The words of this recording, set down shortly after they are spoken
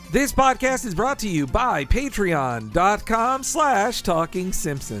This podcast is brought to you by patreon.com/Talking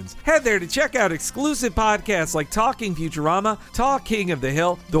Simpsons. Head there to check out exclusive podcasts like Talking Futurama, Talk King of the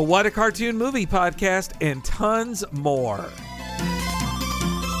Hill, the What a Cartoon Movie podcast, and tons more.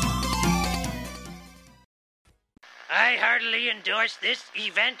 I heartily endorse this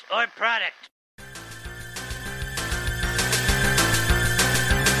event or product.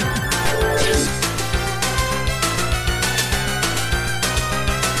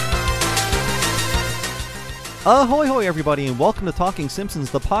 Ahoy hoy everybody, and welcome to Talking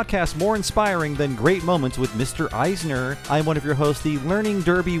Simpsons, the podcast more inspiring than great moments with Mr. Eisner. I'm one of your hosts, the Learning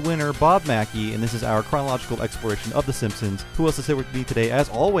Derby winner, Bob Mackey, and this is our chronological exploration of The Simpsons. Who else is here with me today, as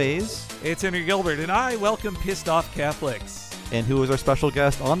always? It's Henry Gilbert, and I welcome Pissed Off Catholics. And who is our special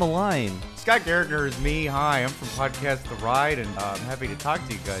guest on the line? Scott Gairdner is me. Hi, I'm from Podcast The Ride, and I'm happy to talk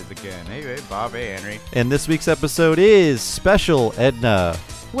to you guys again. Hey, Bob. Hey, Henry. And this week's episode is Special Edna.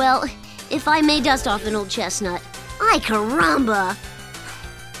 Well, if I may dust off an old chestnut, ay caramba!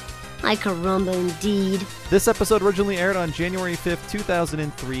 Ay caramba indeed. This episode originally aired on January 5th,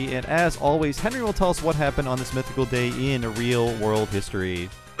 2003, and as always, Henry will tell us what happened on this mythical day in real-world history.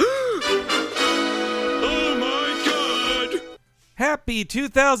 Happy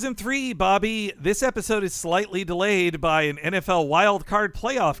 2003, Bobby. This episode is slightly delayed by an NFL wildcard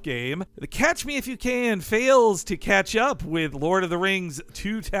playoff game. The Catch Me If You Can fails to catch up with Lord of the Rings: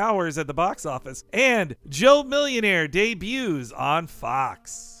 Two Towers at the box office, and Joe Millionaire debuts on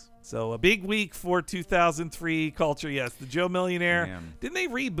Fox. So a big week for 2003 culture. Yes, the Joe Millionaire. Damn. Didn't they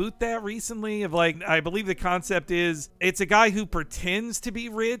reboot that recently? I believe the concept is it's a guy who pretends to be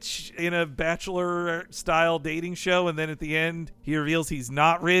rich in a bachelor-style dating show, and then at the end he reveals he's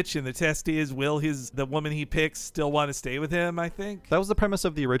not rich, and the test is, will the woman he picks still want to stay with him, I think? That was the premise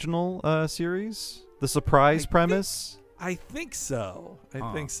of the original series? The surprise premise? I think so.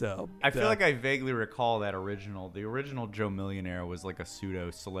 I think so. I feel like I vaguely recall that original. The original Joe Millionaire was like a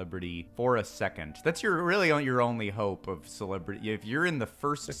pseudo-celebrity for a second. That's your only hope of celebrity. If you're in the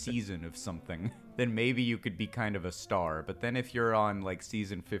first season of something, then maybe you could be kind of a star. But then if you're on like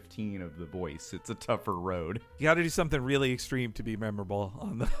season 15 of The Voice, it's a tougher road. You got to do something really extreme to be memorable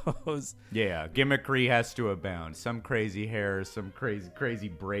on those. Yeah, gimmickry has to abound. Some crazy hair, some crazy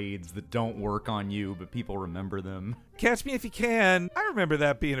braids that don't work on you, but people remember them. Catch Me If You Can. I remember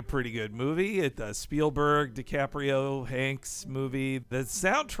that being a pretty good movie. It's Spielberg, DiCaprio, Hanks movie. The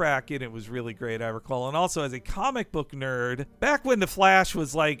soundtrack in it was really great, I recall. And also, as a comic book nerd, back when The Flash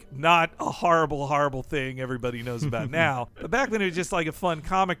was like not a horrible thing everybody knows about now, but back when it was just like a fun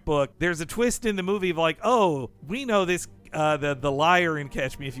comic book, there's a twist in the movie of like, oh, we know this the liar in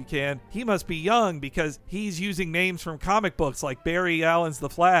Catch Me If You Can, he must be young because he's using names from comic books like Barry Allen's The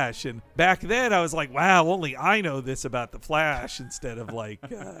Flash. And back then I was like, wow, only I know this about The Flash instead of like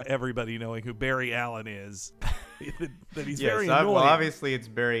everybody knowing who Barry Allen is. That he's very annoying. Well, obviously it's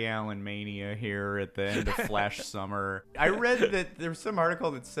Barry Allen mania here at the end of Flash Summer. I read that there was some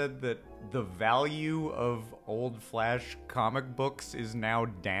article that said that the value of old Flash comic books is now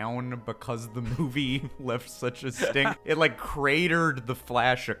down because the movie left such a stink. It like cratered the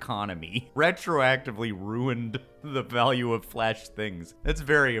Flash economy, retroactively ruined the value of Flash things. That's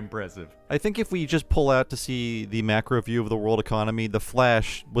very impressive. I think if we just pull out to see the macro view of the world economy, the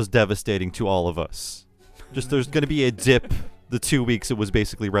Flash was devastating to all of us. Just there's going to be a dip the 2 weeks it was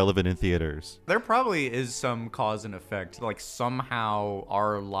basically relevant in theaters. There probably is some cause and effect. Like somehow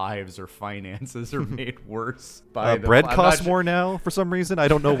our lives or finances are made worse by bread costs more now for some reason. I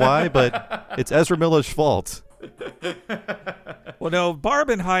don't know why, but it's Ezra Miller's fault. Well, no,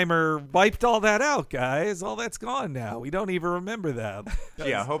 Barbenheimer wiped all that out, guys. All that's gone now. We don't even remember that.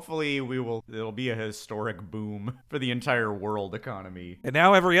 Yeah, hopefully it'll be a historic boom for the entire world economy. And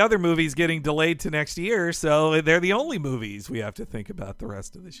now every other movie's getting delayed to next year, so they're the only movies we have to think about the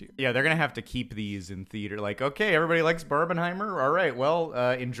rest of this year. Yeah, they're going to have to keep these in theater. Like, okay, everybody likes Barbenheimer? All right, well,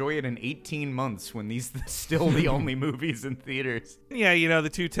 enjoy it in 18 months when these are still the only movies in theaters. Yeah, you know, the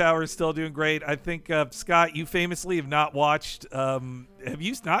Two Towers still doing great. I think, Scott, you famously have not watched have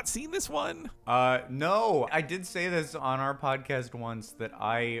you not seen this one? No. I did say this on our podcast once that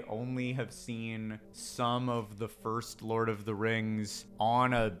I only have seen some of the first Lord of the Rings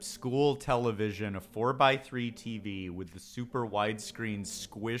on a school television, a 4x3 TV with the super widescreen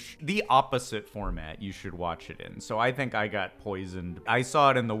squish, the opposite format you should watch it in. So I think I got poisoned. I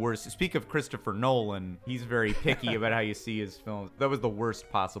saw it in the worst. Speak of Christopher Nolan, he's very picky about how you see his films. That was the worst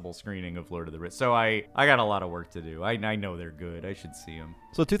possible screening of Lord of the Rings. So I got a lot of work to do. I know they're good. I should see Coliseum.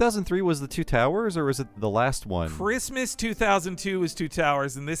 So 2003 was the Two Towers, or was it the last one? Christmas 2002 was Two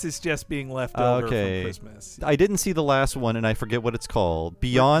Towers, and this is just being left over from Christmas. I didn't see the last one, and I forget what it's called.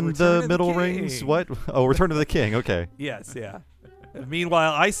 Beyond Return the of Middle the Rings? King. What? Oh, Return of the King. Okay. Yes, yeah.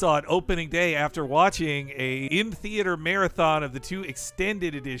 Meanwhile, I saw it opening day after watching a in-theater marathon of the two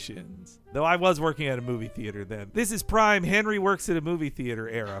extended editions. Though I was working at a movie theater then. This is prime Henry works at a movie theater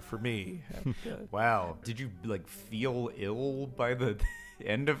era for me. Wow. Did you, feel ill by the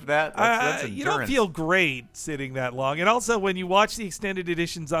end of that? That's you don't feel great sitting that long. And also, when you watch the extended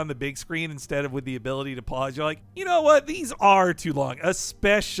editions on the big screen instead of with the ability to pause, you're like, you know what? These are too long.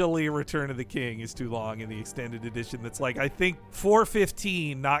 Especially Return of the King is too long in the extended edition. That's I think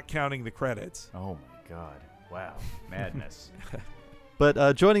 4:15, not counting the credits. Oh my God. Wow. Madness.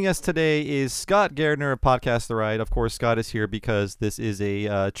 But joining us today is Scott Gairdner of Podcast The Ride. Of course, Scott is here because this is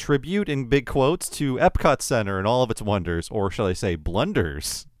a tribute, in big quotes, to Epcot Center and all of its wonders, or shall I say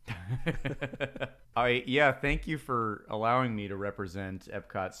blunders. Thank you for allowing me to represent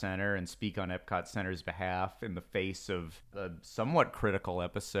Epcot Center and speak on Epcot Center's behalf in the face of a somewhat critical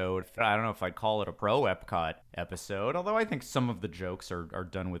episode. I don't know if I'd call it a pro-Epcot episode, although I think some of the jokes are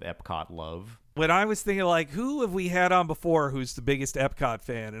done with Epcot love. When I was thinking, who have we had on before who's the biggest Epcot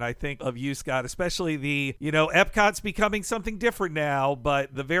fan? And I think of you, Scott, especially Epcot's becoming something different now,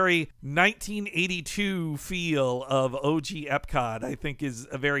 but the very 1982 feel of OG Epcot, I think, is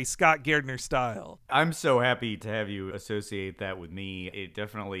a very Scott Gairdner style. I'm so happy to have you associate that with me. It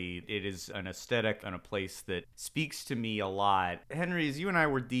is an aesthetic and a place that speaks to me a lot. Henry, as you and I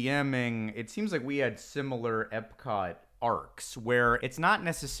were DMing, it seems like we had similar Epcot arcs where it's not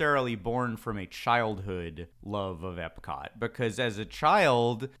necessarily born from a childhood love of Epcot, because as a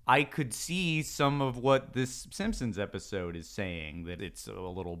child I could see some of what this Simpsons episode is saying, that it's a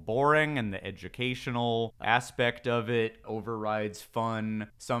little boring and the educational aspect of it overrides fun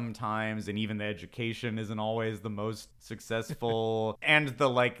sometimes, and even the education isn't always the most successful and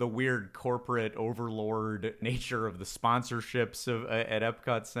the weird corporate overlord nature of the sponsorships at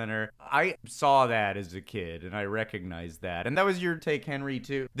Epcot Center. I saw that as a kid and I recognized that. And that was your take, Henry,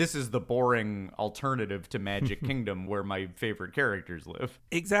 too. This is the boring alternative to Magic Kingdom where my favorite characters live.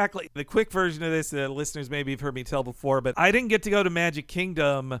 Exactly. The quick version of this, listeners maybe have heard me tell before, but I didn't get to go to Magic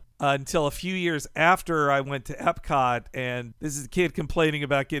Kingdom until a few years after I went to Epcot. And this is a kid complaining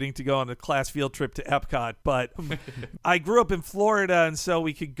about getting to go on a class field trip to Epcot. But I grew up in Florida, and so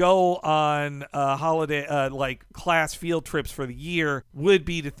we could go on holiday, class field trips for the year would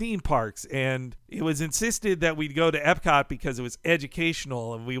be to theme parks. And it was insisted that we'd go to Epcot because it was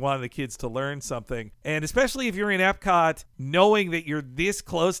educational and we wanted the kids to learn something. And especially if you're in Epcot, knowing that you're this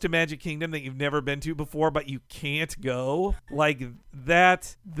close to Magic Kingdom that you've never been to before, but you can't go,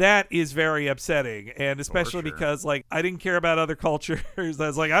 that is very upsetting. And especially because I didn't care about other cultures. I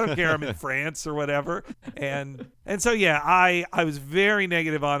was I don't care, I'm in France or whatever. And so, I was very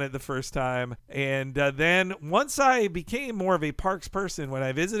negative on it the first time. And then once I became more of a parks person, when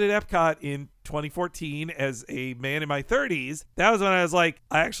I visited Epcot in 2014 as a man in my 30s, that was when I was I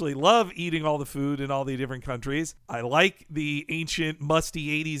actually love eating all the food in all the different countries. I like the ancient,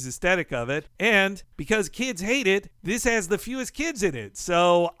 musty 80s aesthetic of it. And because kids hate it, this has the fewest kids in it.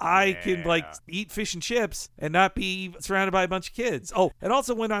 So I can eat fish and chips and not be surrounded by a bunch of kids. Oh, and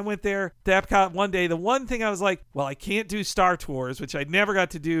also when I went there to Epcot one day, the one thing I was I can't do Star Tours, which I never got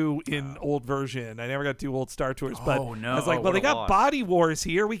to do in old version. I never got to do old Star Tours. But I was they got Body Wars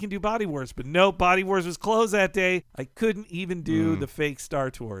here. We can do Body Wars. But no, Body Wars was closed that day. I couldn't even do the fake Star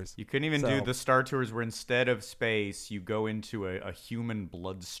Tours. You couldn't even do the Star Tours where instead of space, you go into a human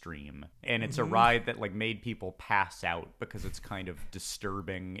bloodstream. And it's a ride that made people pass out because it's kind of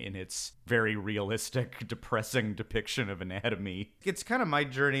disturbing in its very realistic, depressing depiction of anatomy. It's kind of my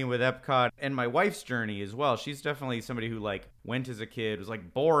journey with Epcot and my wife's journey as well. She's definitely somebody who went as a kid, was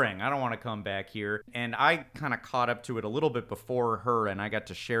boring, I don't want to come back here. And I kind of caught up to it a little bit before her, and I got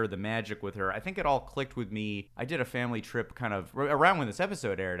to share the magic with her. I think it all clicked with me. I did a family trip kind of around when this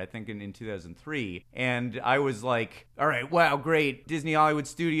episode aired, I think in 2003. And I was all right, wow, great. Disney Hollywood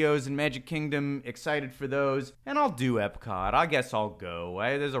Studios and Magic Kingdom, excited for those. And I'll do Epcot. I guess I'll go.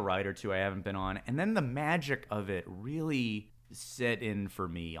 There's a ride or two I haven't been on. And then the magic of it really set in for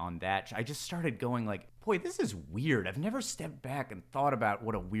me on that. I just started going boy, this is weird. I've never stepped back and thought about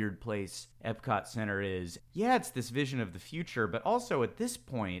what a weird place Epcot Center is. Yeah, it's this vision of the future, but also at this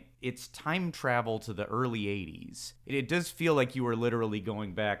point, it's time travel to the early 80s. It does feel like you were literally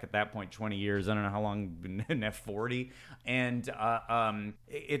going back at that point 20 years. I don't know how long, 40. And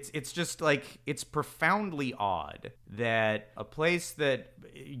it's just like, it's profoundly odd that a place that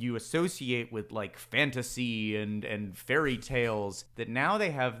you associate with like fantasy and fairy tales, that now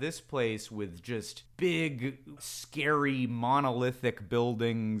they have this place with just big, scary, monolithic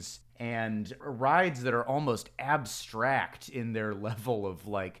buildings and rides that are almost abstract in their level of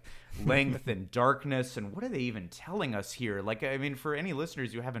like length and darkness. And what are they even telling us here? Like, I mean, for any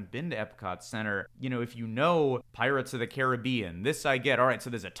listeners who haven't been to Epcot Center, you know, if you know Pirates of the Caribbean, this I get. All right, so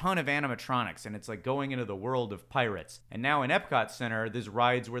there's a ton of animatronics and it's like going into the world of pirates. And now in Epcot Center, there's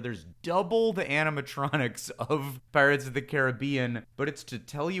rides where there's double the animatronics of Pirates of the Caribbean, but it's to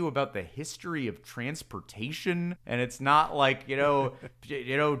tell you about the history of transportation. And it's not like,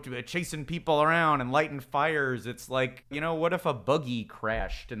 chasing people around and lighting fires. It's like, what if a buggy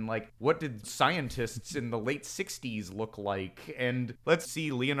crashed, and like, what did scientists in the late 60s look like? And let's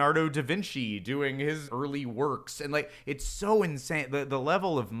see Leonardo da Vinci doing his early works. And like, it's so insane. The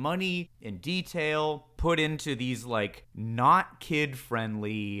level of money and detail put into these like not kid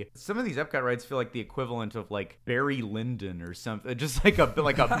friendly. Some of these Epcot rides feel like the equivalent of like Barry Lyndon or something. Just like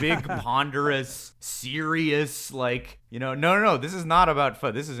a big ponderous, serious, like, no, this is not about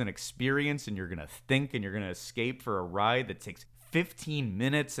fun. This is an experience, and you're gonna think and you're gonna escape for a ride that takes 15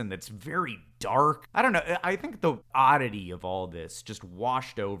 minutes and that's very dark. I don't know. I think the oddity of all this just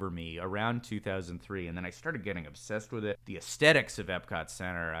washed over me around 2003, and then I started getting obsessed with it. The aesthetics of Epcot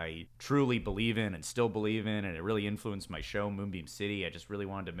Center I truly believe in and still believe in, and it really influenced my show, Moonbeam City. I just really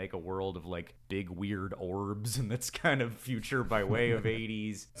wanted to make a world of like big weird orbs, and that's kind of future by way of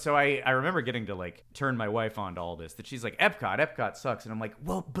 80s. So I remember getting to like turn my wife on to all this, that she's like, Epcot sucks. And I'm like,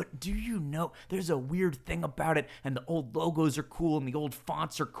 well, but do you know there's a weird thing about it, and the old logos are cool and the old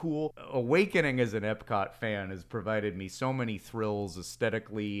fonts are cool. Awakening as an Epcot fan has provided me so many thrills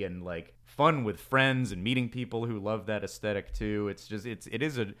aesthetically, and like fun with friends and meeting people who love that aesthetic too. It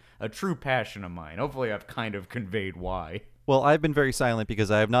is a true passion of mine. Hopefully I've kind of conveyed why. Well, I've been very silent because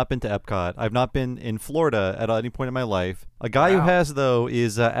I have not been to Epcot. I've not been in Florida at any point in my life. A guy who has, though,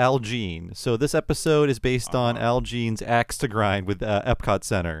 is Al Jean. So this episode is based on Al Jean's axe to grind with Epcot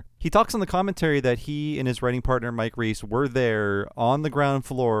Center. He talks in the commentary that he and his writing partner, Mike Reese, were there on the ground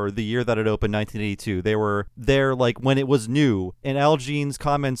floor the year that it opened, 1982. They were there, like, when it was new. And Al Jean's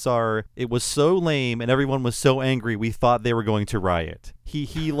comments are, it was so lame and everyone was so angry we thought they were going to riot.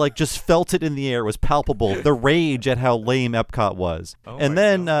 He like just felt it in the air. It was palpable, the rage at how lame Epcot was. And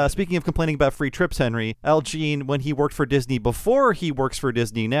then, speaking of complaining about free trips, Henry, Al Jean, when he worked for Disney before he works for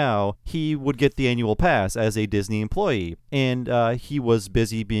Disney now, he would get the annual pass as a Disney employee. And he was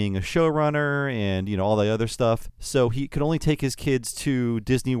busy being a showrunner and, all the other stuff. So he could only take his kids to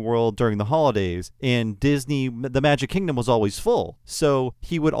Disney World during the holidays. And Disney, the Magic Kingdom was always full. So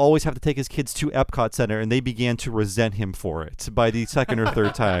he would always have to take his kids to Epcot Center, and they began to resent him for it by the second or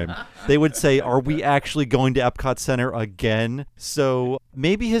third time. They would say, are we actually going to Epcot Center again? So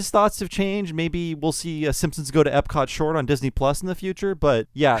maybe his thoughts have changed. Maybe we'll see Simpsons go to Epcot Short on Disney Plus in the future. But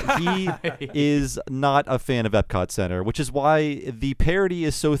yeah, he is not a fan of Epcot Center, which is why the parody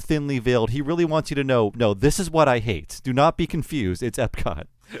is so thinly veiled. He really wants you to know, no, this is what I hate. Do not be confused. It's Epcot.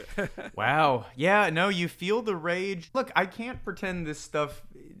 Wow. Yeah, no, you feel the rage. Look, I can't pretend this stuff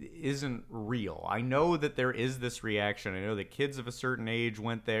isn't real. I know that there is this reaction. I know that kids of a certain age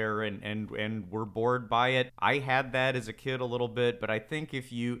went there and were bored by it. I had that as a kid a little bit, but I think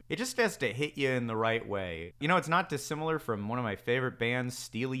it just has to hit you in the right way. It's not dissimilar from one of my favorite bands,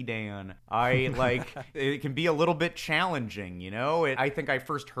 Steely Dan. It can be a little bit challenging, I think I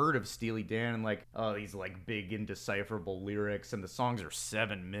first heard of Steely Dan and these big indecipherable lyrics, and the songs are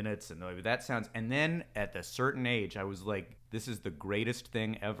 7 minutes, and that sounds, and then at a certain age I was like, this is the greatest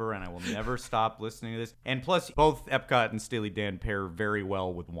thing ever, and I will never stop listening to this. And plus, both Epcot and Steely Dan pair very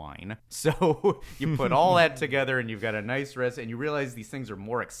well with wine. So you put all that together, and you've got a nice rest, and you realize these things are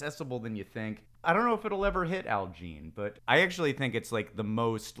more accessible than you think. I don't know if it'll ever hit Al Jean, but I actually think it's the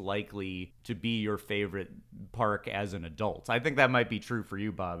most likely to be your favorite park as an adult. I think that might be true for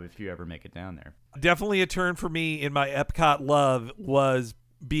you, Bob, if you ever make it down there. Definitely a turn for me in my Epcot love was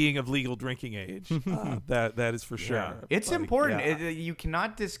being of legal drinking age. That is for sure. Yeah. It's important. You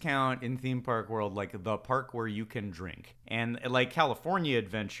cannot discount in theme park world the park where you can drink. And like California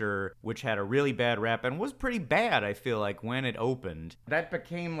Adventure, which had a really bad rap and was pretty bad, I feel like, when it opened, that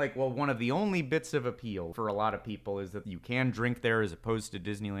became like, well, one of the only bits of appeal for a lot of people is that you can drink there as opposed to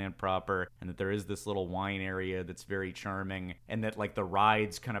Disneyland proper, and that there is this little wine area that's very charming, and that like the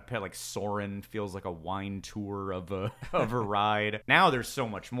rides kind of like Soarin' feels like a wine tour of a of a ride. Now there's so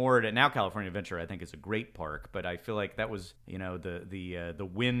much more to it. Now California Adventure, I think, is a great park, but I feel like that was, you know, the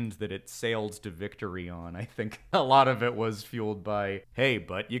wind that it sailed to victory on. I think a lot of it was fueled by, hey,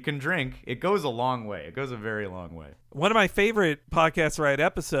 but you can drink. It goes a long way. It goes a very long way. One of my favorite Podcast Right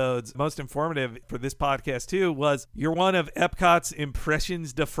episodes, most informative for this podcast too, was your one of Epcot's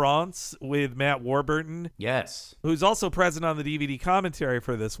Impressions de France with Matt Warburton. Yes. Who's also present on the DVD commentary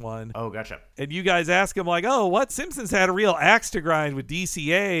for this one. Oh, gotcha. And you guys ask him like, oh, what Simpsons had a real axe to grind with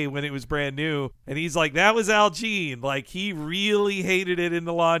DCA when it was brand new. And he's like, that was Al Jean. Like, he really hated it in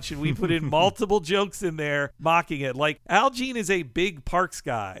the launch, and we put in multiple jokes in there mocking it. Like, Al Jean is a big parks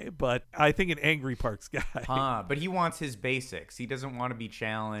guy, but I think an angry parks guy. But he wants his basics. He doesn't want to be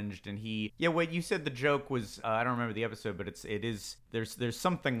challenged, and what you said the joke was, I don't remember the episode, but there's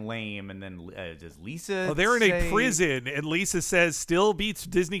something lame, and then does Lisa Oh, they're in a prison, and Lisa says, still beats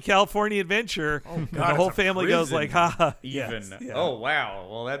Disney California Adventure. Oh, God, and the whole family goes like, ha, even. Yes, yeah. Oh, wow.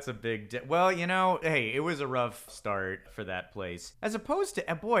 Well, that's a big well, you know, hey, it was a rough start for that place. As opposed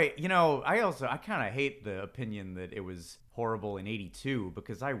to, boy, you know, I kind of hate the opinion that it was horrible in 82,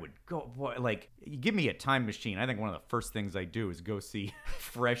 because I would go, boy, like, you give me a time machine, I think one of the first things I do is go see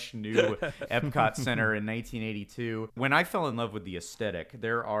fresh new Epcot Center in 1982. When I fell in love with the aesthetic,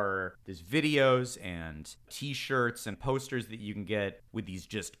 there's videos and t-shirts and posters that you can get with these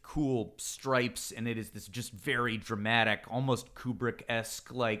just cool stripes, and it is this just very dramatic, almost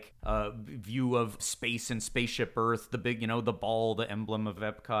Kubrick-esque like view of space and Spaceship Earth, the big, you know, the ball, the emblem of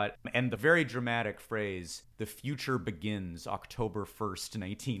Epcot, and the very dramatic phrase, "The future begins October 1st,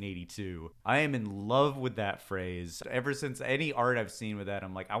 1982. I am in love with that phrase. Ever since any art I've seen with that,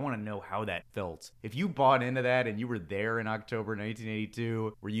 I'm like, I want to know how that felt. If you bought into that and you were there in October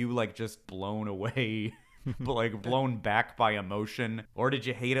 1982, were you like just blown away? Like blown back by emotion? Or did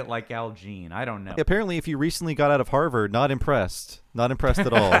you hate it like Al Jean? I don't know. Apparently, if you recently got out of Harvard, not impressed. Not impressed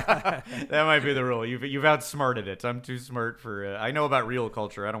at all. That might be the rule. You've outsmarted it. I'm too smart for... I know about real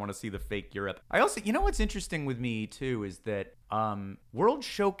culture. I don't want to see the fake Europe. I also... You know what's interesting with me, too, is that World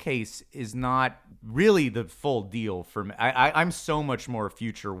Showcase is not really the full deal for me. I'm so much more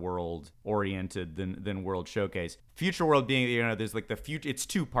Future World oriented than World Showcase. Future World being, you know, there's like the future... It's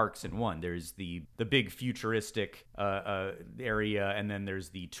two parks in one. There's the big futuristic area, and then there's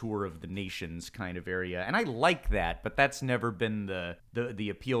the tour of the nations kind of area. And I like that, but that's never been the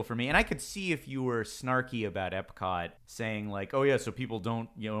appeal for me. And I could see if you were snarky about Epcot saying like, oh yeah, so people don't,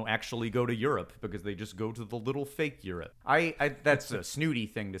 you know, actually go to Europe because they just go to the little fake Europe. That's a snooty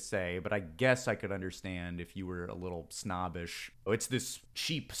thing to say, but I guess I could understand if you were a little snobbish. Oh, it's this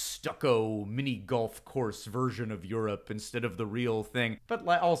cheap stucco mini golf course version of Europe instead of the real thing. But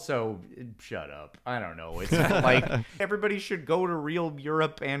also, shut up. I don't know. It's like everybody should go to real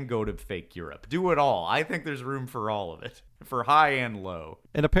Europe and go to fake Europe. Do it all. I think there's room for all of it. For high and low.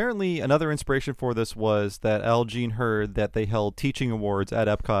 And apparently another inspiration for this was that Al Jean heard that they held teaching awards at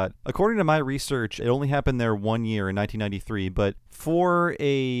Epcot. According to my research, it only happened there 1 year in 1993, but for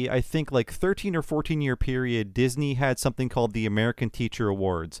I think like 13 or 14 year period, Disney had something called the American Teacher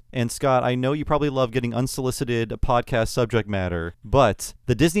Awards. And Scott, I know you probably love getting unsolicited podcast subject matter, but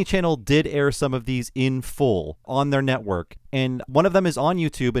the Disney Channel did air some of these in full on their network. And one of them is on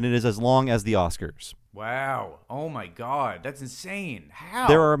YouTube, and it is as long as the Oscars. Wow. Oh my God. That's insane. How?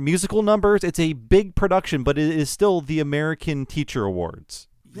 There are musical numbers. It's a big production, but it is still the American Teacher Awards.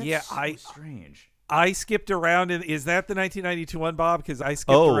 That's so strange. I skipped around. Is that the 1992 one, Bob? Because I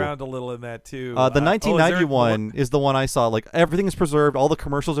skipped around a little in that, too. The 1991 is the one I saw. Like, everything is preserved. All the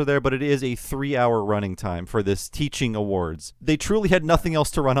commercials are there, but it is a 3-hour running time for this teaching awards. They truly had nothing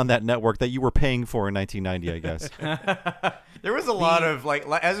else to run on that network that you were paying for in 1990, I guess. There was a lot of, like,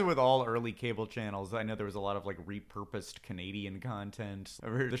 as with all early cable channels, I know there was a lot of, like, repurposed Canadian content. I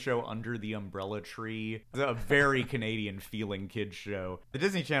heard the show Under the Umbrella Tree. It was a very Canadian-feeling kids show. The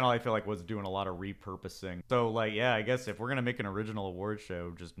Disney Channel, I feel like, was doing a lot of repurposing. So, like, yeah, I guess if we're going to make an original award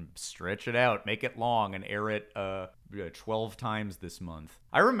show, just stretch it out, make it long, and air it 12 times this month.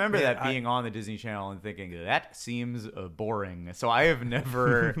 I remember Yeah, that being on the Disney Channel and thinking, that seems boring. So I have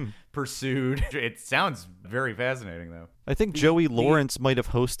never pursued. It sounds very fascinating, though. I think Joey Lawrence might have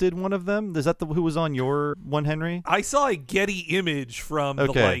hosted one of them. Is that who was on your one, Henry? I saw a Getty image from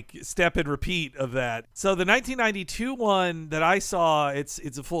the step and repeat of that. So the 1992 one that I saw, it's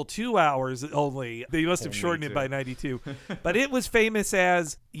a full 2 hours only. They must have shortened it by 92. But it was famous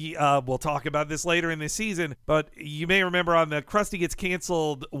as, we'll talk about this later in this season, but you may remember on the Krusty Gets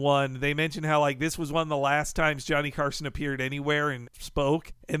Canceled one, they mentioned how like this was one of the last times Johnny Carson appeared anywhere and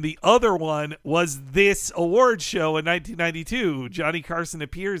spoke. And the other one was this award show in 1992. Johnny Carson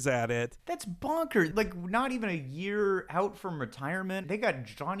appears at it. That's bonkers. Like, not even a year out from retirement, they got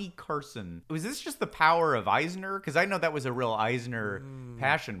Johnny Carson. Was this just the power of Eisner? Because I know that was a real Eisner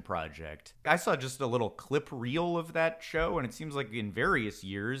passion project. I saw just a little clip reel of that show, and it seems like in various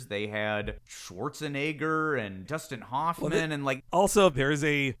years they had Schwarzenegger and Dustin Hoffman and like... Also, there's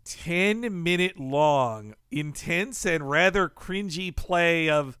a 10-minute long intense and rather cringy play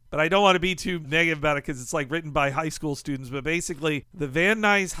of, but I don't want to be too negative about it because it's like written by high school students, but basically the Van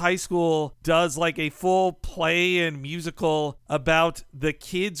Nuys High School does like a full play and musical about the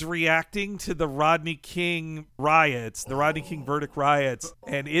kids reacting to the Rodney King riots, the Rodney King verdict riots,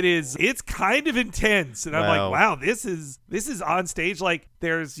 and it's kind of intense, and I'm like, wow, this is on stage. Like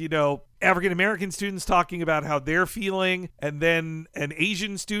there's, African-American students talking about how they're feeling, and then an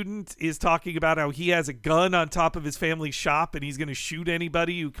Asian student is talking about how he has a gun on top of his family's shop and he's going to shoot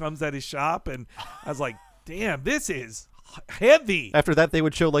anybody who comes at his shop. And I was like, damn, this is heavy. After that, they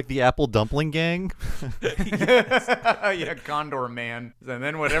would show like the Apple Dumpling Gang. Yeah, Condor Man. And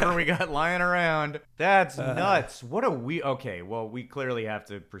then whatever we got lying around. That's nuts. Okay, well, we clearly have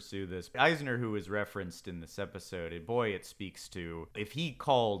to pursue this. Eisner, who is referenced in this episode, it speaks to, if he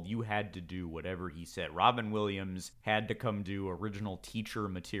called, you had to do whatever he said. Robin Williams had to come do original teacher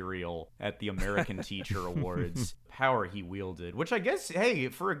material at the American Teacher Awards. Power he wielded, which I guess, hey,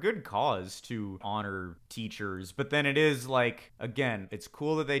 for a good cause to honor teachers. But then it is like, again, it's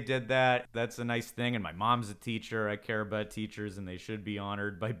cool that they did that. That's a nice thing. And my mom's a teacher. I care about teachers and they should be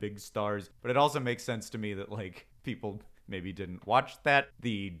honored by big stars. But it also makes sense to me that like people maybe didn't watch that.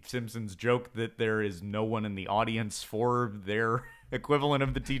 The Simpsons joke that there is no one in the audience for their equivalent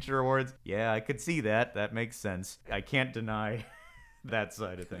of the Teacher Awards. Yeah, I could see that. That makes sense. I can't deny that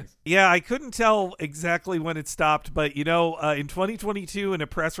side of things. Yeah, I couldn't tell exactly when it stopped, but in 2022, in a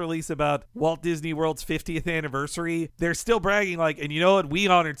press release about Walt Disney World's 50th anniversary, they're still bragging like, and you know what, we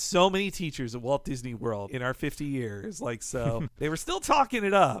honored so many teachers at Walt Disney World in our 50 years. Like, so they were still talking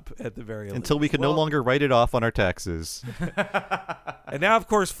it up at the very least. Until we could no longer write it off on our taxes. And now, of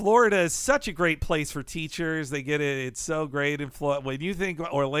course, Florida is such a great place for teachers. They get it. It's so great in Florida. When you think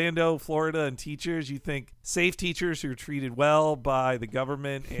Orlando, Florida, and teachers, you think safe teachers who are treated well by the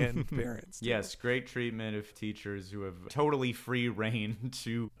government and parents. Yes, great treatment of teachers who have totally free reign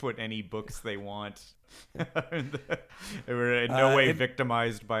to put any books they want. They were in no way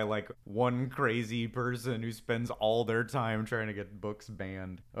victimized by like one crazy person who spends all their time trying to get books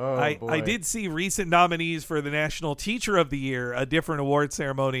banned. Boy. I did see recent nominees for the National Teacher of the Year, a different award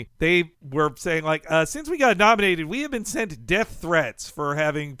ceremony. They were saying like, since we got nominated, we have been sent death threats for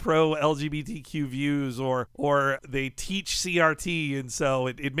having pro LGBTQ views, or they teach CRT, and so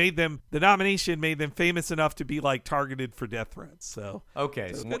it made them, the nomination made them famous enough to be like targeted for death threats. So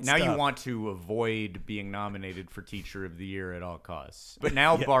okay, so now you want to avoid being nominated for Teacher of the Year at all costs. But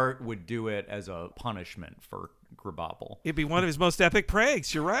now Bart would do it as a punishment for Grabobble. It'd be one of his most epic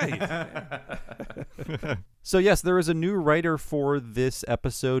pranks. You're right. So yes, there is a new writer for this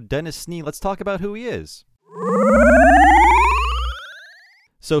episode, Dennis Snee. Let's talk about who he is.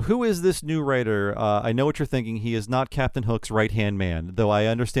 So who is this new writer? I know what you're thinking. He is not Captain Hook's right-hand man, though I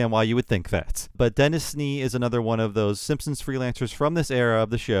understand why you would think that. But Dennis Snee is another one of those Simpsons freelancers from this era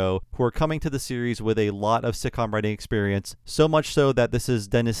of the show who are coming to the series with a lot of sitcom writing experience, so much so that this is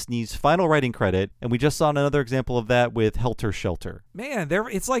Dennis Snee's final writing credit, and we just saw another example of that with Helter Skelter. Man,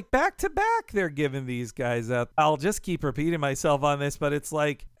 it's like back-to-back they're giving these guys out. I'll just keep repeating myself on this, but it's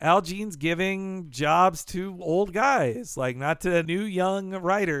like Al Jean's giving jobs to old guys, like not to new young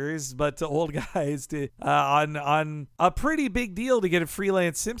writers, but to old guys to on a pretty big deal to get a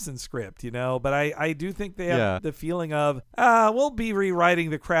freelance Simpsons script, But I do think they have the feeling of we'll be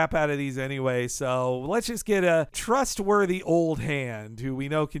rewriting the crap out of these anyway, so let's just get a trustworthy old hand who we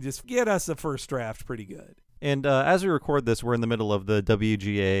know can just get us a first draft pretty good. And as we record this, we're in the middle of the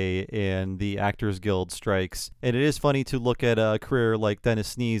WGA and the Actors Guild strikes. And it is funny to look at a career like Dennis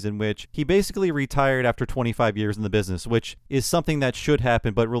Sneeze, in which he basically retired after 25 years in the business, which is something that should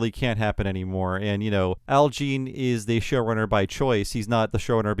happen but really can't happen anymore. And, Al Jean is the showrunner by choice. He's not the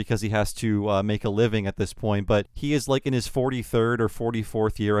showrunner because he has to make a living at this point, but he is like in his 43rd or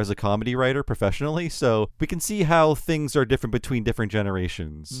 44th year as a comedy writer professionally. So we can see how things are different between different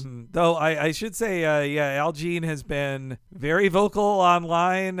generations. Mm-hmm. Though I should say, Al Jean has been very vocal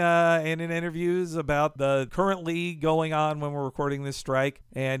online and in interviews about the currently going on when we're recording this strike.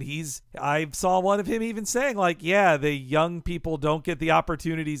 And I saw one of him even saying, like, yeah, the young people don't get the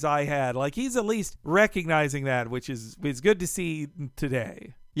opportunities I had. Like, he's at least recognizing that, which is good to see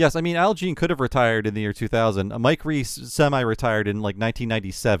today. Yes, I mean, Al Jean could have retired in the year 2000. Mike Reiss semi-retired in like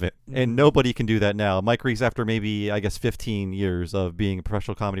 1997, and nobody can do that now. Mike Reiss, after maybe, I guess, 15 years of being a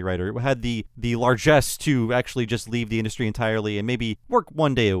professional comedy writer, had the largesse to actually just leave the industry entirely and maybe work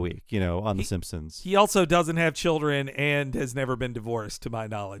one day a week, on The Simpsons. He also doesn't have children and has never been divorced, to my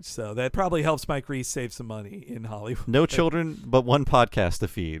knowledge, so that probably helps Mike Reiss save some money in Hollywood. No children, but one podcast to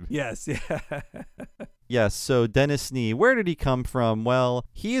feed. Yes, yeah. Yes, so Dennis Snee, where did he come from? Well,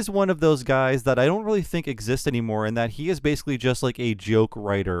 he is one of those guys that I don't really think exist anymore, in that he is basically just like a joke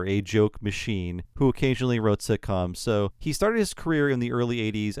writer, a joke machine, who occasionally wrote sitcoms. So he started his career in the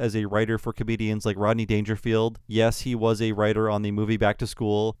early 80s as a writer for comedians like Rodney Dangerfield. Yes, he was a writer on the movie Back to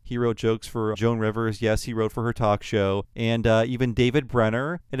School. He wrote jokes for Joan Rivers. Yes, he wrote for her talk show. And even David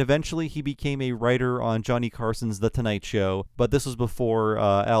Brenner. And eventually he became a writer on Johnny Carson's The Tonight Show. But this was before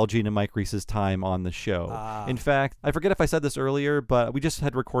Al Jean and Mike Reiss's time on the show. In fact, I forget if I said this earlier, but we just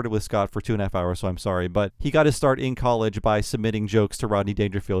had recorded with Scott for 2.5 hours, so I'm sorry. But he got his start in college by submitting jokes to Rodney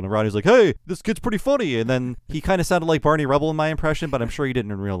Dangerfield. And Rodney's like, hey, this kid's pretty funny. And then he kind of sounded like Barney Rubble in my impression, but I'm sure he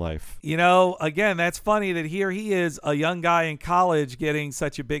didn't in real life. Again, that's funny that here he is, a young guy in college getting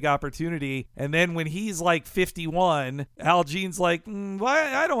such a big opportunity. And then when he's like 51, Al Jean's like,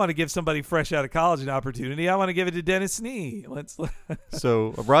 I don't want to give somebody fresh out of college an opportunity. I want to give it to Dennis Snee.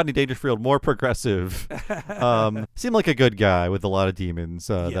 So Rodney Dangerfield, more progressive. Seemed like a good guy with a lot of demons,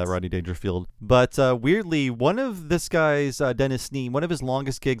 yes. That Rodney Dangerfield. But weirdly, one of this guy's, Dennis Snee, one of his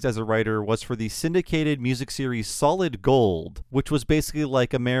longest gigs as a writer was for the syndicated music series Solid Gold, which was basically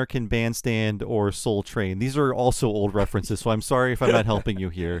like American Bandstand or Soul Train. These are also old references, so I'm sorry if I'm not helping you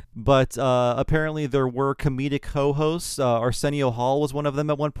here. But apparently there were comedic co-hosts. Arsenio Hall was one of them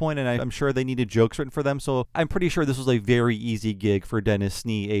at one point, and I'm sure they needed jokes written for them, so I'm pretty sure this was a very easy gig for Dennis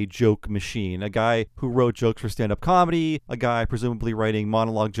Snee, a joke machine, a guy who wrote jokes for stand-up comedy, a guy presumably writing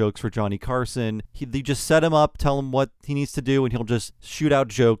monologue jokes for Johnny Carson. They just set him up, tell him what he needs to do, and he'll just shoot out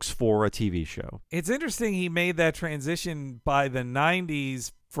jokes for a TV show. It's interesting he made that transition by the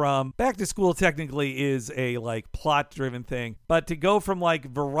 90s from Back to School technically is a plot-driven thing, but to go from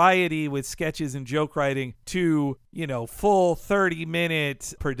variety with sketches and joke writing to, full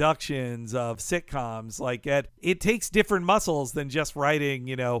 30-minute productions of sitcoms it takes different muscles than just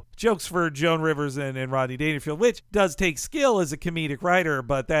writing, jokes for Joan Rivers and Rodney Dangerfield, which does take skill as a comedic writer,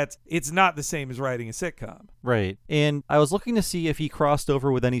 but it's not the same as writing a sitcom. Right. And I was looking to see if he crossed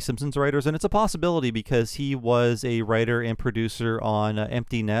over with any Simpsons writers, and it's a possibility because he was a writer and producer on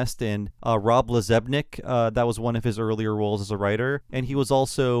Empty Nest, and Rob Lazebnik, that was one of his earlier roles as a writer, and he was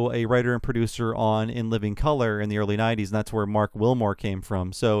also a writer and producer on In Living Color in the early 90s, and that's where Mark Wilmore came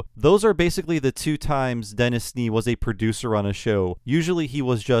from. So those are basically the two times Dennis Snee was a producer on a show. Usually he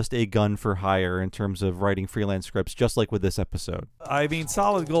was just a gun for hire in terms of writing freelance scripts, just like with this episode. I mean,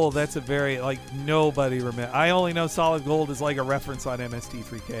 Solid Gold, that's a very, nobody remembers. I only know Solid Gold is a reference on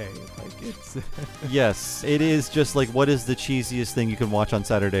MST3K. Yes, it is just what is the cheesiest thing you can watch on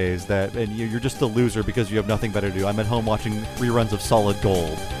Saturdays, and you're just a loser because you have nothing better to do. I'm at home watching reruns of Solid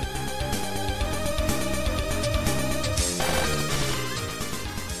Gold.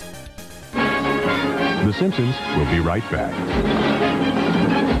 The Simpsons will be right back.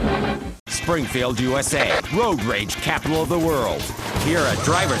 Springfield, USA, road rage capital of the world. Here, a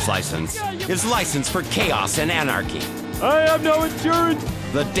driver's license is license for chaos and anarchy. I have no insurance.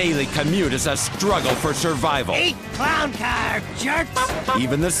 The daily commute is a struggle for survival. Eat clown car, jerk!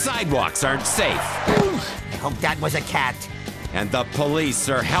 Even the sidewalks aren't safe. I hope that was a cat. And the police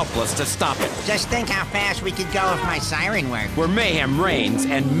are helpless to stop it. Just think how fast we could go if my siren worked. Where mayhem reigns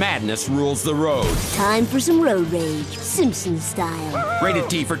and madness rules the road. Time for some road rage, Simpsons style. Rated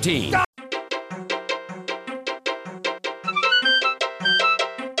T for teen.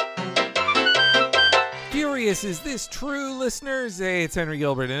 Hilarious Is This True, listeners? Hey, it's Henry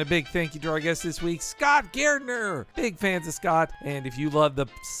Gilbert, and a big thank you to our guest this week, Scott Gairdner. Big fans of Scott, and if you love the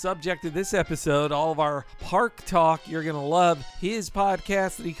subject of this episode, all of our park talk, you're going to love his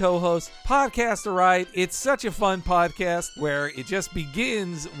podcast that he co-hosts, Podcast to Ride. It's such a fun podcast where it just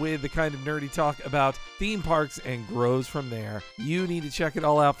begins with the kind of nerdy talk about theme parks and grows from there. You need to check it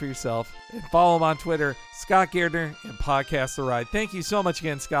all out for yourself, and follow him on Twitter, Scott Gairdner, and Podcast to Ride. Thank you so much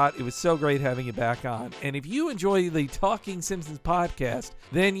again, Scott. It was so great having you back on. And if you enjoy the Talking Simpsons podcast,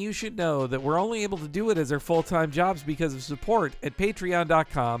 then you should know that we're only able to do it as our full-time jobs because of support at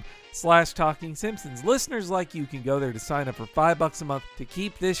patreon.com/Talking Simpsons. Listeners like you can go there to sign up for $5 a month to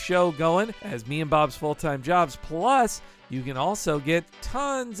keep this show going as me and Bob's full-time jobs. Plus, you can also get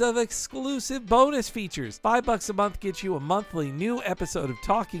tons of exclusive bonus features. $5 a month gets you a monthly new episode of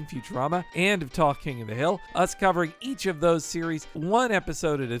Talking Futurama and of Talk King of the Hill, us covering each of those series one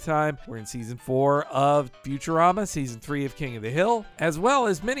episode at a time. We're in season 4 of Futurama, season 3 of King of the Hill, as well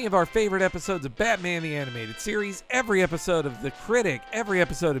as many of our favorite episodes of Batman the Animated Series, every episode of The Critic, every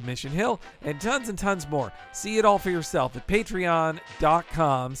episode of Mission Hill, and tons more. See it all for yourself at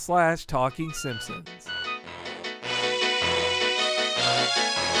patreon.com/Talking Simpsons.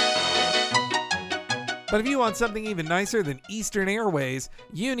 But if you want something even nicer than Eastern Airways,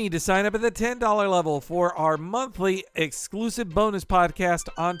 you need to sign up at the $10 level for our monthly exclusive bonus podcast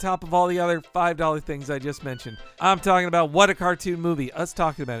on top of all the other $5 things I just mentioned. I'm talking about What a Cartoon Movie, us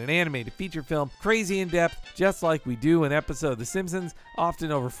talking about an animated feature film, crazy in depth, just like we do an episode of The Simpsons, often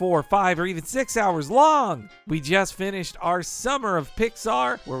over 4, 5, or even 6 hours long. We just finished our Summer of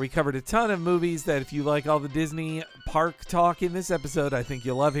Pixar, where we covered a ton of movies that if you like all the Disney park talk in this episode, I think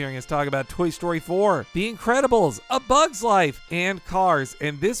you'll love hearing us talk about Toy Story 4, The Incredibles, A Bug's Life, and Cars.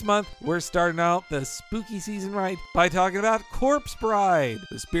 And this month, we're starting out the spooky season right by talking about Corpse Bride,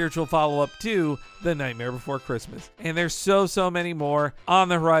 the spiritual follow-up to The Nightmare Before Christmas. And there's so many more on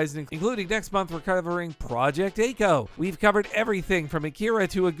the horizon, including next month we're covering Project A-ko. We've covered everything from Akira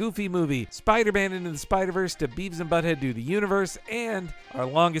to a Goofy movie, Spider-Man Into the Spider-Verse to Beavis and Butthead Do the Universe, and our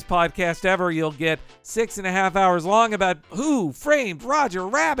longest podcast ever, you'll get 6.5 hours long about Who Framed Roger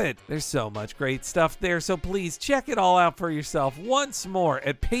Rabbit. There's so much great stuff there, so please check it all out for yourself once more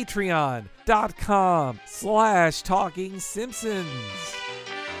at patreon.com/Talking Simpsons.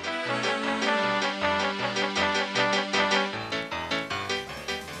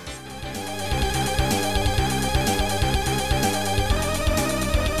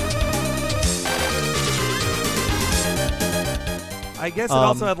 I guess it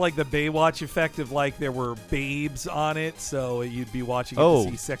also had like the Baywatch effect of like there were babes on it, so you'd be watching it to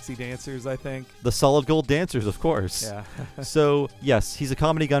see sexy dancers, I think. The solid gold dancers, of course. Yeah. So, yes, he's a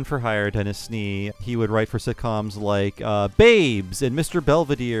comedy gun for hire, Dennis Snee. He would write for sitcoms like Babes and Mr.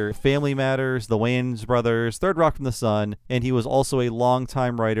 Belvedere, Family Matters, The Wayans Brothers, Third Rock from the Sun, and he was also a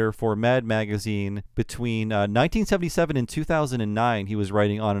longtime writer for Mad Magazine. Between 1977 and 2009, he was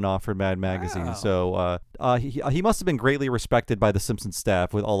writing on and off for Mad Magazine. Wow. So he must have been greatly respected by the Simpsons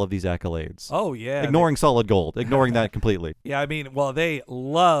staff with all of these accolades. Oh, yeah. Ignoring solid gold. Ignoring that completely. Yeah, I mean, well, they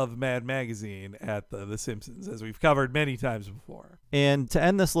love Mad Magazine at the Simpsons, as we've covered many times before. And to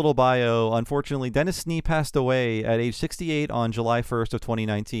end this little bio, unfortunately, Dennis Snee passed away at age 68 on July 1st of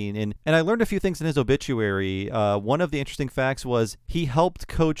 2019. And I learned a few things in his obituary. One of the interesting facts was he helped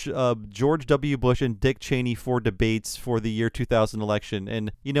coach George W. Bush and Dick Cheney for debates for the year 2000 election.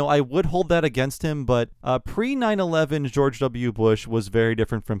 And, you know, I would hold that against him, but pre-9/11 George W. Bush was very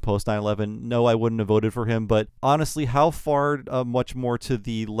different from post-9/11. No, I wouldn't have voted for him, but honestly, how far much more to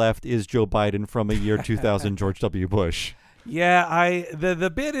the left is Joe Biden from a year 2000 George W. Bush? Yeah, the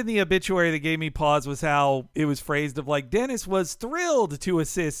bit in the obituary that gave me pause was how it was phrased of like Dennis was thrilled to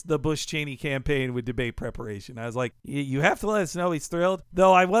assist the Bush-Cheney campaign with debate preparation. I was like, you have to let us know he's thrilled.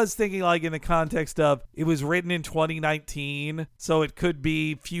 Though I was thinking like in the context of it was written in 2019, so it could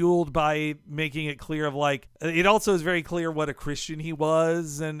be fueled by making it clear of like, it also is very clear what a Christian he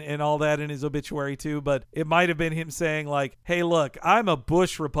was and all that in his obituary too, but it might have been him saying like, hey, look, I'm a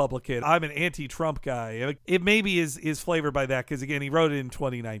Bush Republican. I'm an anti-Trump guy. It maybe is flavored by that because again he wrote it in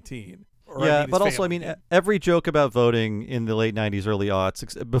 2019. Yeah, but also, I mean, every joke about voting in the late 90s, early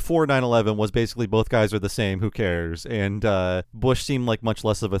aughts, before 9/11 was basically both guys are the same, who cares? And Bush seemed like much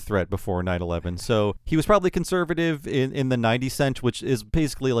less of a threat before 9/11. So he was probably conservative in the 90s sense, which is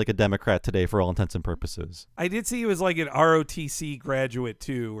basically like a Democrat today for all intents and purposes. I did see he was like an ROTC graduate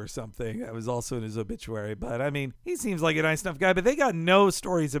too or something. That was also in his obituary. But I mean, he seems like a nice enough guy, but they got no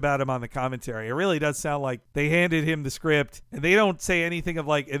stories about him on the commentary. It really does sound like they handed him the script and they don't say anything of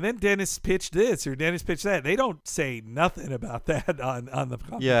like, and then Dennis pitched this or Dennis pitched that. They don't say nothing about that on the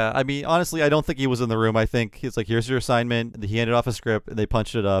podcast. Yeah, I mean, honestly, I don't think he was in the room. I think he's like, here's your assignment. He handed off a script, and they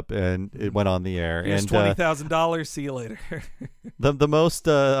punched it up, and it went on the air. Here's $20,000. See you later. The most,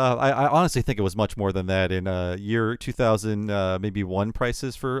 I honestly think it was much more than that. In year 2000, maybe one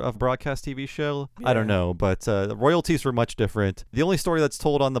prices for a broadcast TV show. Yeah. I don't know, but the royalties were much different. The only story that's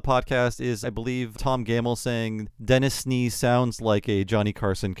told on the podcast is, I believe, Tom Gamble saying Dennis Snee sounds like a Johnny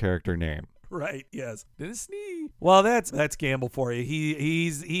Carson character name. Right. Yes. Dennis Snee. Well, that's Gamble for you.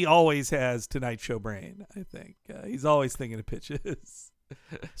 He always has Tonight Show brain. I think he's always thinking of pitches.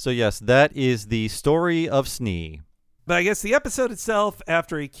 So yes, that is the story of Snee. But I guess the episode itself,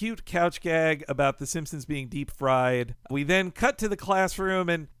 after a cute couch gag about The Simpsons being deep fried, we then cut to the classroom,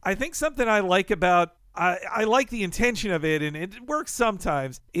 and I think something I like about I like the intention of it, and it works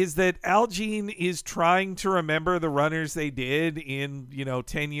sometimes, is that Al Jean is trying to remember the runners they did in,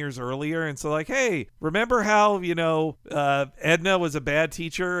 10 years earlier. And so like, hey, remember how, Edna was a bad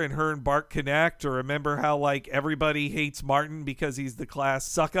teacher and her and Bart connect? Or remember how, like, everybody hates Martin because he's the class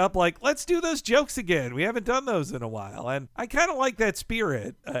suck up? Like, let's do those jokes again. We haven't done those in a while. And I kind of like that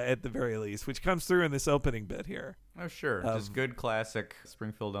spirit, at the very least, which comes through in this opening bit here. Oh, sure. Just good classic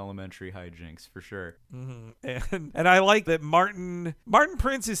Springfield Elementary hijinks, for sure. Mm-hmm. And I like that Martin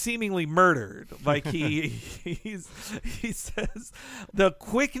Prince is seemingly murdered. Like he says the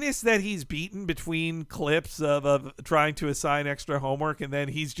quickness that he's beaten between clips of trying to assign extra homework, and then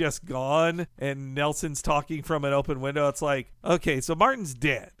he's just gone, and Nelson's talking from an open window. It's like, okay, so Martin's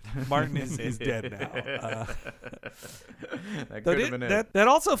dead. Martin is dead now. That could have been it. That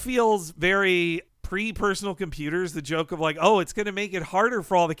also feels very pre-personal computers, the joke of like, oh, it's going to make it harder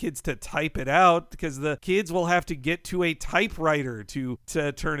for all the kids to type it out because the kids will have to get to a typewriter to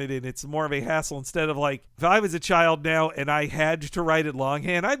turn it in. It's more of a hassle instead of like, if I was a child now and I had to write it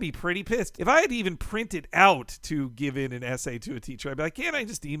longhand, I'd be pretty pissed. If I had to even print it out to give in an essay to a teacher, I'd be like, can't I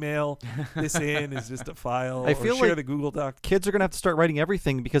just email this in as just a file I feel or share like the Google Doc? Kids are going to have to start writing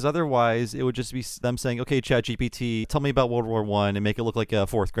everything because otherwise it would just be them saying, okay, ChatGPT, tell me about World War I and make it look like a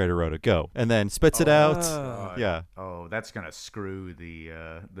fourth grader wrote it. Go. And then spits it out. Yeah. Oh, that's gonna screw the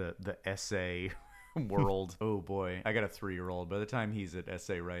essay world. Oh boy, I got a 3-year-old. By the time he's at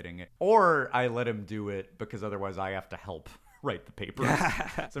essay writing, or I let him do it because otherwise I have to help write the papers.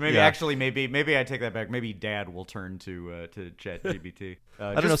 So maybe I take that back. Maybe Dad will turn to ChatGPT.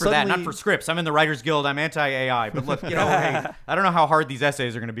 I don't know, for that, not for scripts. I'm in the Writers Guild. I'm anti-AI. But look, hey, I don't know how hard these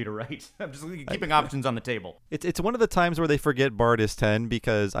essays are going to be to write. I'm just keeping options on the table. It's one of the times where they forget Bart is 10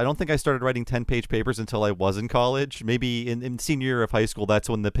 because I don't think I started writing 10-page papers until I was in college. Maybe in senior year of high school, that's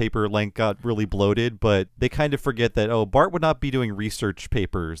when the paper length got really bloated. But they kind of forget that, Bart would not be doing research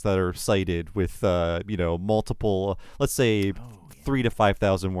papers that are cited with, multiple, let's say, 3,000 to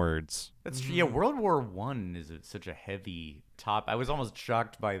 5,000 words. That's World War I is such a heavy top. I was almost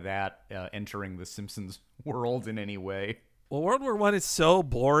shocked by that entering the Simpsons world in any way. Well, World War I is so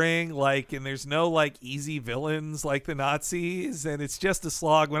boring, and there's no, easy villains like the Nazis, and it's just a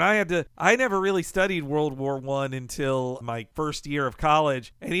slog. I never really studied World War I until my first year of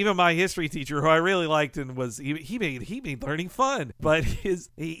college, and even my history teacher, who I really liked, and he made learning fun, but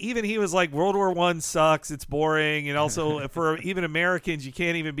he was like, World War I sucks, it's boring, and also for even Americans, you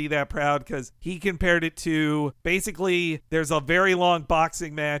can't even be that proud, because he compared it to, basically, there's a very long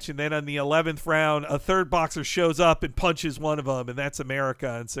boxing match, and then on the 11th round, a third boxer shows up and punches one of them, and that's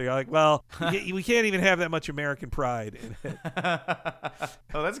America. And so you're like, well, we can't even have that much American pride in it.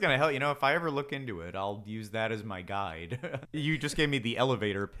 Oh, that's gonna help. If I ever look into it, I'll use that as my guide. You just gave me the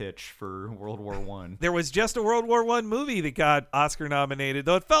elevator pitch for World War I. There was just a World War I movie that got Oscar nominated,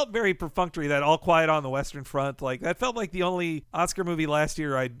 though it felt very perfunctory, that All Quiet on the Western Front. That felt like the only Oscar movie last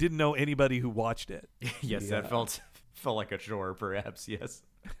year I didn't know anybody who watched it. Yes, that felt like a chore, perhaps, yes.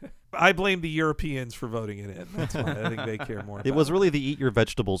 I blame the Europeans for voting it in. That's why I think they care more. It was really the Eat Your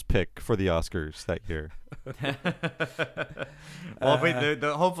Vegetables pick for the Oscars that year. Well,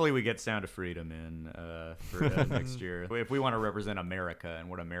 hopefully we get Sound of Freedom in for next year. If we want to represent America and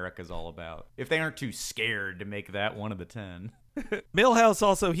what America's all about. If they aren't too scared to make that one of the 10. Milhouse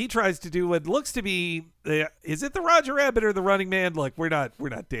also, he tries to do what looks to be, is it the Roger Rabbit or the Running Man? We're not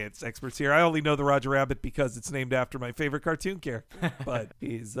dance experts here. I only know the Roger Rabbit because it's named after my favorite cartoon character. But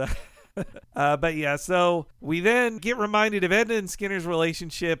he's but yeah, so we then get reminded of Edna and Skinner's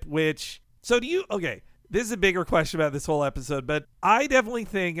relationship, this is a bigger question about this whole episode, but I definitely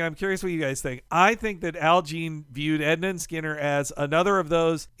think, and I'm curious what you guys think, I think that Al Jean viewed Edna and Skinner as another of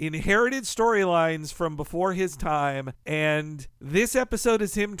those inherited storylines from before his time, and this episode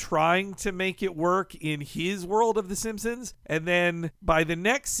is him trying to make it work in his world of The Simpsons, and then by the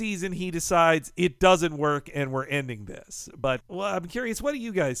next season he decides it doesn't work and we're ending this. But I'm curious, what do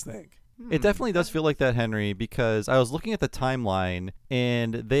you guys think? It definitely does feel like that, Henry, because I was looking at the timeline,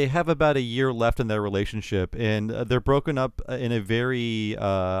 and they have about a year left in their relationship, and they're broken up in a very,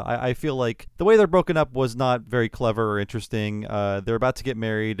 I feel like the way they're broken up was not very clever or interesting. They're about to get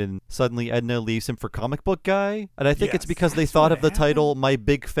married, and suddenly Edna leaves him for comic book guy, and I think it's because they thought of the title My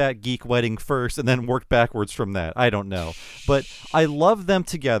Big Fat Geek Wedding first, and then worked backwards from that. I don't know. But I love them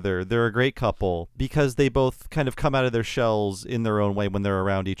together. They're a great couple, because they both kind of come out of their shells in their own way when they're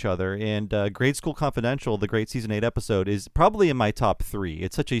around each other. And Grade School Confidential, the great season 8 episode, is probably in my top 3.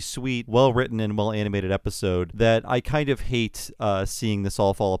 It's such a sweet, well-written and well-animated episode that I kind of hate seeing this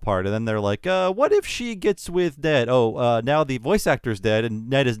all fall apart. And then they're like, what if she gets with Ned? Now the voice actor's dead and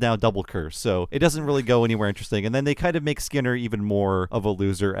Ned is now double cursed. So it doesn't really go anywhere interesting. And then they kind of make Skinner even more of a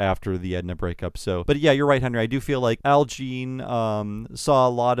loser after the Edna breakup. But yeah, you're right, Henry. I do feel like Al Jean saw a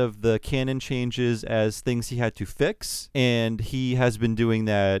lot of the canon changes as things he had to fix. And he has been doing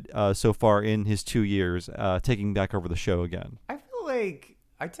that so far in his 2 years, taking back over the show again. I feel like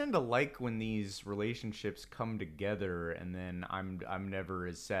I tend to like when these relationships come together, and then I'm never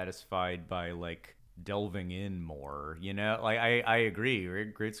as satisfied by like delving in more. You know, like I agree.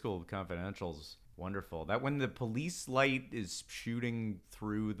 Grade School Confidential's wonderful. That when the police light is shooting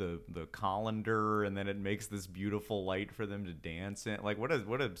through the colander, and then it makes this beautiful light for them to dance in. Like what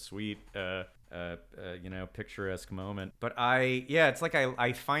a sweet picturesque moment. But it's like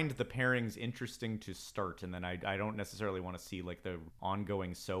I find the pairings interesting to start, and then I don't necessarily want to see like the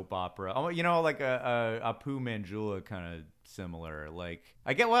ongoing soap opera. Like a Apu Manjula kind of similar. Like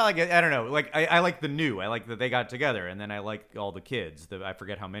I don't know. Like I like the new. I like that they got together, and then I like all the kids. I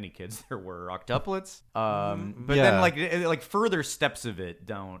forget how many kids there were. Octuplets. Then like further steps of it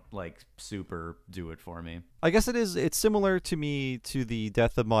don't like super do it for me. I guess it's similar to me to the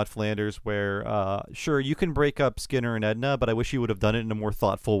death of Maud Flanders, where sure, you can break up Skinner and Edna, but I wish you would have done it in a more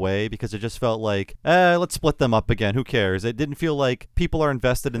thoughtful way, because it just felt like, let's split them up again. Who cares? It didn't feel like people are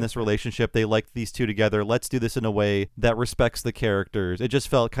invested in this relationship. They like these two together. Let's do this in a way that respects the characters. It just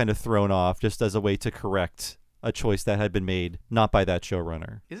felt kind of thrown off, just as a way to correct a choice that had been made not by that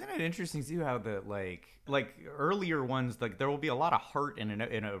showrunner. Isn't it interesting too how the like earlier ones, like there will be a lot of heart in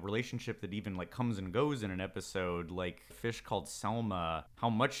a relationship that even like comes and goes in an episode, like Fish Called Selma,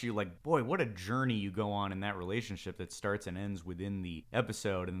 how much you like, boy, what a journey you go on in that relationship that starts and ends within the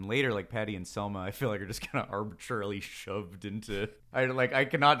episode. And later, like Patty and Selma, I feel like are just kind of arbitrarily shoved into, I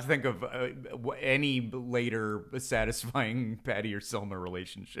cannot think of any later satisfying Patty or Selma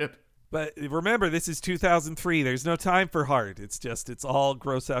relationship. But remember, this is 2003. There's no time for heart. It's all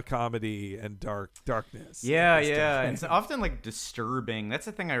gross out comedy and darkness. Yeah. And it's often like disturbing. That's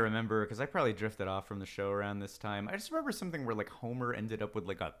the thing I remember, because I probably drifted off from the show around this time. I just remember something where like Homer ended up with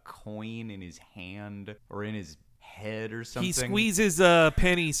like a coin in his hand or in his head or something. He squeezes a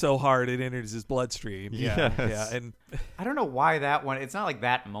penny so hard it enters his bloodstream. Yes. Yeah. And I don't know why that one, it's not like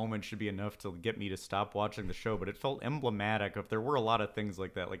that moment should be enough to get me to stop watching the show, but it felt emblematic of, there were a lot of things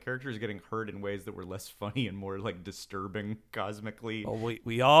like that, like characters getting hurt in ways that were less funny and more like disturbing cosmically. Well,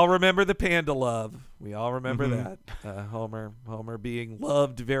 we all remember the panda love. We all remember that. Homer being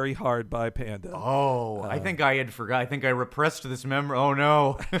loved very hard by Panda. Oh, I think I had forgot. I think I repressed this memory. Oh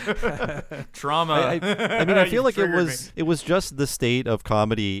no. Trauma. I mean, I feel like it was just the state of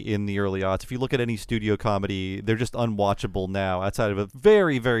comedy in the early aughts. If you look at any studio comedy, they're just unwatchable now, outside of a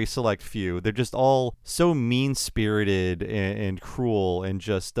very, very select few. They're just all so mean-spirited and cruel and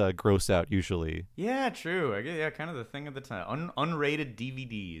just gross out usually. Yeah, true. I guess, yeah, kind of the thing of the time. Unrated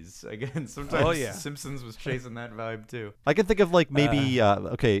DVDs. Again, sometimes Simpsons was chasing that vibe too. I can think of like maybe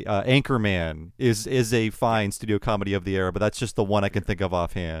Anchorman is a fine studio comedy of the era, but that's just the one I can think of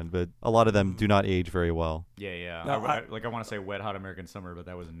offhand. But a lot of them do not age very well. Yeah. No, I want to say Wet Hot American Summer, but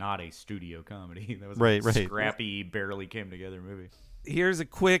that was not a studio comedy. That was a scrappy, barely came together movie. Here's a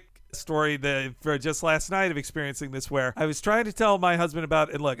quick story for just last night of experiencing this, where I was trying to tell my husband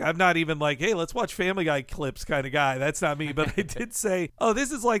about, and look, I'm not even like, hey, let's watch Family Guy clips kind of guy. That's not me. But I did say, oh,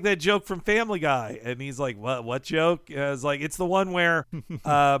 this is like that joke from Family Guy. And he's like, what joke? And I was like, it's the one where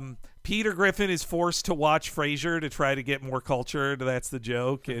Peter Griffin is forced to watch Frasier to try to get more cultured. That's the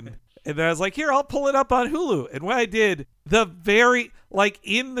joke. And then I was like, here, I'll pull it up on Hulu. And when I did, the very, like,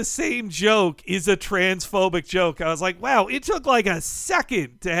 in the same joke is a transphobic joke. I was like, wow, it took like a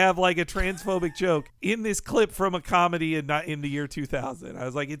second to have like a transphobic joke in this clip from a comedy and not in the year 2000. I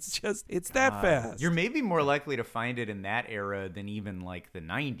was like, it's that fast. You're maybe more likely to find it in that era than even like the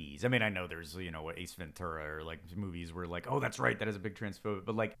 90s. I mean, I know there's, Ace Ventura or like movies where like, oh, that's right, that is a big transphobic,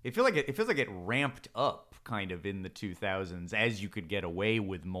 but like it feels like it ramped up kind of in the 2000s as you could get away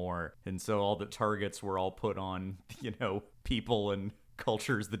with more, and so all the targets were all put on, people and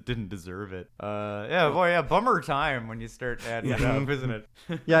cultures that didn't deserve it. Bummer time when you start adding it up, isn't it?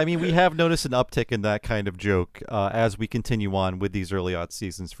 Yeah, I mean, we have noticed an uptick in that kind of joke as we continue on with these early odd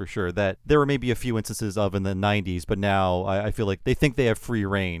seasons for sure, that there were maybe a few instances of in the 90s, but now I feel like they think they have free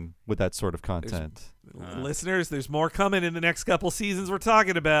reign with that sort of content. Listeners, there's more coming in the next couple seasons we're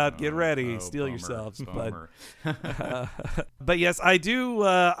talking about. Get ready, steel yourselves. But yes, I do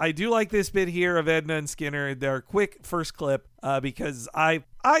like this bit here of Edna and Skinner, their quick first clip, because I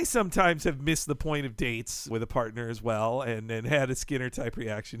sometimes have missed the point of dates with a partner as well, and had a Skinner type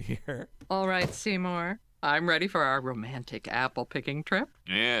reaction here. All right, Seymour, I'm ready for our romantic apple picking trip.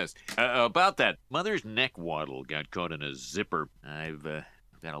 Yes, about that, Mother's neck waddle got caught in a zipper. I've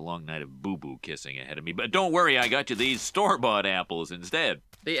got a long night of boo-boo kissing ahead of me, but don't worry, I got you these store-bought apples instead.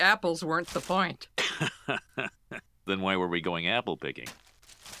 The apples weren't the point. Then why were we going apple picking?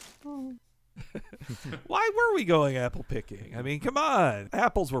 Why were we going apple picking? I mean, come on.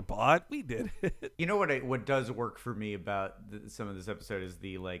 Apples were bought. We did it. You know what does work for me about some of this episode is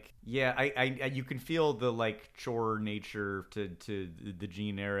the like, you can feel the like chore nature to the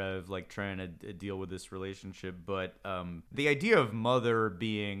Gene era of like trying to deal with this relationship, but the idea of Mother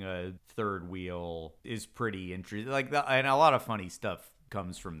being a third wheel is pretty interesting. Like, and a lot of funny stuff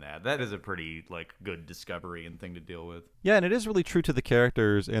comes from that. That is a pretty like good discovery and thing to deal with. Yeah, and it is really true to the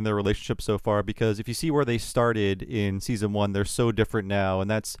characters and their relationship so far, because if you see where they started in season 1, they're so different now, and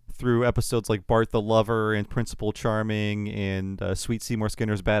that's through episodes like Bart the Lover and Principal Charming and Sweet Seymour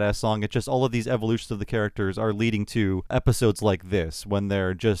Skinner's Badass Song. It's just all of these evolutions of the characters are leading to episodes like this when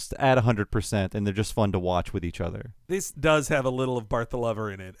they're just at 100% and they're just fun to watch with each other. This does have a little of Bart the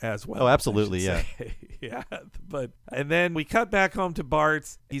Lover in it as well. Oh, absolutely, yeah. Yeah, and then we cut back home to Bart.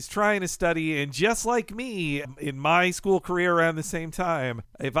 He's trying to study, and just like me in my school career around the same time,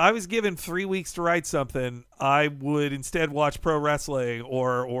 if I was given 3 weeks to write something, I would instead watch pro wrestling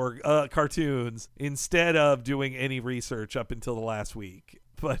or cartoons instead of doing any research up until the last week.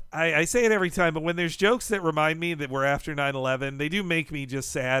 But I say it every time, but when there's jokes that remind me that we're after 9/11, they do make me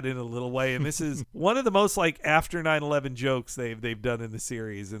just sad in a little way. And this is one of the most like after 9/11 jokes they've done in the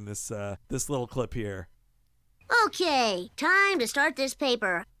series in this little clip here. Okay, time to start this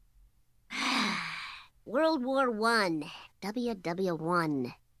paper. World War I,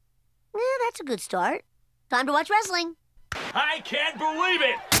 WW1. That's a good start. Time to watch wrestling. I can't believe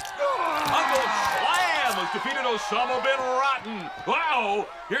it! Uncle Slam has defeated Osama bin Laden. Wow!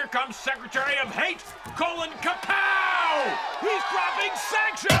 Here comes Secretary of Hate, Colin Kapow! He's dropping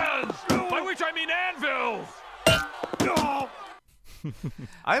sanctions! By which I mean anvils!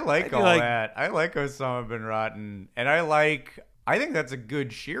 I like all that. I like Osama bin Laden, and I think that's a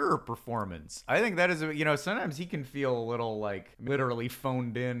good Shearer performance. I think that is, sometimes he can feel a little like literally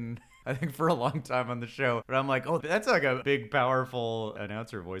phoned in, I think, for a long time on the show. But I'm like, oh, that's like a big, powerful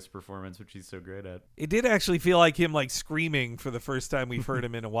announcer voice performance, which he's so great at. It did actually feel like him like screaming for the first time we've heard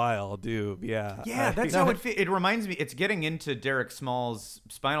him in a while, dude. Yeah. Yeah, that's how it reminds me. It's getting into Derek Small's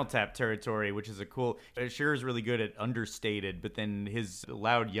Spinal Tap territory, which is a cool. Shearer's really good at understated, but then his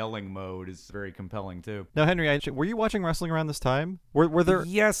loud yelling mode is very compelling too. Now, Henry, were you watching wrestling around this time? Were there?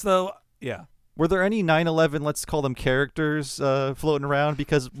 Yes, though. Yeah. Were there any 9/11, let's call them characters, floating around?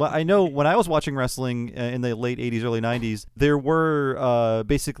 Because I know when I was watching wrestling in the late 80s, early 90s, there were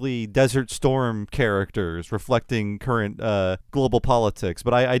basically Desert Storm characters reflecting current global politics.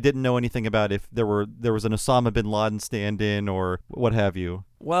 But I didn't know anything about if there was an Osama bin Laden stand-in or what have you.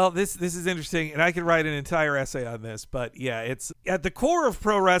 Well, this is interesting, and I could write an entire essay on this, but yeah, it's at the core of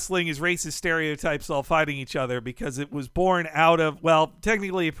pro wrestling is racist stereotypes all fighting each other, because it was born out of, well,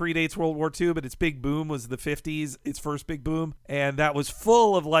 technically it predates World War II, but its big boom was the 50s, its first big boom, and that was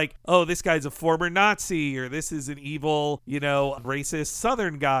full of like, oh, this guy's a former Nazi, or this is an evil, racist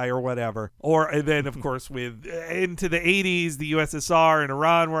Southern guy or whatever. And then, of course, with into the 80s, the USSR and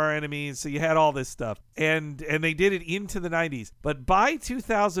Iran were our enemies, so you had all this stuff. And they did it into the 90s. But by 2000,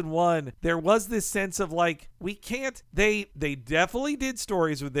 2001, there was this sense of like, we can't, they definitely did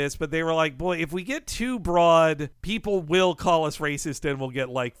stories with this, but they were like, boy, if we get too broad, people will call us racist and we'll get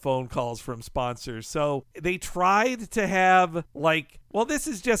like phone calls from sponsors. So they tried to have like, well, this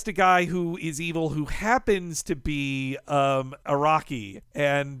is just a guy who is evil who happens to be Iraqi.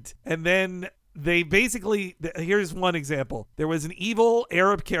 And then they basically, here's one example. There was an evil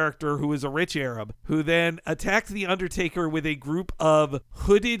Arab character who was a rich Arab who then attacked the Undertaker with a group of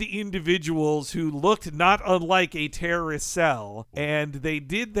hooded individuals who looked not unlike a terrorist cell. And they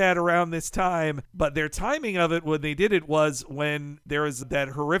did that around this time, but their timing of it when they did it was when there was that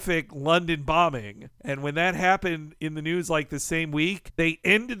horrific London bombing. And when that happened in the news like the same week, they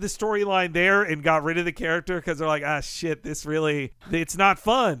ended the storyline there and got rid of the character because they're like, ah, shit, this really, it's not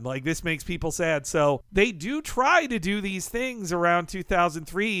fun. Like, this makes people sad. So they do try to do these things around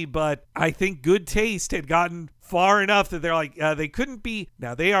 2003, but I think good taste had gotten far enough that they're like, they couldn't be.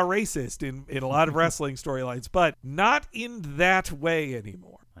 Now, they are racist in a lot of wrestling storylines, but not in that way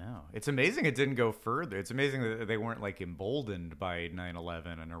anymore. Wow. It's amazing it didn't go further. It's amazing that they weren't like emboldened by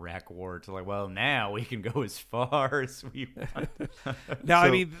 9/11 and Iraq War to like, well, now we can go as far as we want. Now, I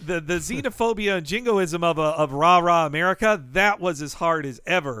mean, the xenophobia and jingoism of rah-rah America, that was as hard as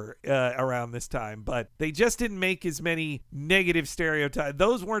ever around this time, but they just didn't make as many negative stereotypes.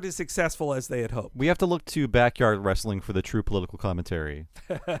 Those weren't as successful as they had hoped. We have to look to backyard wrestling for the true political commentary.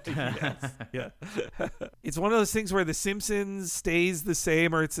 Yes. Yeah. It's one of those things where The Simpsons stays the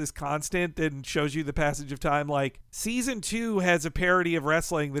same or it's this constant and shows you the passage of time. Like, season 2 has a parody of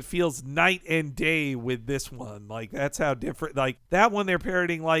wrestling that feels night and day with this one. Like, that's how different. Like, that one they're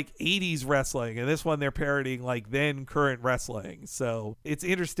parodying like 80s wrestling, and this one they're parodying like then current wrestling. So it's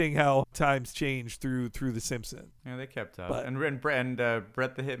interesting how times change through The Simpsons. Yeah, they kept up. And Bret the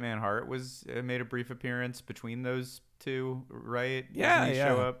Hitman Hart made a brief appearance between those two, right? Yeah, Doesn't he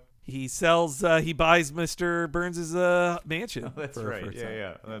show up? He sells, he buys Mr. Burns' mansion. Oh, that's right.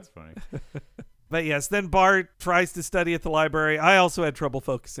 Yeah. That's funny. But yes, then Bart tries to study at the library. I also had trouble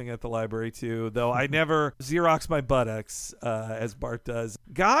focusing at the library too, though I never Xerox my buttocks as Bart does.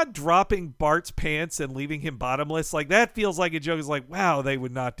 God dropping Bart's pants and leaving him bottomless, like that feels like a joke. It's like, wow, they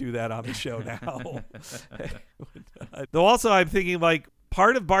would not do that on the show now. Though also I'm thinking like,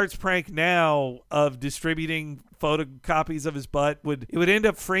 part of Bart's prank now of distributing photocopies of his butt would end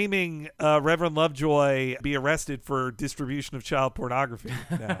up framing Reverend Lovejoy be arrested for distribution of child pornography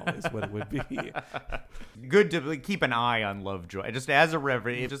now is what it would be. Good to keep an eye on Lovejoy. Just as a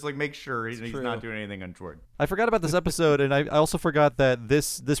reverend, just like make sure he's not doing anything untoward. I forgot about this episode, and I also forgot that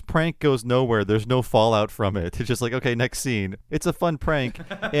this prank goes nowhere. There's no fallout from it. It's just like, okay, next scene. It's a fun prank.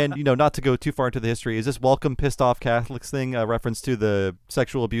 And, not to go too far into the history, is this Welcome Pissed Off Catholics thing a reference to the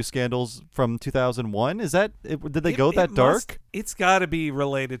sexual abuse scandals from 2001? Is that... Did they go that dark? It's got to be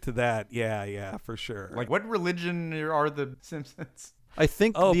related to that. Yeah, for sure. Like, what religion are the Simpsons? I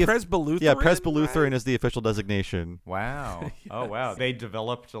think Presbylutheran? Yeah, Presbylutheran is the official designation. Wow. Yes. Oh, wow. They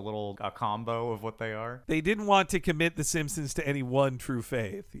developed a combo of what they are? They didn't want to commit the Simpsons to any one true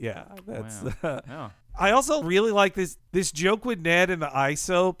faith. Yeah, that's... Wow. I also really like this joke with Ned and the eye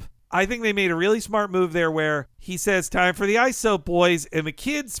soap. I think they made a really smart move there where he says, time for the eye soap, boys, and the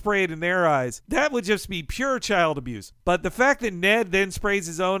kids spray it in their eyes. That would just be pure child abuse. But the fact that Ned then sprays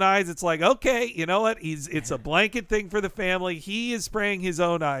his own eyes, it's like, okay, you know what? It's a blanket thing for the family. He is spraying his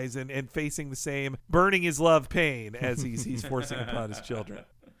own eyes and facing the same burning his love pain as he's forcing upon his children.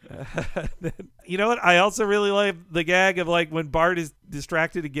 You know what? I also really like the gag of like when Bart is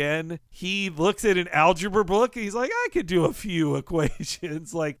distracted again, he looks at an algebra book and he's like, I could do a few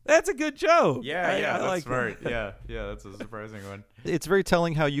equations. Like, that's a good joke. Yeah, that's like smart. Yeah, that's a surprising one. It's very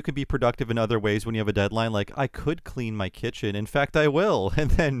telling how you can be productive in other ways when you have a deadline. Like, I could clean my kitchen. In fact, I will.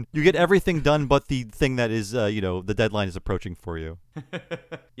 And then you get everything done but the thing that is, the deadline is approaching for you.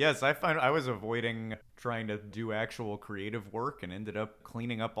 Yes, I find I was avoiding trying to do actual creative work and ended up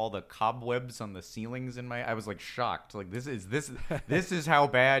cleaning up all the cobwebs on the ceilings I was like shocked. Like, this is how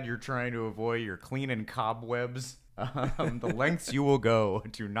bad you're trying to avoid. You're cleaning cobwebs. The lengths you will go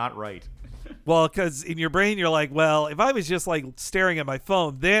to not write. Well, because in your brain, you're like, well, if I was just like staring at my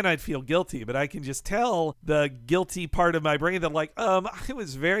phone, then I'd feel guilty. But I can just tell the guilty part of my brain that like, I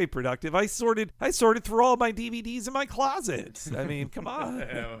was very productive. I sorted through all my DVDs in my closet. I mean, come on.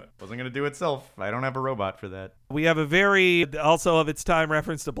 Wasn't going to do itself. I don't have a robot for that. We have a very, also of its time,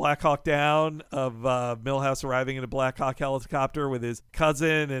 reference to Black Hawk Down of Milhouse arriving in a Black Hawk helicopter with his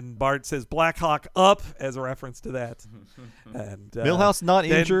cousin, and Bart says Black Hawk up as a reference to that. And Milhouse not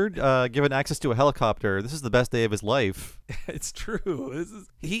injured, given access access to a helicopter. This is the best day of his life. It's true.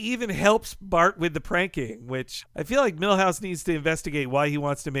 He even helps Bart with the pranking, which I feel like Milhouse needs to investigate why he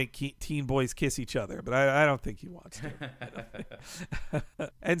wants to make teen boys kiss each other, but I don't think he wants to.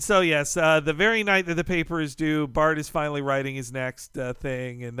 And so, yes, the very night that the paper is due, Bart is finally writing his next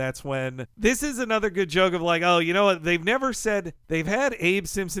thing, and that's when this is another good joke of like, oh, you know what? They've never said they've had Abe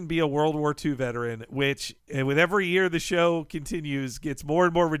Simpson be a World War II veteran, which with every year the show continues gets more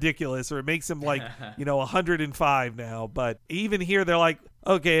and more ridiculous, or it makes him like, 105 now. But even here, they're like,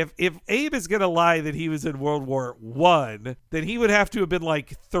 okay, if Abe is going to lie that he was in World War I, then he would have to have been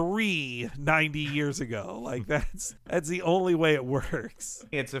like 90 years ago. Like that's the only way it works.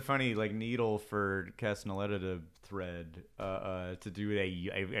 It's a funny like needle for Castaneda to thread to do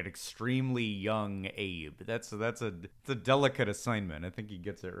an extremely young Abe. That's a delicate assignment. I think he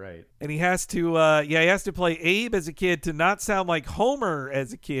gets it right. And he has to play Abe as a kid to not sound like Homer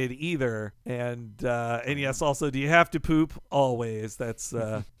as a kid either. And yes, also, do you have to poop? Always. That's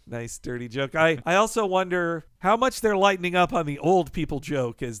nice dirty joke. I also wonder how much they're lightening up on the old people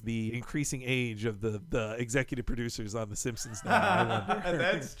joke as the increasing age of the executive producers on The Simpsons now. I wonder.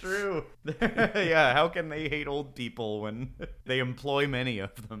 That's true. Yeah, how can they hate old people when they employ many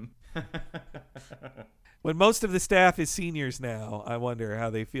of them? When most of the staff is seniors now, I wonder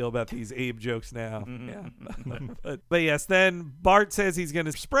how they feel about these Abe jokes now. Yeah. But yes, then Bart says he's going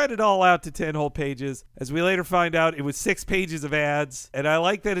to spread it all out to 10 whole pages. As we later find out, it was 6 pages of ads. And I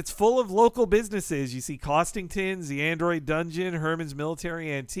like that it's full of local businesses. You see Costington's, the Android Dungeon, Herman's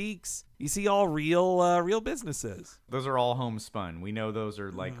Military Antiques. You see all real businesses. Those are all homespun. We know those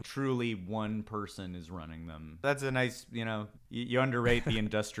are like truly one person is running them. That's a nice, you underrate the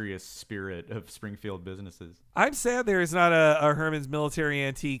industrious spirit of Springfield businesses. I'm sad there is not a Herman's Military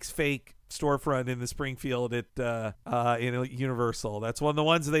Antiques fake storefront in the Springfield at Universal. That's one of the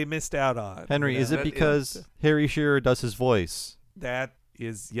ones they missed out on. Henry, is it because Harry Shearer does his voice? That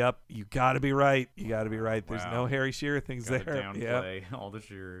is, yep, you gotta be right. There's no Harry Shearer things Gotta there. Downplay all the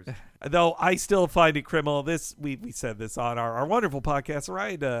Shearers. Though I still find it criminal. We said this on our wonderful podcast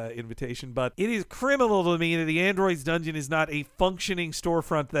ride invitation, but it is criminal to me that the Android's Dungeon is not a functioning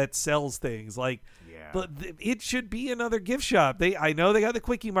storefront that sells things. Like, but it should be another gift shop. I know they got the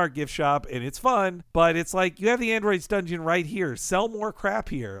Quickie Mart gift shop, and it's fun, but it's like you have the Android's Dungeon right here. Sell more crap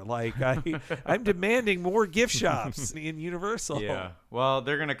here. Like I'm demanding more gift shops in Universal. Yeah. Well,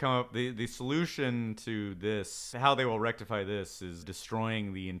 they're gonna come up. The solution to this, how they will rectify this, is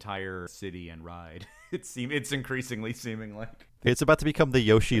destroying the entire city and ride. It's increasingly seeming like. It's about to become the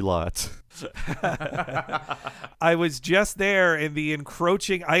Yoshi lot. I was just there in the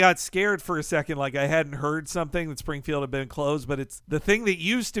encroaching. I got scared for a second, like I hadn't heard something that Springfield had been closed, but it's the thing that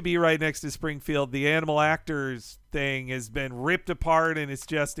used to be right next to Springfield, the Animal Actors thing, has been ripped apart, and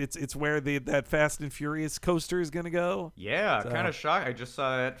it's where that Fast and Furious coaster is going to go. Yeah, kind of shocked. I just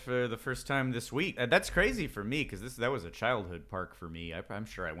saw it for the first time this week. That's crazy for me because that was a childhood park for me. I'm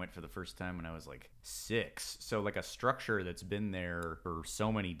sure I went for the first time when I was like 6. So like a structure that's been there for so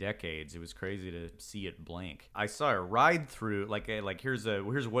many decades, it was crazy to see it blank. I saw a ride through, like here's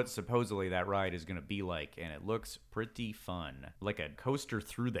what supposedly that ride is going to be like, and it looks pretty fun. Like a coaster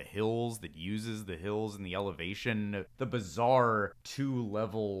through the hills that uses the hills and the elevation, the bizarre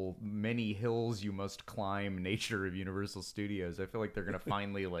 2-level many hills you must climb nature of Universal Studios. I feel like they're going to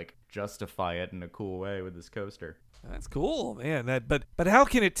finally like justify it in a cool way with this coaster. That's cool, man. But how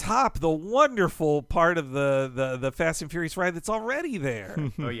can it top the wonderful part of the Fast and Furious ride that's already there?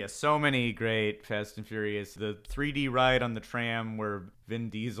 Oh yeah, so many great Fast and Furious. The 3D ride on the tram where Vin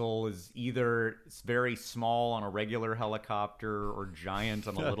Diesel is either very small on a regular helicopter or giant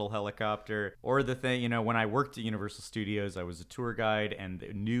on a little helicopter. Or the thing, when I worked at Universal Studios, I was a tour guide and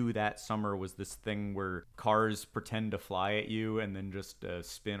knew that summer was this thing where cars pretend to fly at you and then just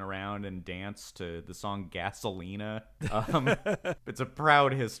spin around and dance to the song Gasolina. It's a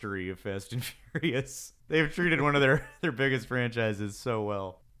proud history of Fast and Furious. They've treated one of their biggest franchises so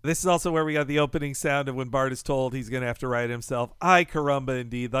well. This is also where we got the opening sound of when Bart is told he's going to have to write himself. Ay caramba,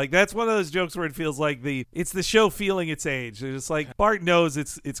 indeed. Like, that's one of those jokes where it feels like it's the show feeling its age. They're just like, Bart knows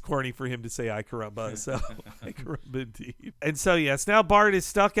it's corny for him to say ay caramba, so ay caramba, indeed. And so, yes, now Bart is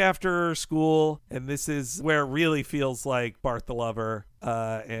stuck after school, and this is where it really feels like Bart the Lover.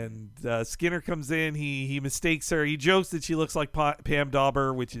 and Skinner comes in. He mistakes her. He jokes that she looks like Pam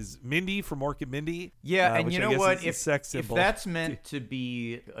Dauber, which is Mindy from Mork and Mindy. Yeah, and you know what? If that's meant to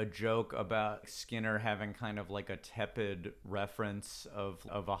be a joke about Skinner having kind of like a tepid reference of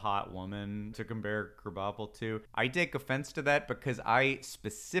a hot woman to compare Krabappel to, I take offense to that because I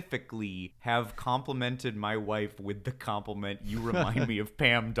specifically have complimented my wife with the compliment, "You remind me of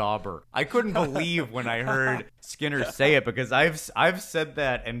Pam Dauber." I couldn't believe when I heard Skinner say it, because I've said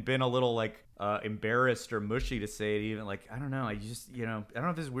that and been a little like embarrassed or mushy to say it, even like, I don't know, I just, I don't know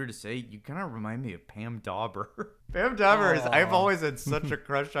if this is weird to say, you kind of remind me of Pam Dauber. Pam Dauber is, I've always had such a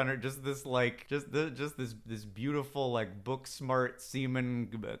crush on her, just this this beautiful like book smart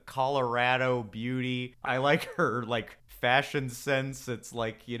seaman Colorado beauty. I like her like fashion sense. It's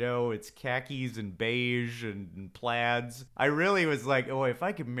like, it's khakis and beige and plaids. I really was like, oh, if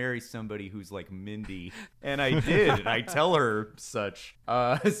I could marry somebody who's like Mindy, and I did, and I tell her such.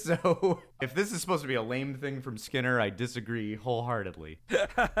 So if this is supposed to be a lame thing from Skinner, I disagree wholeheartedly.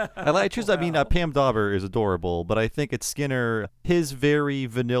 Pam Dauber is adorable, but I think it's Skinner. His very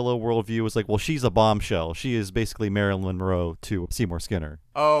vanilla worldview is like, well, she's a bombshell. She is basically Marilyn Monroe to Seymour Skinner.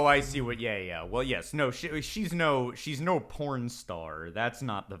 Oh, I see what. Yeah. Well, yes. No, she's no porn star. That's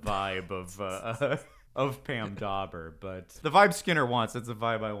not the vibe of Pam Dauber, but the vibe Skinner wants, that's the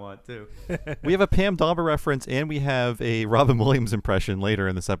vibe I want too. We have a Pam Dauber reference, and we have a Robin Williams impression later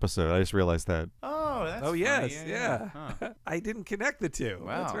in this episode. I just realized that. Oh, that's funny. Yes, yeah. Huh. I didn't connect the two.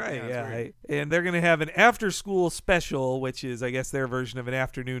 Wow, that's right. yeah, And they're going to have an after-school special, which is, I guess, their version of an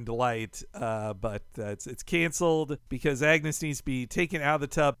afternoon delight. But it's canceled because Agnes needs to be taken out of the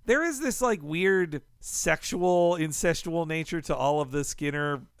tub. There is this like weird sexual, incestual nature to all of the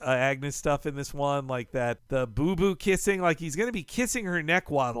Skinner Agnes stuff in this one, like that the boo-boo kissing, like he's going to be kissing her neck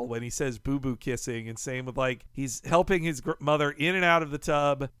waddle when he says boo-boo kissing, and same with like he's helping his mother in and out of the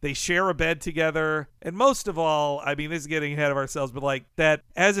tub. They share a bed together, and most of all, I mean, this is getting ahead of ourselves, but like that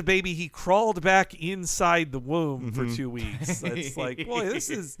as a baby he crawled back inside the womb for 2 weeks. It's like, boy,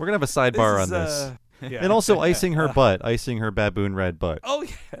 this is we're gonna have a sidebar on this. Yeah. And also icing her butt, icing her baboon red butt. Oh,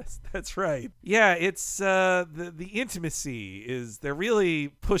 yes, that's right. Yeah, it's the intimacy is, they're really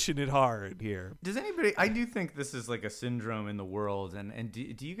pushing it hard here. Does anybody, I do think this is like a syndrome in the world, and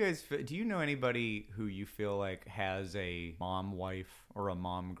do you guys, do you know anybody who you feel like has a mom wife or a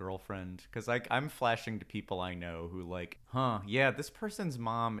mom girlfriend? Because like I'm flashing to people I know who like, yeah, this person's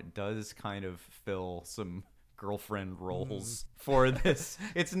mom does kind of fill some girlfriend roles for this.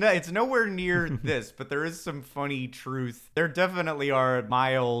 It's nowhere near this, but there is some funny truth. There definitely are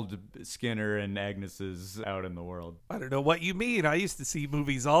mild Skinner and Agnes's out in the world. I don't know what you mean. I used to see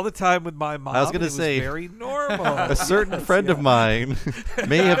movies all the time with my mom. I was going to say, it was very normal. A certain friend of mine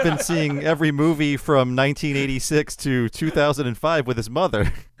may have been seeing every movie from 1986 to 2005 with his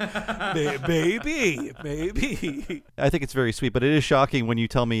mother. Maybe. I think it's very sweet, but it is shocking when you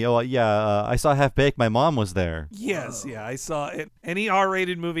tell me, I saw Half Baked, my mom was there. Yes, yeah, I saw it. Any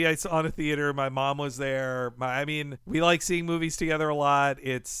R-rated movie I saw in a theater, my mom was there. We like seeing movies together a lot.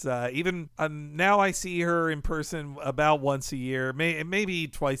 It's even now I see her in person about once a year, maybe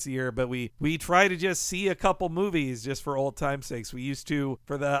twice a year, but we try to just see a couple movies just for old time's sakes. We used to,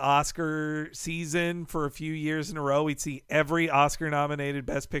 for the Oscar season, for a few years in a row, we'd see every Oscar-nominated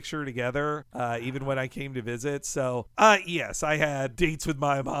Best Picture together, even when I came to visit. So, yes, I had dates with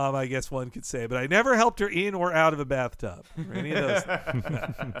my mom, I guess one could say, but I never helped her in or out of a bathtub or any of those.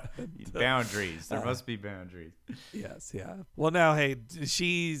 Boundaries. There must be boundaries. Yes, yeah. Well, now, hey,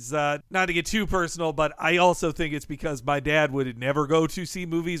 she's not to get too personal, but I also think it's because my dad would never go to see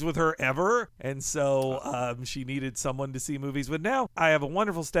movies with her ever, and so she needed someone to see movies with. Now I have a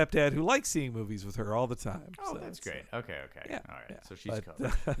wonderful stepdad who likes seeing movies with her all the time. Oh, so that's great. Okay. Yeah, all right. yeah. So she's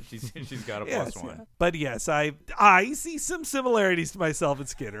covered. She's got a plus one. Yeah. But yes, I see some similarities to myself and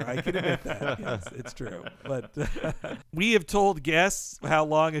Skinner. I can admit that. Yes, it's true. But we have told guests how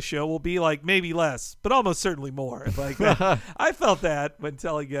long a show will be, like maybe less, but almost certainly more. Like I felt that when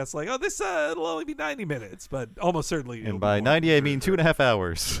telling guests, like, oh, this it'll only be 90 minutes, but almost certainly. And by 90, I mean 2.5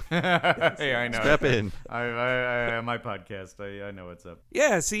 hours. Yes. Hey, I know. Strap in. I my podcast. I know what's up.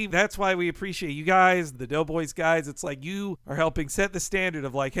 Yeah, see, that's why we appreciate you guys, the Doughboys guys. It's like you are helping set the standard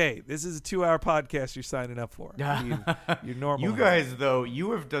of like, hey, this is a 2-hour podcast you're signing up for. You're normal. You guys, though,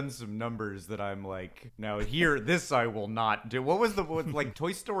 you have done some numbers that I'm like, now here, this I will not do. What was like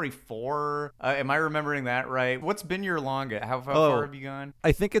Toy Story 4? Am I remembering that right? What's been your longest? How far have you gone?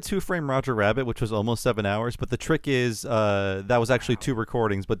 I think it's Who Framed Roger Rabbit, which was almost 7 hours. But the trick is that was actually 2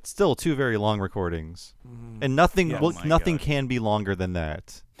 recordings, but still 2 very long recordings. And nothing can be longer than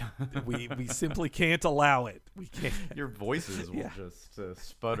that. We simply can't allow it. We can't. Your voices will just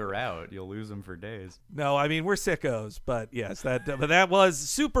sputter out. You'll lose them for days. No, I mean, we're sickos, but yes, but that was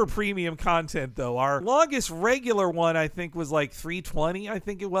super premium content, though. Our longest regular one, I think, was like 320, I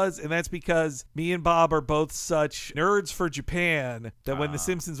think it was, and that's because me and Bob are both such nerds for Japan that when The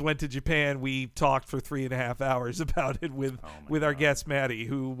Simpsons went to Japan, we talked for 3.5 hours about it with our guest Maddie,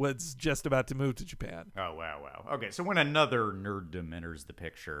 who was just about to move to Japan. Oh, wow. Okay, so when another nerddom enters the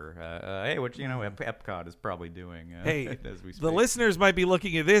picture, hey, what Epcot is probably doing hey, as we speak. The listeners might be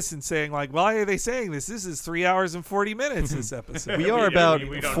looking at this and saying, like, why are they saying this? This is 3 hours and 40 minutes, this episode. We are about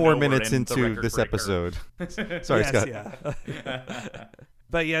 4 minutes into this episode. Sorry, Scott. Yeah.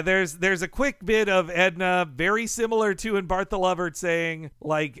 But yeah, there's a quick bit of Edna, very similar to in Bart the Lover, saying,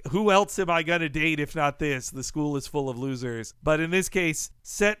 like, who else am I going to date if not this? The school is full of losers. But in this case,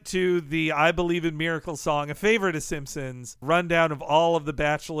 set to the I Believe in Miracles song, a favorite of Simpsons, rundown of all of the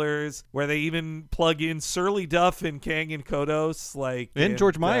Bachelors, where they even plug in Surly Duff and Kang and Kodos. And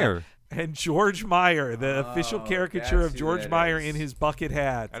George Meyer. And George Meyer, the official caricature of George Meyer in his bucket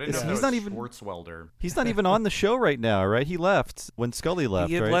hat. I didn't know he's not even Schwartzwelder. He's not even on the show right now, right? He left when Scully left.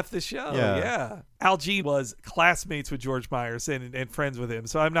 He had right? left the show. Yeah. Al Jean was classmates with George Myers and friends with him.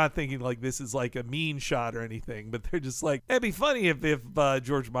 So I'm not thinking like this is like a mean shot or anything, but they're just like, it'd be funny if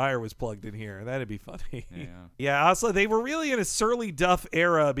George Meyer was plugged in here. That'd be funny. Yeah. Yeah. Also, they were really in a Surly Duff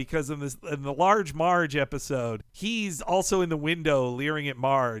era because in the Large Marge episode, he's also in the window leering at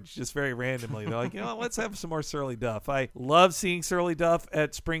Marge just very randomly. They're like, let's have some more Surly Duff. I love seeing Surly Duff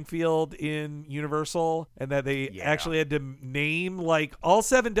at Springfield in Universal, and that they actually had to name like all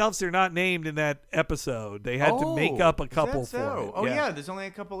 7 Duffs are not named in that episode. They had to make up a couple for it. Oh yeah, there's only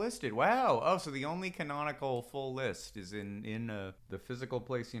a couple listed. Wow. Oh, so the only canonical full list is in the physical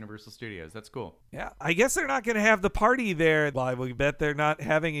place Universal Studios. That's cool. Yeah, I guess they're not going to have the party there. Well, we bet they're not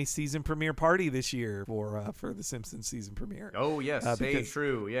having a season premiere party this year for the Simpsons season premiere. Oh yes,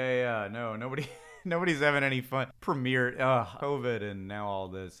 true. Yeah. No, nobody's having any fun. Premiere, COVID, and now all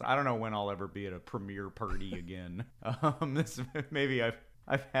this. I don't know when I'll ever be at a premiere party again. Maybe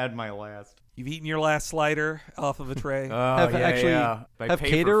I've had my last. You've eaten your last slider off of a tray. I have pay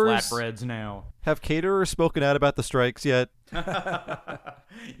caterers for flatbreads now. Have caterers spoken out about the strikes yet?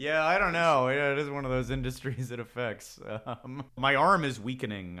 Yeah, I don't know. It is one of those industries it affects. My arm is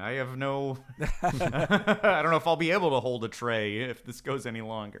weakening. I have no. I don't know if I'll be able to hold a tray if this goes any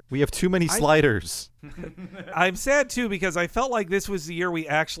longer. We have too many sliders. I'm sad too because I felt like this was the year we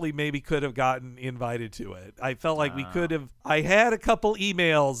actually maybe could have gotten invited to it. I felt like we could have. I had a couple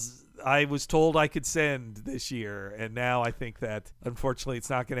emails I was told I could send this year, and now I think that unfortunately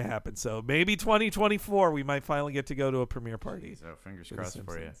it's not going to happen. So maybe 2024 we might finally get to go to a premiere party. So fingers crossed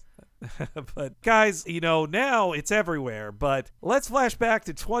for you. But guys, now it's everywhere. But let's flash back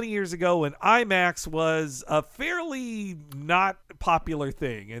to 20 years ago when IMAX was a fairly not popular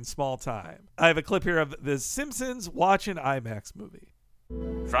thing in small time. I have a clip here of The Simpsons watch an IMAX movie.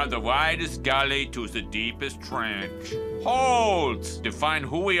 From the widest gully to the deepest trench, holds define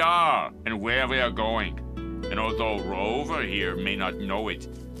who we are and where we are going. And although Rover here may not know it,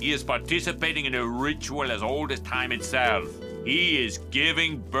 he is participating in a ritual as old as time itself. He is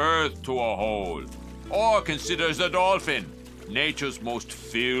giving birth to a hole. Or considers the dolphin, nature's most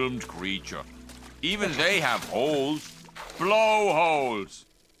filmed creature. Even they have holes. Blowholes.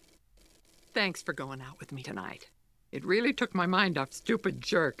 Thanks for going out with me tonight. It really took my mind off stupid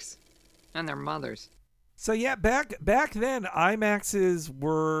jerks and their mothers. So yeah, back then, IMAXs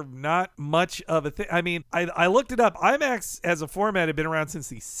were not much of a thing. I mean, I looked it up. IMAX as a format had been around since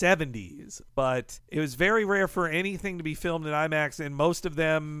the 70s, but it was very rare for anything to be filmed in IMAX, and most of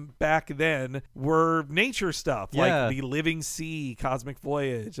them back then were nature stuff, like The Living Sea, Cosmic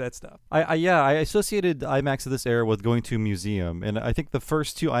Voyage, that stuff. I associated IMAX of this era with going to a museum, and I think the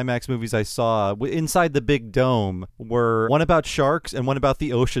first 2 IMAX movies I saw inside the big dome were one about sharks and one about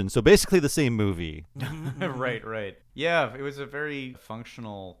the ocean, so basically the same movie. Right. Yeah, it was a very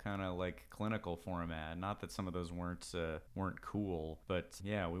functional kind of like clinical format. Not that some of those weren't cool, but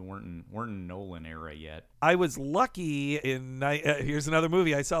yeah, we weren't in Nolan era yet. I was lucky in here's another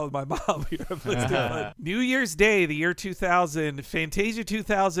movie I saw with my mom here. New Year's Day, the year 2000, Fantasia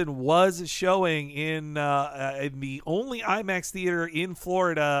 2000 was showing in the only IMAX theater in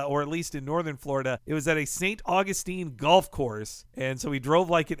Florida, or at least in northern Florida. It was at a St. Augustine golf course, and so we drove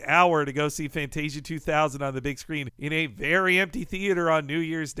like an hour to go see Fantasia 2000 on the big screen in a very empty theater on New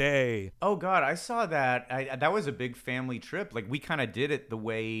Year's Day. Oh God, I saw that. That was a big family trip. Like we kind of did it the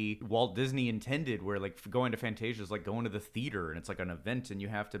way Walt Disney intended, where like going to Fantasia is like going to the theater, and it's like an event, and you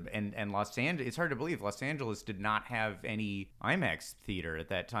have to, and Los Angeles, it's hard to believe Los Angeles did not have any IMAX theater at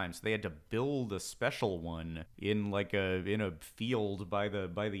that time, so they had to build a special one in a field by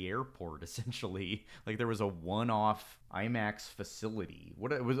the airport, essentially. Like there was a one-off IMAX facility.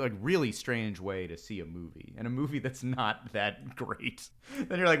 It was a really strange way to see a movie, and a movie that's not that great.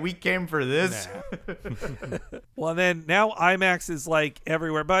 Then you're like, we came for this. Nah. Well, then now IMAX is like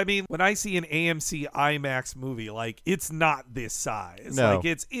everywhere. But I mean, when I see an AMC IMAX movie, like it's not this size. No. Like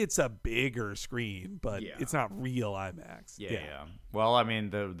it's a bigger screen, but it's not real IMAX. Yeah. Well, I mean,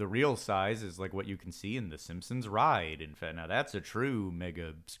 the real size is like what you can see in the Simpsons ride. In fact, now that's a true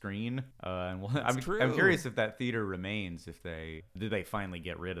mega screen. And I'm curious if that theater remains. If they finally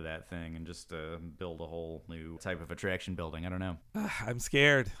get rid of that thing and just build a whole new type of attraction building. I don't know. I'm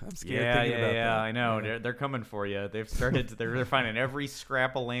scared. Thinking about that. I know. They're coming for you. They've started. They're finding every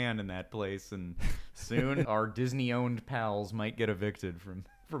scrap of land in that place, and soon our Disney-owned pals might get evicted from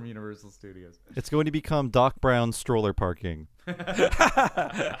Universal Studios. It's going to become Doc Brown's stroller parking.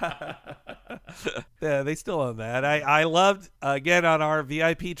 Yeah, they still own that. I loved, again, on our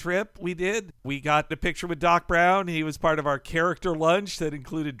VIP trip we got a picture with Doc Brown. He was part of our character lunch that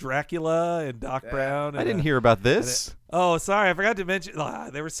included Dracula and Doc Brown. I didn't hear about this. Oh, sorry. I forgot to mention.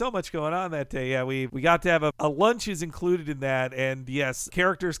 There was so much going on that day. Yeah, we got to have a lunch is included in that. And yes,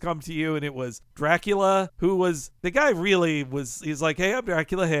 characters come to you. And it was Dracula, who was, the guy really was, he's like, hey, I'm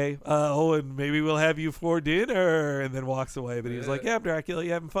Dracula. Hey, and maybe we'll have you for dinner. And then walks away. But he was like, yeah, I'm Dracula.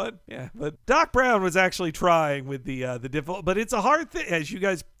 You having fun? Yeah. But Doc Brown was actually trying with the difficult, but it's a hard thing, as you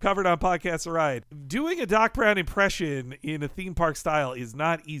guys covered on Podcast The Ride. Doing a Doc Brown impression in a theme park style is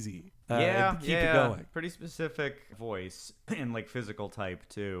not easy. Keep it going. Pretty specific voice and like physical type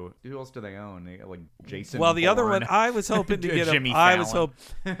too. Who else do they own? They got, like Jason. Well, the other one I was hoping to get Jimmy I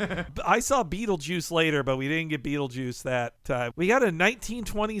Fallon. I saw Beetlejuice later, but we didn't get Beetlejuice that time. We got a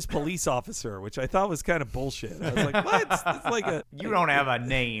 1920s police officer, which I thought was kind of bullshit. I was like, what? It's like a you don't have a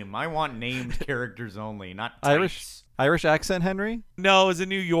name. I want named characters only, not types. Irish accent, Henry? No, it was a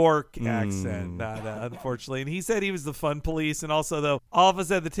New York accent, unfortunately. And he said he was the fun police. And also, though, all of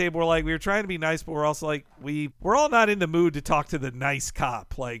us at the table were like, we were trying to be nice, but we're also like, we're all not in the mood to talk to the nice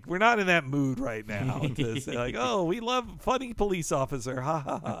cop. Like, we're not in that mood right now to say, like, oh, we love funny police officer. Ha,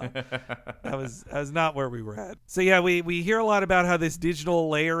 ha, ha. That was not where we were at. So, yeah, we hear a lot about how this digital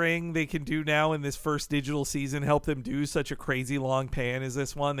layering they can do now in this first digital season helped them do such a crazy long pan as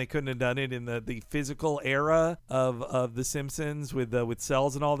this one. They couldn't have done it in the physical era of The Simpsons with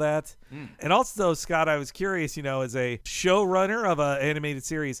cells and all that. And also, Scott, I was curious, as a showrunner of an animated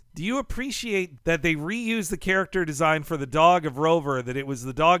series, do you appreciate that they reused the character design for the dog of Rover, that it was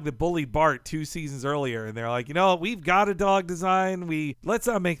the dog that bullied Bart 2 seasons earlier, and they're like, we've got a dog design, let's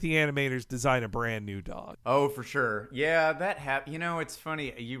not make the animators design a brand new dog. Oh, for sure. Yeah, that it's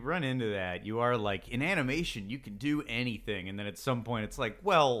funny, you run into that. You are like, in animation you can do anything, and then at some point it's like,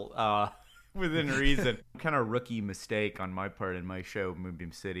 within reason. Kind of rookie mistake on my part in my show,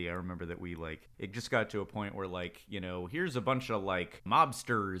 Moonbeam City. I remember that it just got to a point where here's a bunch of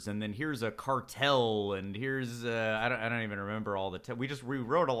mobsters, and then here's a cartel, and here's I don't even remember all the we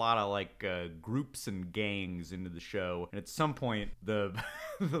wrote a lot of groups and gangs into the show, and at some point the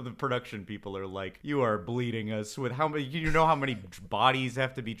the production people are like, you are bleeding us with how many bodies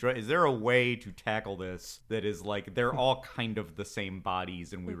have to be is there a way to tackle this that is like they're all kind of the same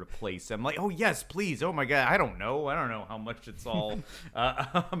bodies and we replace them? Like, oh yes, please. Oh my god, I don't know how much it's all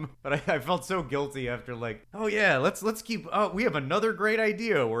but I felt so guilty after oh yeah, let's keep we have another great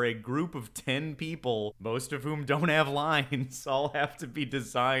idea where a group of 10 people, most of whom don't have lines, all have to be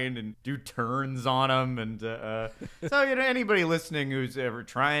designed and do turns on them, and so anybody listening who's ever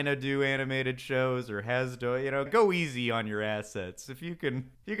trying to do animated shows or has to go easy on your assets. If you can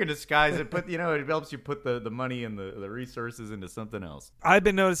disguise it, but it helps you put the money and the resources into something else. I've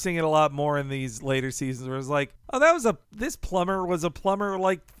been noticing it a lot more in these later seasons where it's like, oh, this plumber was a plumber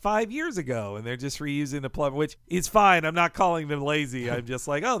 5 years ago, and they're just reusing the plumber, which is fine. I'm not calling them lazy. I'm just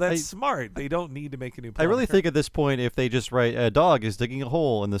like, oh, that's smart. They don't need to make a new plumber. I really think at this point, if they just write a dog is digging a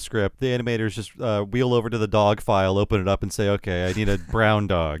hole in the script, the animators just wheel over to the dog file, open it up, and say, okay, I need a brown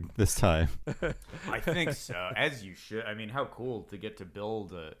dog this time. I think so, as you should. I mean, how cool to get to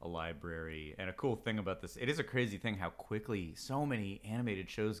build a library. And a cool thing about this, it is a crazy thing how quickly so many animated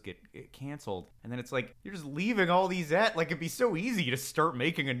shows get canceled, and then it's like you're just leaving all these it'd be so easy to start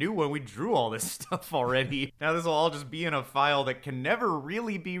making a new one. We drew all this stuff already. Now this will all just be in a file that can never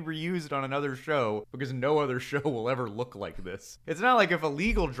really be reused on another show, because no other show will ever look like this. It's not like if a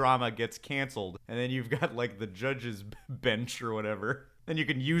legal drama gets canceled and then you've got the judge's bench or whatever, then you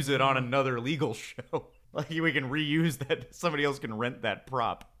can use it on another legal show. Like we can reuse that. Somebody else can rent that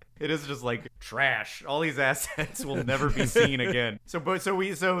prop. It is just like trash. All these assets will never be seen again. So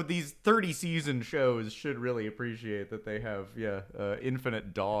these 30-season shows should really appreciate that they have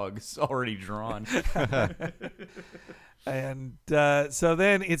infinite dogs already drawn. And so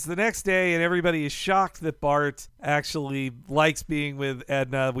then it's the next day, and everybody is shocked that Bart actually likes being with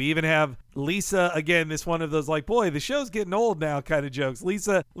Edna. We even have Lisa, again, this one of those like, boy, the show's getting old now kind of jokes.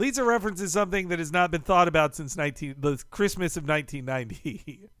 Lisa references something that has not been thought about since the Christmas of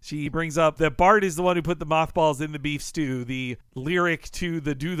 1990. She brings up that Bart is the one who put the mothballs in the beef stew, the lyric to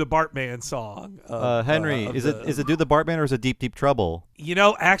the Do the Bartman song. Henry, is it Do the Bartman or is it Deep Deep Trouble? You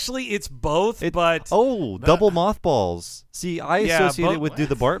know, actually, it's both, but... Oh, double mothballs. See, I associate it with Do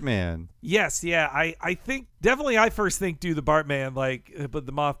the Bartman. Yes, yeah. I think, definitely I first think Do the Bartman, like, put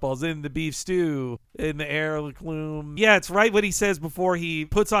the mothballs in the beef stew, in the air, the gloom. Yeah, it's right what he says before he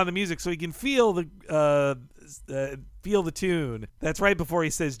puts on the music so he can feel the tune. That's right before he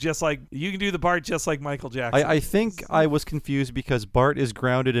says, just like, you can do the Bart just like Michael Jackson. I think I was confused because Bart is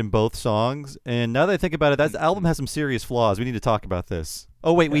grounded in both songs, and now that I think about it, that album has some serious flaws. We need to talk about this.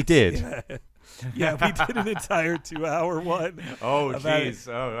 Oh, wait, we did. Yeah. Yeah, we did an entire 2-hour one. Oh, jeez.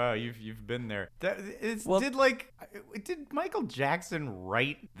 Oh, you've been there. Did Michael Jackson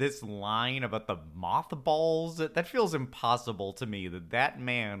write this line about the mothballs? That feels impossible to me. That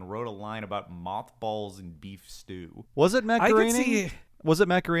man wrote a line about mothballs and beef stew. Was it Matt Groening? Was it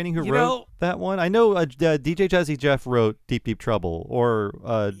Matt Groening who wrote that one? I know DJ Jazzy Jeff wrote Deep Deep Trouble, or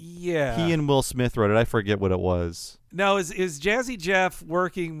he and Will Smith wrote it. I forget what it was. No, is Jazzy Jeff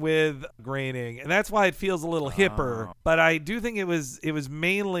working with Groening, and that's why it feels a little hipper. But I do think it was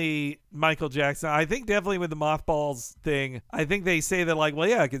mainly Michael Jackson. I think definitely with the mothballs thing, I think they say that like, well,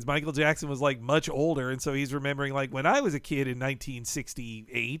 yeah, because Michael Jackson was like much older, and so he's remembering like when I was a kid in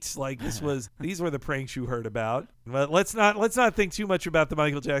 1968, like these were the pranks you heard about. But let's not think too much about the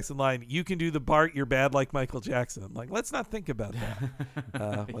Michael Jackson line. You can do the Bart, you're bad like Michael Jackson. Like, let's not think about that.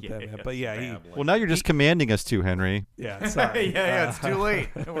 What that meant. But yeah, well, now you're just commanding us to, Henry. Yeah, sorry. It's too late.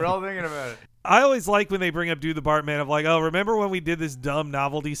 We're all thinking about it. I always like when they bring up Do the Bartman of like, oh, remember when we did this dumb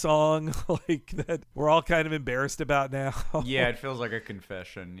novelty song like that we're all kind of embarrassed about now? Yeah, it feels like a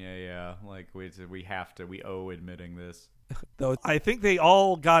confession. Yeah. Like we owe admitting this. Though I think they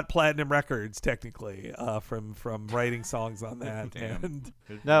all got platinum records technically from writing songs on that. And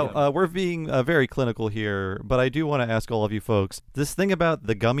now we're being very clinical here, but I do want to ask all of you folks, this thing about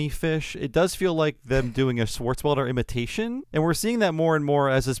the gummy fish, it does feel like them doing a Schwartzwelder imitation, and we're seeing that more and more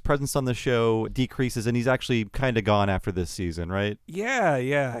as his presence on the show decreases, and he's actually kind of gone after this season, right?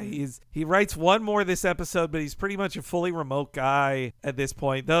 Yeah. He writes one more this episode, but he's pretty much a fully remote guy at this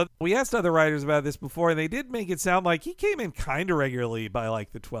point. Though we asked other writers about this before, and they did make it sound like he came in kind of regularly by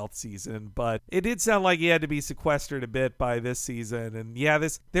like the 12th season, but it did sound like he had to be sequestered a bit by this season. And yeah,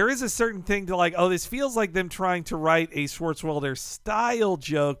 there is a certain thing to like, oh, this feels like them trying to write a Schwartzwelder style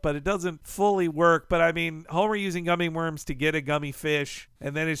joke, but it doesn't fully work. But I mean, Homer using gummy worms to get a gummy fish,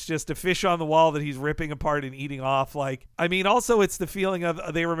 and then it's just a fish on the wall that he's ripping apart and eating off. Like, I mean, also it's the feeling of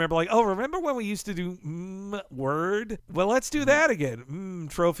they remember like, oh, remember when we used to do word? Well, let's do that again.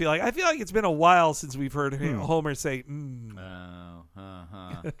 Trophy. Like, I feel like it's been a while since we've heard Homer say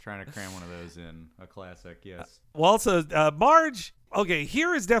Trying to cram one of those in. A classic, yes. Well, also, Marge... Okay,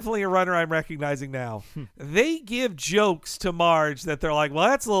 here is definitely a runner I'm recognizing now. They give jokes to Marge that they're like, well,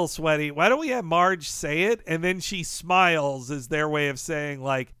 that's a little sweaty. Why don't we have Marge say it? And then she smiles as their way of saying,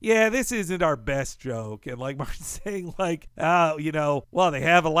 like, yeah, this isn't our best joke. And like Marge saying, like, well, they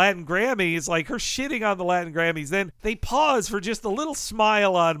have a Latin Grammy. It's like her shitting on the Latin Grammys. Then they pause for just a little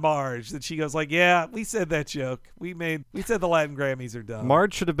smile on Marge that she goes like, yeah, we said that joke. We said the Latin Grammys are dumb.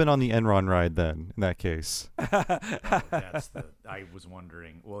 Marge should have been on the Enron ride then, in that case. I was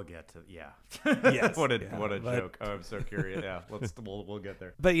wondering. We'll get to Yes, what a joke. Oh, I'm so curious. Yeah, we'll get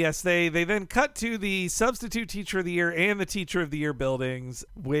there. But yes, they then cut to the substitute teacher of the year and the teacher of the year buildings,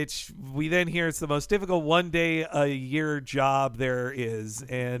 which we then hear it's the most difficult one day a year job there is.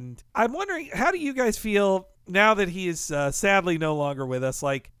 And I'm wondering, how do you guys feel now that he is sadly no longer with us?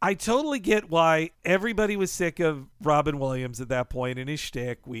 Like, I totally get why everybody was sick of Robin Williams at that point in his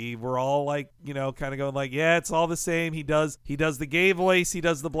shtick. We were all like, kind of going like, yeah, it's all the same. He does the gay voice, he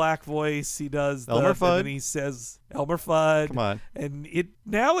does the black voice, he does Elmer Fudd. And then he says Elmer Fudd. Come on. And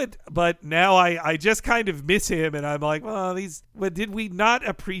now I just kind of miss him, and I'm like, well, did we not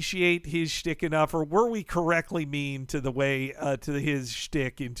appreciate his shtick enough, or were we correctly mean to the way to his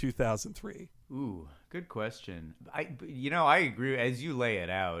shtick in 2003? Ooh. Good question. I agree. As you lay it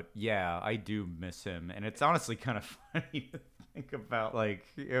out, yeah, I do miss him. And it's honestly kind of funny Think about, like,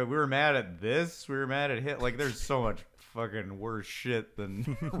 we were mad at this, we were mad at him. Like, there's so much fucking worse shit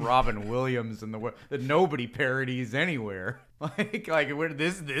than Robin Williams in the world that nobody parodies anywhere. Like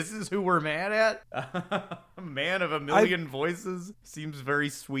this is who we're mad at? A man of a million voices seems very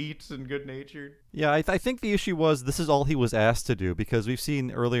sweet and good-natured. Yeah, I think the issue was this is all he was asked to do, because we've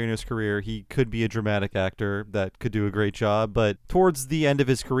seen earlier in his career he could be a dramatic actor that could do a great job, but towards the end of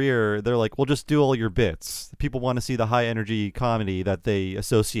his career, they're like, well, just do all your bits. People want to see the high-energy comedy that they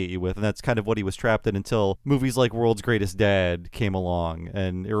associate you with, and that's kind of what he was trapped in until movies like World's Greatest Dad came along,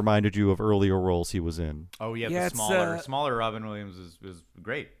 and it reminded you of earlier roles he was in. Oh, yeah, the smaller Robin Williams is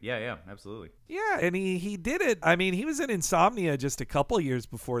great. Yeah, absolutely. Yeah, and he did it. I mean, he was in Insomnia just a couple years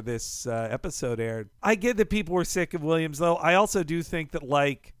before this episode aired. I get that people were sick of Williams, though. I also do think that,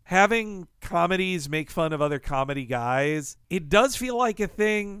 like, having comedies make fun of other comedy guys, it does feel like a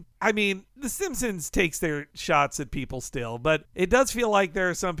thing. I mean, The Simpsons takes their shots at people still, but it does feel like there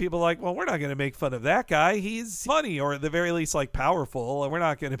are some people like, well, we're not going to make fun of that guy. He's funny, or at the very least, like, powerful, and we're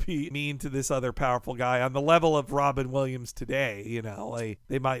not going to be mean to this other powerful guy on the level of Robin Williams today. You know, like,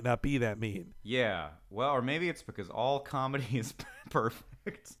 they might not be that mean. Yeah, well, or maybe it's because all comedy is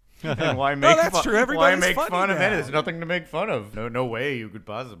perfect. And why make true. Why make fun of it? There's nothing to make fun of. No way you could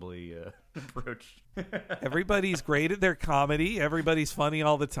possibly approach. Everybody's great at their comedy. Everybody's funny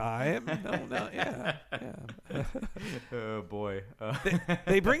all the time. Yeah. Oh boy.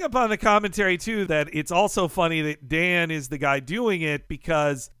 They bring up on the commentary too that it's also funny that Dan is the guy doing it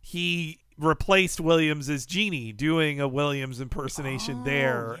because he replaced Williams as Genie, doing a Williams impersonation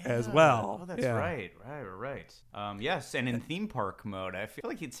as well. Oh, that's right. Yes, and in theme park mode, I feel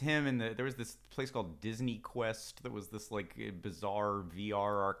like it's him. There was this place called Disney Quest that was this like bizarre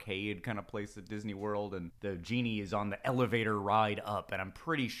VR arcade kind of place at Disney World, and the Genie is on the elevator ride up, and I'm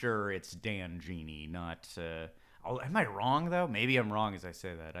pretty sure it's Dan Genie, not. Am I wrong though? Maybe I'm wrong as I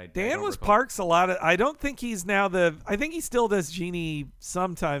say that. Dan was Parks a lot of. I don't think he's now I think he still does Genie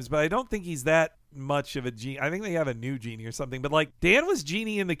sometimes, but I don't think he's that much of a Genie. I think they have a new Genie or something. But like Dan was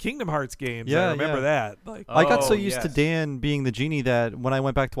Genie in the Kingdom Hearts games. Yeah, I remember that. Like, I got so used to Dan being the Genie that when I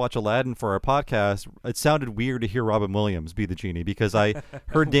went back to watch Aladdin for our podcast, it sounded weird to hear Robin Williams be the Genie because I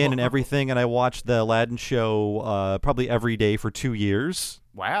heard Dan in everything, and I watched the Aladdin show probably every day for 2 years.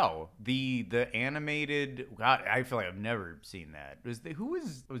 Wow, the animated. God, I feel like I've never seen that.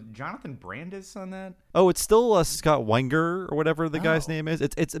 Was Jonathan Brandis on that? Oh, it's still Scott Weinger or whatever the guy's name is.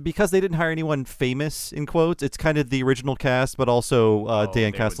 It's because they didn't hire anyone famous in quotes. It's kind of the original cast, but also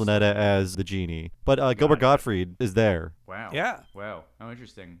Dan Castellaneta as the Genie. But Gilbert Gottfried is there. Wow. Yeah. Wow. How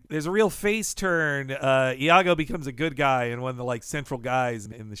interesting. There's a real face turn. Iago becomes a good guy and one of the like central guys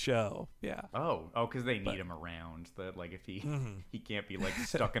in the show. Yeah. Oh, because they need him around. That like if he can't be like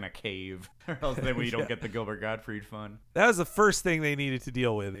stuck in a cave, or else then we don't get the Gilbert Gottfried fun. That was the first thing they needed to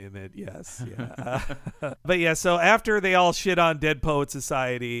deal with in it. Yes. Yeah. But yeah. So after they all shit on Dead Poet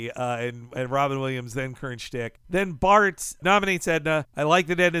Society and Robin Williams, then current shtick, then Bart nominates Edna. I like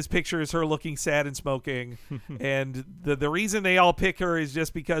that Edna's picture is her looking sad and smoking, and the reason they all pick her is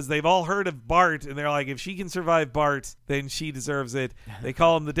just because they've all heard of Bart, and they're like, if she can survive Bart, then she deserves it. They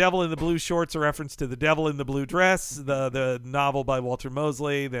call him the Devil in the Blue Shorts, a reference to The Devil in the Blue Dress, the novel by Walter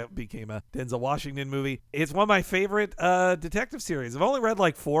Mosley that became a Denzel Washington movie. It's one of my favorite detective series. I've only read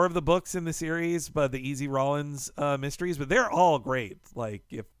like 4 of the books in the series, but the Easy Rollins mysteries, but they're all great. Like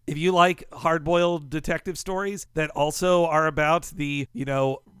if you like hard-boiled detective stories that also are about the,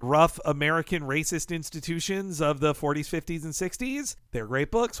 rough American racist institutions of the 40s, 50s, and 60s, they're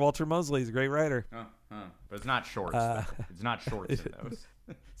great books. Walter Mosley is a great writer. But it's not shorts. It's not shorts in those.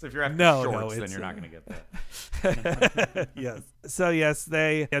 So if you're after shorts, then you're not going to get that. Yes. So yes,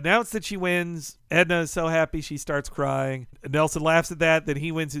 they announce that she wins. Edna is so happy she starts crying. Nelson laughs at that. Then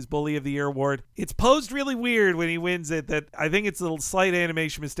he wins his Bully of the Year award. It's posed really weird when he wins it. That I think it's a slight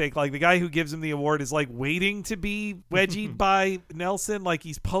animation mistake. Like the guy who gives him the award is like waiting to be wedgied by Nelson. Like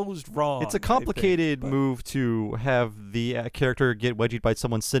he's posed wrong. It's a complicated move to have the character get wedgied by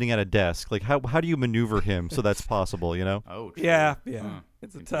someone sitting at a desk. Like how do you maneuver him so that's possible? Oh, true. Yeah.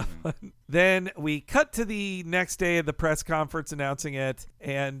 It's a tough one. Then we cut to the next day of the press conference announcing it.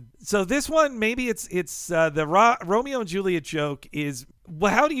 And so this one, maybe it's the Romeo and Juliet joke is,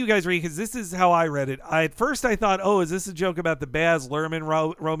 well, how do you guys read? Because this is how I read it. At first I thought, is this a joke about the Baz Luhrmann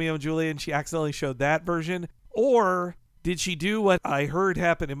Romeo and Juliet and she accidentally showed that version? Or did she do what I heard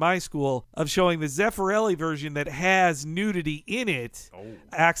happen in my school of showing the Zeffirelli version that has nudity in it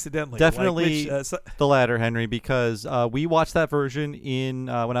accidentally? Definitely the latter, Henry, because we watched that version in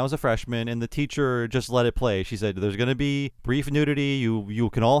when I was a freshman, and the teacher just let it play. She said, there's going to be brief nudity. You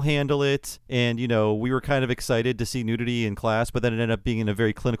can all handle it. And, we were kind of excited to see nudity in class, but then it ended up being in a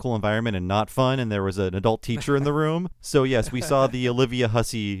very clinical environment and not fun, and there was an adult teacher in the room. So, yes, we saw the Olivia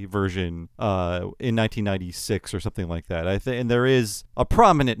Hussey version in 1996 or something like that. And there is a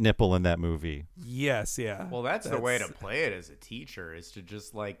prominent nipple in that movie. Yes, yeah. Well, that's the way to play it as a teacher, is to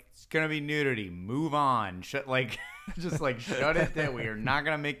just it's gonna be nudity, move on, shut it down. We are not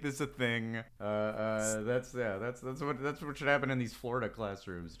gonna make this a thing. That's what should happen in these Florida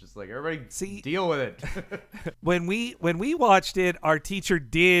classrooms. Just everybody deal with it. When we watched it, our teacher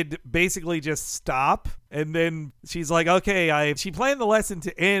did basically just stop, and then she's like, okay, she planned the lesson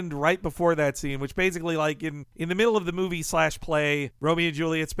to end right before that scene, which basically in the middle of the movie / play, Romeo and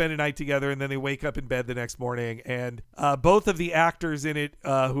Juliet spend a night together, and then they wake up in bed the next morning, and both of the actors in it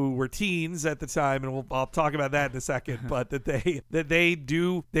who were teens at the time, and I'll talk about that in a second, but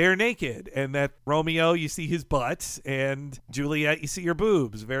they're naked, and that Romeo, you see his butt, and Juliet, you see your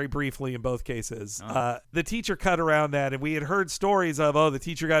boobs very briefly in both cases. The teacher cut around that, and we had heard stories of, the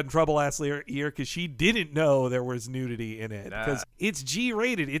teacher got in trouble last year because she didn't know there was nudity in it, because it's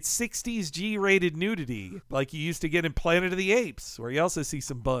G-rated. It's 60s G-rated nudity, like you used to get in Planet of the Apes, where you also see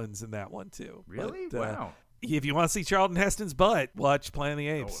some buns in that one too. Really? But, wow. If you want to see Charlton Heston's butt, watch Planet of the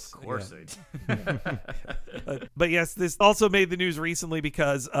Apes. Of course I do. But yes, this also made the news recently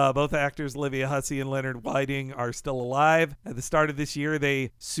because both actors, Olivia Hussey and Leonard Whiting, are still alive. At the start of this year, they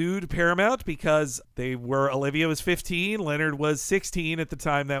sued Paramount because Olivia was 15, Leonard was 16 at the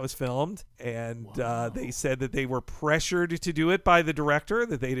time that was filmed. And they said that they were pressured to do it by the director,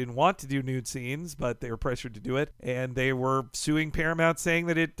 that they didn't want to do nude scenes, but they were pressured to do it. And they were suing Paramount, saying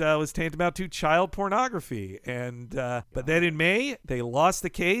that it was tantamount to child pornography. And but then in May, they lost the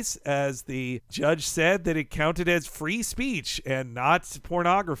case, as the judge said that it counted as free speech and not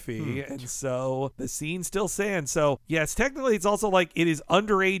pornography. And so the scene still stands. So yes, technically it's also it is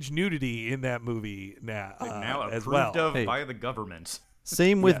underage nudity in that movie now, as well. By the government.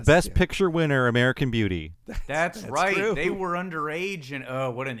 Same with Best Picture winner, American Beauty. That's right. True. They were underage,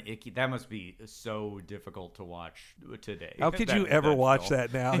 and what an icky. That must be so difficult to watch today. How could you ever watch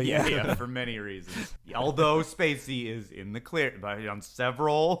that now? Yeah, for many reasons. Although Spacey is in the clear on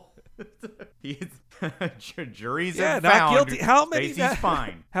several. Juries have not found guilty. Spacey's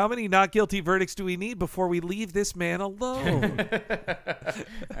fine. How many not guilty verdicts do we need before we leave this man alone?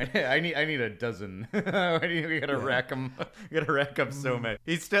 I need a dozen. We gotta rack them. We gotta rack up so many.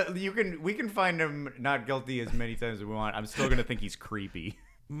 He's still. We can find him not guilty as many times as we want. I'm still gonna think he's creepy.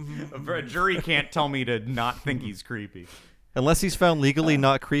 A jury can't tell me to not think he's creepy, unless he's found legally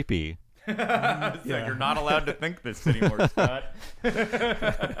not creepy. You're not allowed to think this anymore, Scott.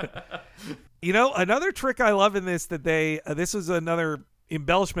 Another trick I love in this that this was another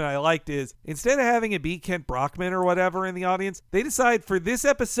embellishment I liked, is instead of having it be Kent Brockman or whatever in the audience, they decide for this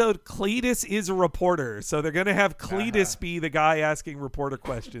episode Cletus is a reporter, so they're gonna have Cletus be the guy asking reporter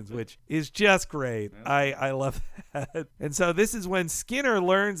questions, which is just great. I love that. And so this is when Skinner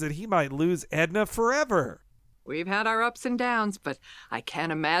learns that he might lose Edna forever. We've had our ups and downs, but I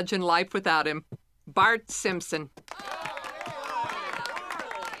can't imagine life without him. Bart Simpson.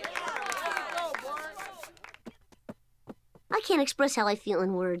 I can't express how I feel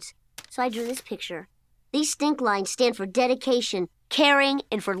in words, so I drew this picture. These stink lines stand for dedication, caring,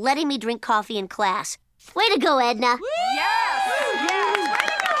 and for letting me drink coffee in class. Way to go, Edna! Yes!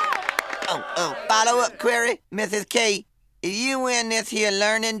 Follow-up query, Mrs. K. If you win this here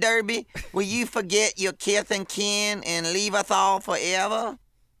learning derby, will you forget your kith and kin and leave us all forever?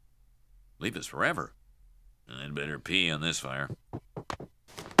 Leave us forever? I'd better pee on this fire.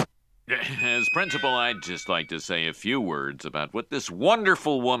 As principal, I'd just like to say a few words about what this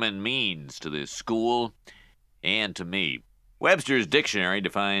wonderful woman means to this school and to me. Webster's dictionary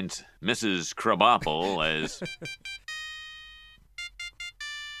defines Mrs. Krabappel as...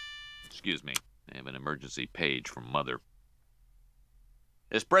 Excuse me, I have an emergency page from Mother.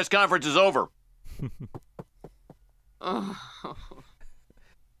 This press conference is over.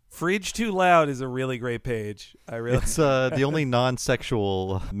 Fridge Too Loud is a really great page. It's the only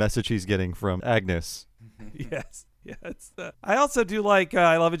non-sexual message he's getting from Agnes. Yes. I also do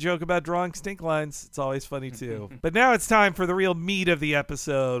I love a joke about drawing stink lines. It's always funny too. But now it's time for the real meat of the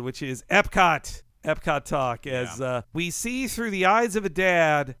episode, which is Epcot. Epcot talk as we see through the eyes of a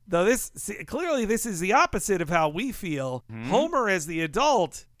dad, though clearly this is the opposite of how we feel. Homer as the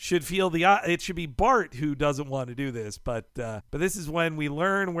adult should feel it should be Bart who doesn't want to do this, but this is when we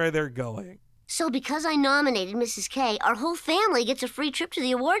learn where they're going. So because I nominated Mrs. K, our whole family gets a free trip to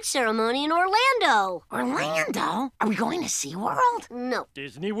the awards ceremony in Orlando. Orlando? Are we going to SeaWorld? No.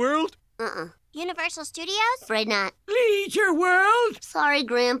 Disney World? Universal Studios? Afraid not. Leisure World? Sorry,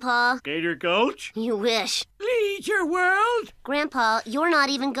 Grandpa. Gator Gulch? You wish. Leisure World? Grandpa, you're not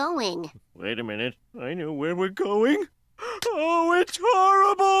even going. Wait a minute. I know where we're going. Oh, it's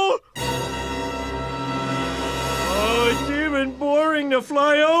horrible! Oh, it's even boring to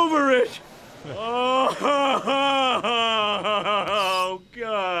fly over it. Oh,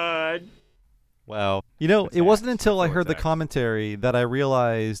 God. Wow. You know, it wasn't until I heard the commentary that I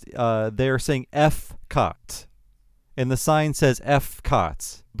realized they're saying F-cot. And the sign says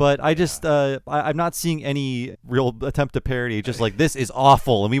F-cots. But I just, I'm not seeing any real attempt to parody. It's just like, this is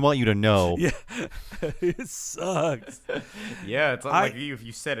awful, and we want you to know. Yeah, it sucks. Yeah, it's like if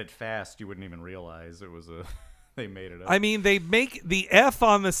you said it fast, you wouldn't even realize it was a... They made it up. I mean, they make the F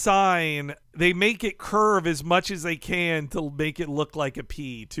on the sign, they make it curve as much as they can to make it look like a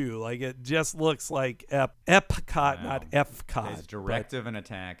P, too. Like, it just looks like Epcot, not F-cot. As direct of an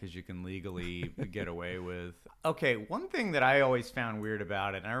attack as you can legally get away with. Okay, one thing that I always found weird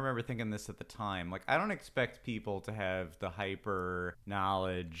about it, and I remember thinking this at the time, like, I don't expect people to have the hyper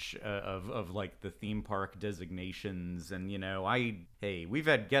knowledge of like, the theme park designations, and, you know, hey, we've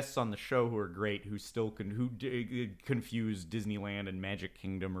had guests on the show who are great who still confuse Disneyland and Magic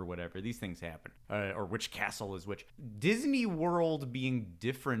Kingdom or whatever. These things happen. Or which castle is which. Disney World being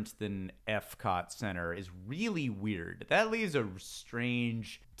different than Epcot Center is really weird. That leaves a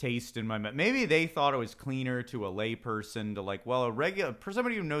strange taste in my mouth. Maybe they thought it was cleaner to a layperson to like, well, for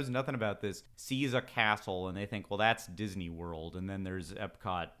somebody who knows nothing about this, sees a castle and they think, well, that's Disney World, and then there's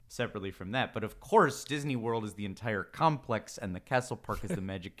Epcot separately from that. But of course, Disney World is the entire complex, and the Castle Park is the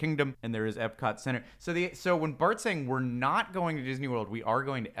Magic Kingdom, and there is Epcot Center. So when Bart's saying we're not going to Disney World, we are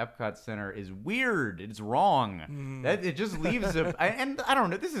going to Epcot Center is weird. It's wrong. That it just leaves and I don't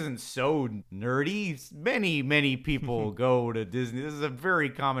know. This isn't so nerdy. Many people go to Disney. This is a very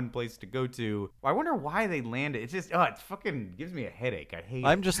common place to go to. I wonder why they landed. It's just it fucking gives me a headache. I hate it.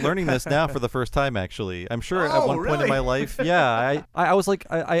 I'm just learning this now for the first time, actually. I'm sure at one point in my life, yeah, I was like,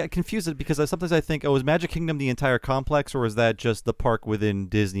 I confuse it because sometimes I think, is Magic Kingdom the entire complex, or is that just the park within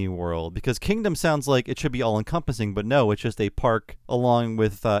Disney World? Because Kingdom sounds like it should be all-encompassing, but no, it's just a park along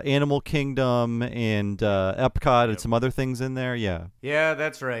with Animal Kingdom and Epcot and some other things in there. Yeah,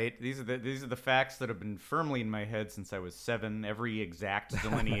 that's right. These are the facts that have been firmly in my head since I was 7. Every exact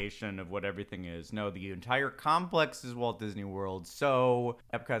delineation of what everything is. No, the entire complex is Walt Disney World, so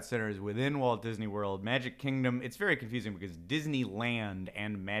Epcot Center is within Walt Disney World. Magic Kingdom, it's very confusing because Disneyland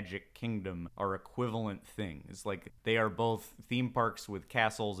and Magic Kingdom are equivalent things. Like, they are both theme parks with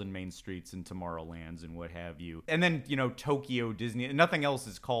castles and main streets and Tomorrowlands and what have you. And then, Tokyo Disney, nothing else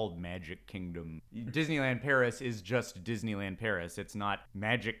is called Magic Kingdom. Disneyland Paris is just Disneyland Paris. It's not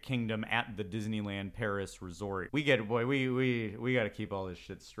Magic Kingdom at the Disneyland Paris Resort. We got to keep all this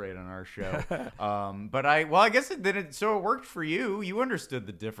shit straight on our show. I guess it worked for you. You understood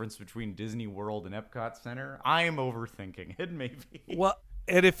the difference between Disney World and Epcot Center. I am overthinking it, maybe. Well,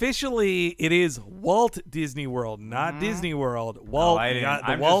 and officially, it is Walt Disney World, not Disney World. Walt,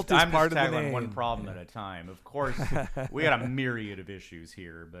 Walt is part of the name. One problem at a time. Of course, we got a myriad of issues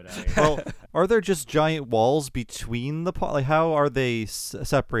here, but well, are there just giant walls between the like, how are they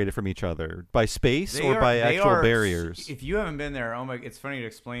separated from each other by space or by actual barriers? If you haven't been there, it's funny to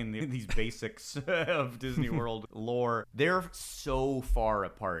explain these basics of Disney World lore. They're so far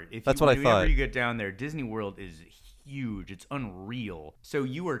apart. That's what I thought. Whenever you get down there, Disney World is huge. It's unreal. So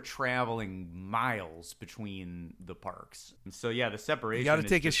you are traveling miles between the parks. And so the separation. You got to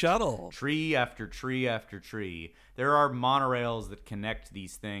take a shuttle. Tree after tree after tree. There are monorails that connect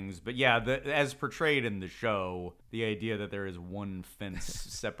these things, but as portrayed in the show, the idea that there is one fence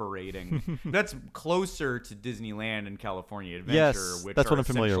separating, that's closer to Disneyland and California Adventure, which that's are what I'm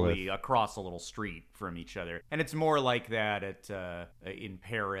familiar essentially with. Across a little street from each other. And it's more like that in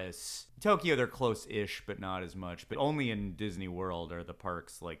Paris. Tokyo, they're close-ish, but not as much. But only in Disney World are the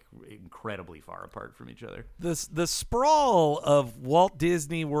parks like incredibly far apart from each other. The sprawl of Walt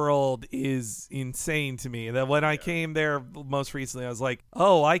Disney World is insane to me. That when I came there most recently, I was like,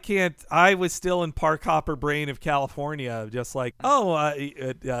 I was still in Park Hopper brain of California, just like,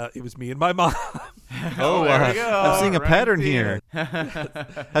 it was me and my mom. There we go. I'm seeing a pattern here.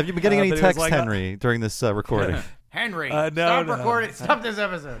 Have you been getting any text, Henry, during this recording? Henry, No, stop no. recording. Stop this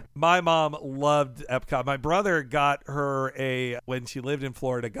episode. My mom loved Epcot. My brother got her when she lived in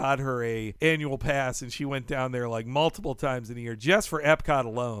Florida, got her a annual pass, and she went down there like multiple times in a year just for Epcot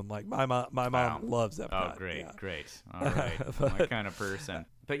alone. Like my mom loves Epcot. Oh, great, yeah. great. All right, my kind of person.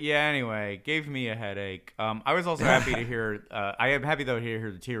 But yeah, anyway, gave me a headache. I was also happy to hear. I am happy though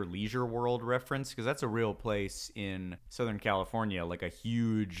to hear Leisure World reference, because that's a real place in Southern California, like a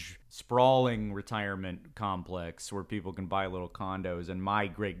huge sprawling retirement complex where people can buy little condos. And my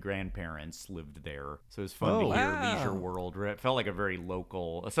great grandparents lived there, so it was fun to hear Leisure World. It felt like a very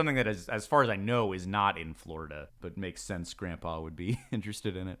local, something that is, as far as I know, is not in Florida, but makes sense. Grandpa would be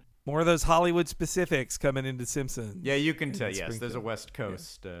interested in it. More of those Hollywood specifics coming into Simpsons. Yeah, you can tell. Yes, there's a West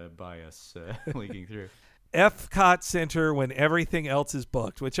Coast bias leaking through. Epcot Center when everything else is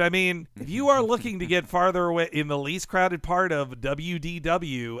booked, which, I mean, if you are looking to get farther away in the least crowded part of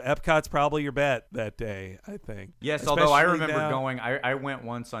WDW, Epcot's probably your bet that day, I think. Yes, although I remember going, I went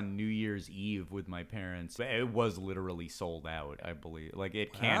once on New Year's Eve with my parents. It was literally sold out, I believe. Like,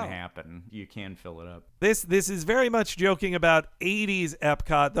 it can happen. You can fill it up. This is very much joking about 80s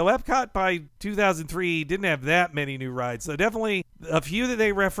Epcot, though Epcot by 2003 didn't have that many new rides. So definitely a few that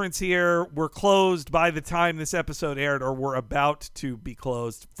they reference here were closed by the time this episode aired or were about to be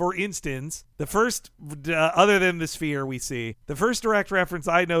closed. For instance, the first, other than the Sphere we see, the first direct reference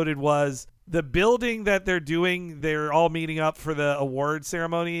I noted was the building that they're all meeting up for the award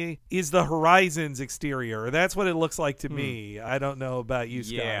ceremony is the Horizons exterior. That's what it looks like to me. I don't know about you,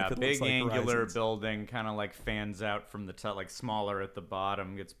 Scott. Yeah, if it big looks like angular Horizons. building, kind of like fans out from the top, like smaller at the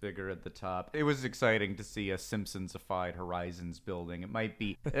bottom, gets bigger at the top. It was exciting to see a Simpsons-ified Horizons building. It might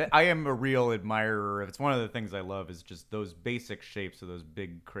be, I am a real admirer of, it's one of the things I love is just those basic shapes of those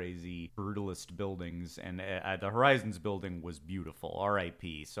big, crazy, brutalist buildings. And the Horizons building was beautiful,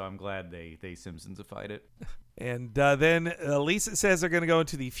 R.I.P. So I'm glad they Simpsons-ified it. And then Lisa says they're going to go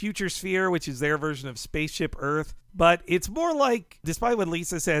into the Future Sphere, which is their version of Spaceship Earth. But it's more like, despite what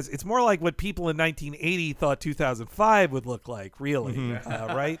Lisa says, it's more like what people in 1980 thought 2005 would look like, really,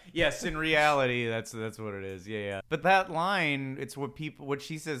 right? Yes, in reality, that's what it is. Yeah. But that line, it's what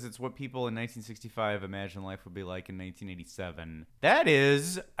she says, it's what people in 1965 imagined life would be like in 1987.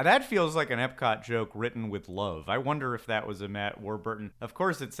 That feels like an Epcot joke written with love. I wonder if that was a Matt Warburton. Of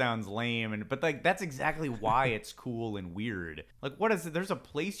course, it sounds lame, but like that's exactly why it's cool and weird. Like, what is it? There's a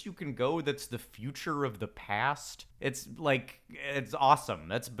place you can go that's the future of the past. It's awesome.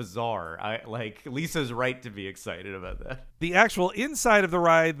 That's bizarre. Lisa's right to be excited about that. The actual inside of the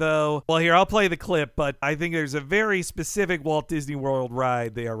ride, though, well, here, I'll play the clip, but I think there's a very specific Walt Disney World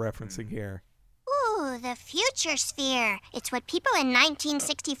ride they are referencing here. Ooh, the Future Sphere. It's what people in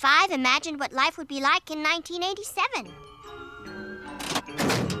 1965 imagined what life would be like in 1987.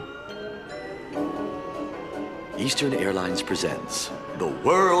 Eastern Airlines presents The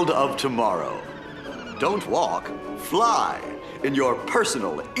World of Tomorrow. Don't walk, fly in your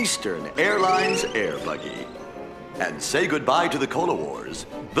personal Eastern Airlines air buggy. And say goodbye to the Cola Wars.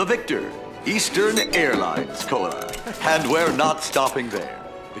 The victor, Eastern Airlines Cola. And we're not stopping there,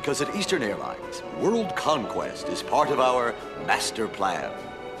 because at Eastern Airlines, world conquest is part of our master plan.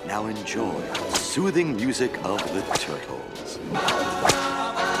 Now enjoy the soothing music of the Turtles.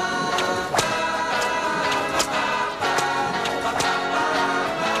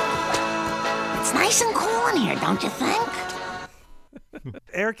 Nice and cool in here, don't you think?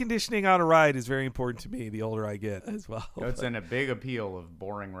 Air conditioning on a ride is very important to me the older I get as well. It's in a big appeal of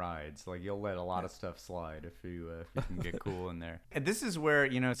boring rides. Like, you'll let a lot of stuff slide if you can get cool in there. And this is where,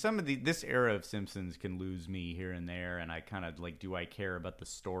 some of this era of Simpsons can lose me here and there, and I kind of do I care about the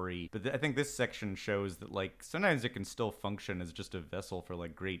story? But I think this section shows that sometimes it can still function as just a vessel for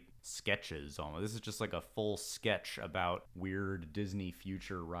great sketches almost. This is just a full sketch about weird Disney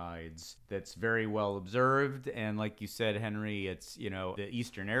future rides that's very well observed. And like you said, Henry, it's, the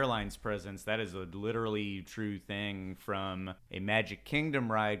Eastern Airlines presence, that is a literally true thing from a Magic Kingdom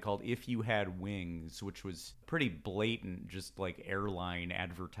ride called If You Had Wings, which was pretty blatant, just airline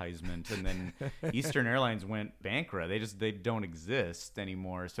advertisement. And then Eastern Airlines went bankrupt. They don't exist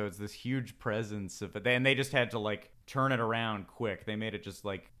anymore. So it's this huge presence of it. And they just had to turn it around quick. They made it just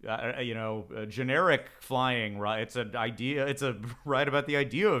a generic flying ride. It's a ride about the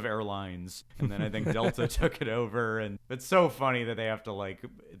idea of airlines. And then I think Delta took it over. And it's so funny that they have to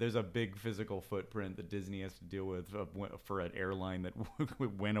there's a big physical footprint that Disney has to deal with for an airline that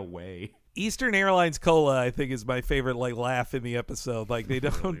went away. Eastern Airlines Cola, I think, is my favorite laugh in the episode. They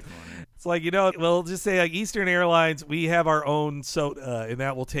don't. It's like, we'll just say like Eastern Airlines, we have our own soda, and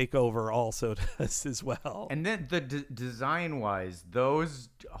that will take over all sodas as well. And then the design-wise, those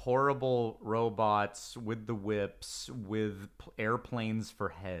horrible robots with the whips, with airplanes for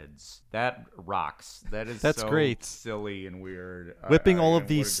heads, that rocks. That's so great. Silly and weird. Whipping all of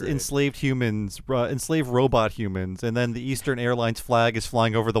these enslaved humans, enslaved robot humans, and then the Eastern Airlines flag is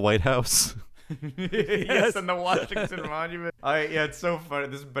flying over the White House. Yes, and the Washington Monument. Yeah, it's so funny.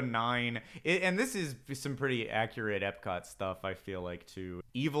 This is benign. And this is some pretty accurate Epcot stuff, I feel like, too.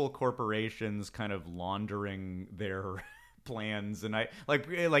 Evil corporations kind of laundering their plans, and I like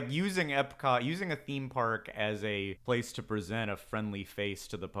using Epcot, using a theme park as a place to present a friendly face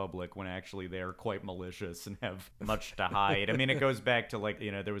to the public when actually they're quite malicious and have much to hide. I mean, it goes back to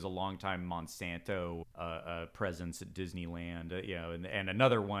there was a long time Monsanto presence at Disneyland, and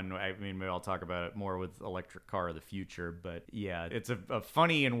another one. I mean, maybe I'll talk about it more with Electric Car of the Future, but yeah, it's a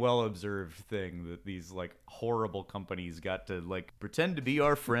funny and well observed thing that these horrible companies got to pretend to be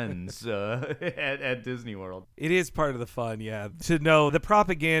our friends at Disney World. It is part of the fun. Yeah, to know the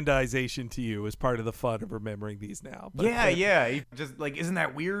propagandization to you is part of the fun of remembering these now. But, yeah. Just isn't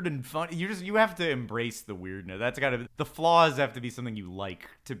that weird and fun? You have to embrace the weirdness. That's the flaws have to be something you like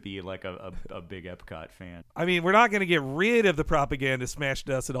to be a big Epcot fan. I mean, we're not going to get rid of the propaganda smashed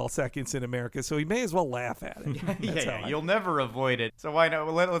us at all seconds in America, so we may as well laugh at it. Yeah, you'll never avoid it. So why not?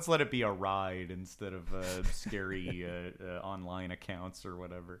 Let's let it be a ride instead of scary online accounts or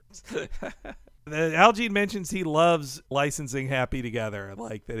whatever. Algene mentions he loves licensing Happy Together,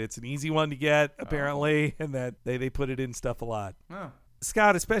 that it's an easy one to get, apparently, and that they put it in stuff a lot. Oh.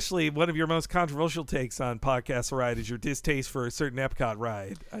 Scott, especially one of your most controversial takes on Podcast Ride is your distaste for a certain Epcot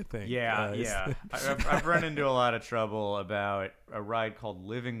ride, I think. Yeah. I've run into a lot of trouble about a ride called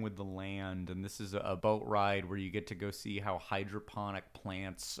Living with the Land, and this is a boat ride where you get to go see how hydroponic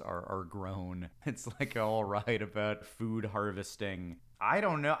plants are grown. It's like a whole ride about food harvesting. I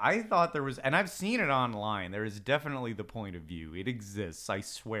don't know. I thought there was, and I've seen it online, there is definitely the point of view. It exists. I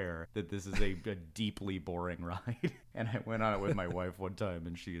swear that this is a deeply boring ride. And I went on it with my wife one time,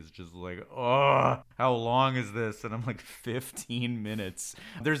 and she is just like, oh, how long is this? And I'm like, 15 minutes.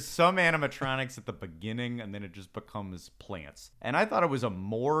 There's some animatronics at the beginning, and then it just becomes plants. And I thought it was a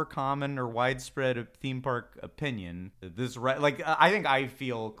more common or widespread theme park opinion that this, I think I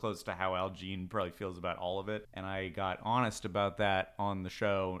feel close to how Algene probably feels about all of it. And I got honest about that on the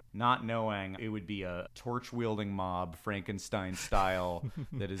show, not knowing it would be a torch-wielding mob, Frankenstein style,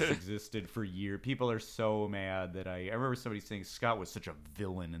 that has existed for years. People are so mad that I remember somebody saying Scott was such a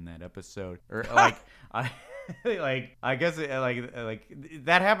villain in that episode, or I guess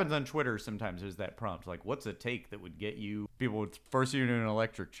that happens on Twitter sometimes. There's that prompt, what's a take that would get you, people would force you into an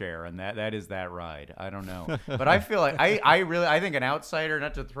electric chair, and that is that ride. I don't know, but I feel like I think an outsider,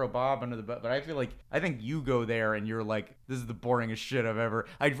 not to throw Bob under the bus, but I think you go there and you're like, this is the boringest shit I've ever.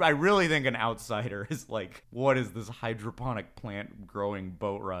 I really think an outsider is like, what is this hydroponic plant growing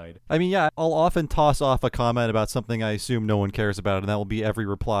boat ride? I mean, yeah, I'll often toss off a comment about something I assume no one cares about, and that will be every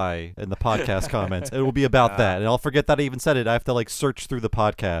reply in the podcast comments. It will be about that, and I'll forget that I even said it. I have to search through the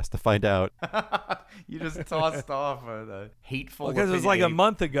podcast to find out. You just tossed off a hateful because it was a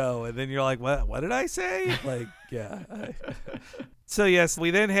month ago, and then you're like, what did I say? Yeah. So yes,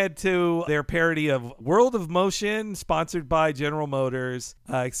 we then head to their parody of World of Motion, sponsored by General Motors,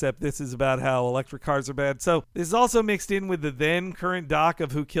 except this is about how electric cars are bad. So this is also mixed in with the then current doc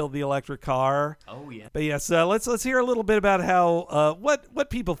of Who Killed the Electric Car. Oh yeah. But yes, let's hear a little bit about how what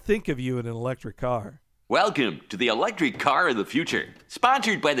people think of you in an electric car. Welcome to the Electric Car of the Future,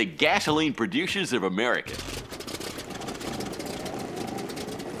 sponsored by the Gasoline Producers of America.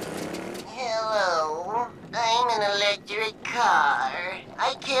 Hello, I'm an electric car.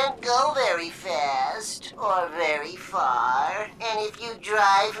 I can't go very fast or very far, and if you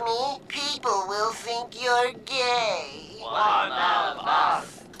drive me, people will think you're gay. One of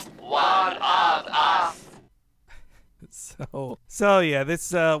us. One of us. So yeah,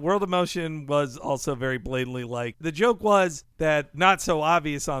 this World of Motion was also very blatantly the joke was that not so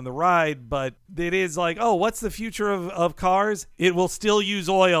obvious on the ride, but it is what's the future of cars? It will still use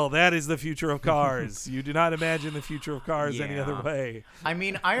oil. That is the future of cars. You do not imagine the future of cars any other way. I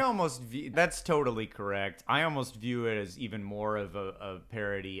mean, I almost that's totally correct. I almost view it as even more of a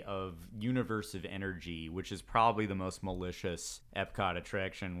parody of Universe of Energy, which is probably the most malicious Epcot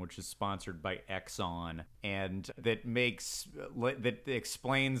attraction, which is sponsored by Exxon, and that makes that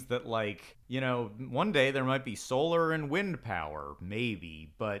explains that, like, you know, one day there might be solar and wind power,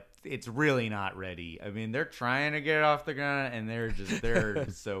 maybe, but it's really not ready. I mean, they're trying to get it off the ground, and they're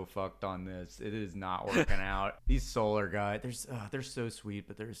so fucked on this. It is not working out. These solar guys, they're so sweet,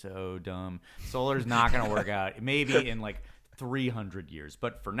 but they're so dumb. Solar's not going to work out. Maybe in like 300 years,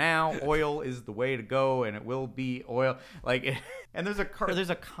 but for now, oil is the way to go, and it will be oil. Like, and there's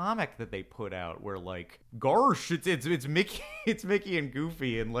a comic that they put out where, like, gosh, it's Mickey and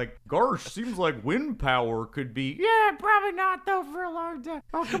Goofy, and like, gosh, seems like wind power could be, yeah, probably not though for a long time.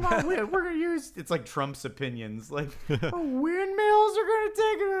 Oh, come on, we're gonna use, it's like Trump's opinions, like, oh, windmills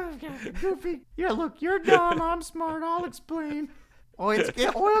are gonna take it. Goofy, yeah, look, you're dumb, I'm smart, I'll explain. Oil's the way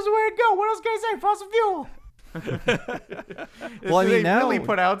to go. What else can I say? Fossil fuel. Well, I mean, they now really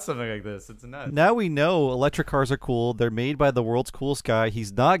put out something like this. It's nuts. Now we know electric cars are cool. They're made by the world's coolest guy.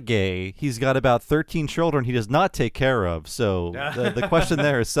 He's not gay. He's got about 13 children he does not take care of. So the question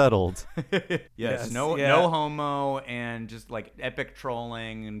there is settled. Yes, no homo, and just like epic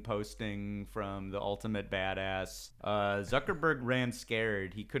trolling and posting from the ultimate badass. Zuckerberg ran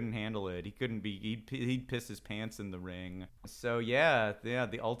scared. He couldn't handle it. He couldn't be. He'd piss his pants in the ring. So yeah,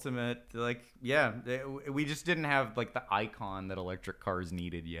 the ultimate, like, yeah, we just didn't have like the icon that electric cars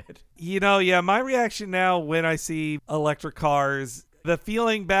needed yet. You know, yeah, my reaction now when I see electric cars, the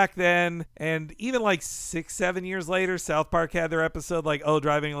feeling back then, and even like 6-7 years later, South Park had their episode like, oh,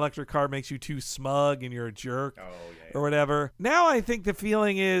 driving an electric car makes you too smug and you're a jerk. Or whatever. Now I think the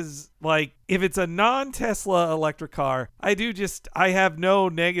feeling is like, if it's a non-Tesla electric car, I have no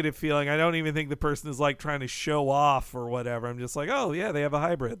negative feeling. I don't even think the person is like trying to show off or whatever. I'm just like, oh yeah, they have a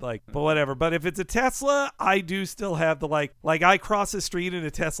hybrid, like, but whatever. But if it's a Tesla, I do still have the like I cross the street and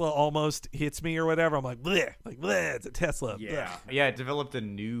a Tesla almost hits me or whatever. I'm like, bleh, it's a Tesla. Yeah, bleh. Yeah, it developed a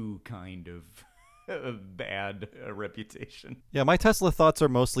new kind of bad reputation. Yeah, my Tesla thoughts are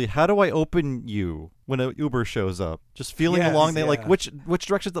mostly, how do I open you when an Uber shows up? Just feeling along there, like, which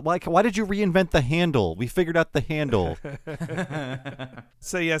directions, why did you reinvent the handle? We figured out the handle.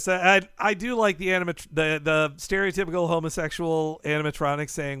 So yes, I do like the the stereotypical homosexual animatronic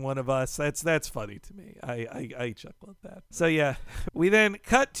saying one of us. That's funny to me. I chuckle at that. So yeah, we then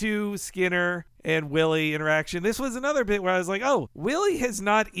cut to Skinner and Willie interaction. This was another bit where I was like, oh, Willie has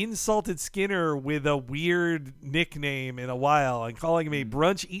not insulted Skinner with a weird nickname in a while, and calling him a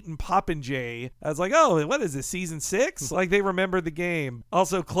brunch-eating popinjay. I was like, oh, what is this, season 6? Like, they remembered the game.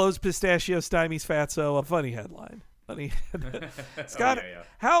 Also, closed pistachio stymies fatso, a funny headline. Scott,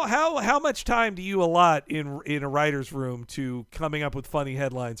 how much time do you allot in a writer's room to coming up with funny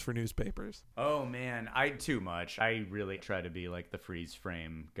headlines for newspapers? Oh man, too much. I really try to be like the freeze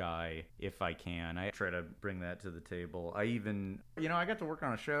frame guy if I can. I try to bring that to the table. I got to work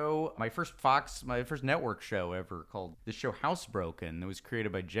on a show, my first network show ever, called the show Housebroken. It was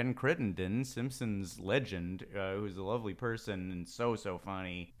created by Jen Crittenden, Simpsons legend, who's a lovely person and so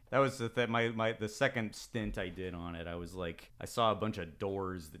funny. That was the second stint I did on it. I was like, I saw a bunch of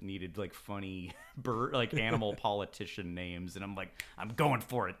doors that needed like funny animal politician names, and I'm like, I'm going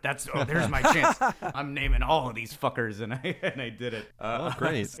for it. There's my chance. I'm naming all of these fuckers, and I did it.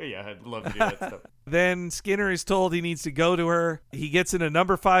 Great. Yeah, I'd love to do that stuff. Then Skinner is told he needs to go to her. He gets in a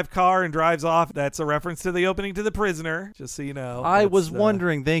number 5 car and drives off. That's a reference to the opening to The Prisoner, just so you know. I was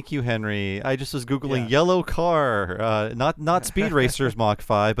wondering. Thank you, Henry. I just was Googling yellow car, not Speed Racers Mach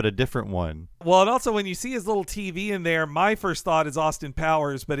 5, but a different one. Well, and also when you see his little TV in there, my first thought is Austin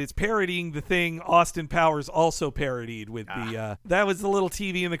Powers, but it's parodying the thing Austin Powers also parodied with that was the little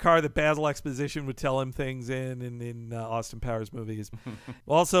TV in the car that Basil Exposition would tell him things in Austin Powers movies.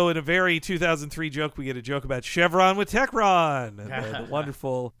 Also, in a very 2003 joke, we get a joke about Chevron with Techron, the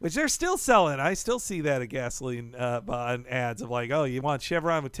wonderful, which they're still selling. I still see that at gasoline on ads of like, oh, you want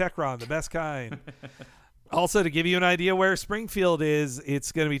Chevron with Techron, the best kind. Also, to give you an idea where Springfield is,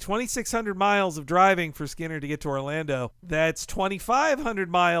 it's going to be 2,600 miles of driving for Skinner to get to Orlando. That's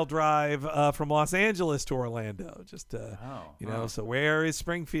 2,500-mile drive from Los Angeles to Orlando. Just, so where is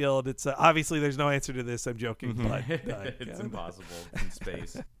Springfield? It's obviously there's no answer to this. I'm joking, but it's impossible in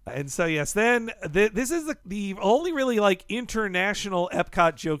space. And so, yes, then this is the only really like international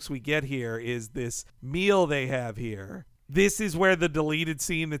Epcot jokes we get here is this meal they have here. This is where the deleted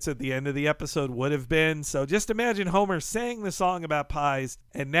scene that's at the end of the episode would have been. So just imagine Homer sang the song about pies,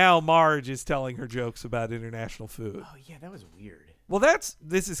 and now Marge is telling her jokes about international food. Oh, yeah, that was weird. Well,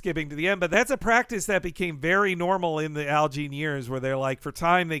 this is skipping to the end, but that's a practice that became very normal in the Al Jean years, where they're like, for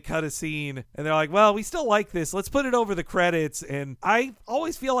time they cut a scene and they're like, well, we still like this. Let's put it over the credits. And I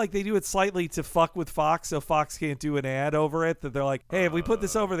always feel like they do it slightly to fuck with Fox, so Fox can't do an ad over it. That they're like, hey, if we put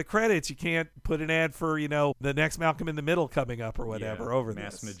this over the credits, you can't put an ad for, the next Malcolm in the Middle coming up or whatever over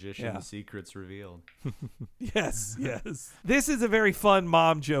Mass this. Magician Secrets Revealed. Yes. This is a very fun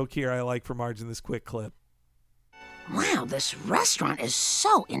mom joke here I like from Marge in this quick clip. Wow, this restaurant is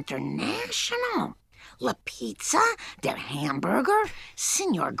so international. La pizza, their hamburger,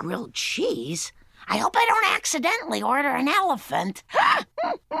 Senor grilled cheese. I hope I don't accidentally order an elephant.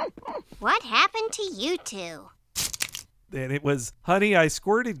 What happened to you two? And it was, honey, I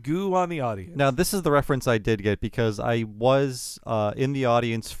squirted goo on the audience. Now, this is the reference I did get because I was in the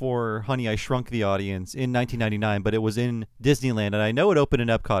audience for Honey, I Shrunk the Audience in 1999, but it was in Disneyland, and I know it opened in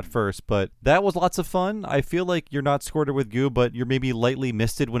Epcot first, but that was lots of fun. I feel like you're not squirted with goo, but you're maybe lightly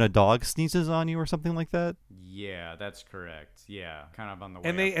misted when a dog sneezes on you or something like that. Yeah, that's correct. Yeah, kind of on the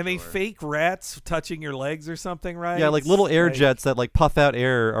way. And they fake rats touching your legs or something, right? Yeah, like little air jets that like puff out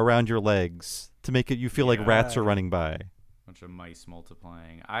air around your legs to make it you feel like rats are running by. Bunch of mice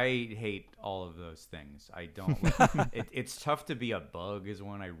multiplying. I hate all of those things. I don't. It's tough to be a bug is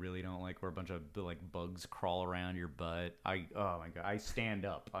one I really don't like, where a bunch of bugs crawl around your butt. Oh my god! I stand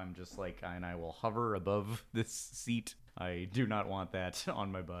up. I'm just and I will hover above this seat. I do not want that on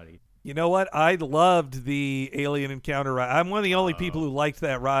my body. You know what? I loved the Alien Encounter ride. I'm one of the only people who liked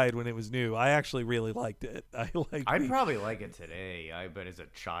that ride when it was new. I actually really liked it. I'd probably like it today. But as a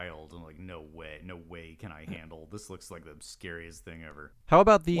child, I'm like, no way can I handle this. Looks like the scariest thing ever. How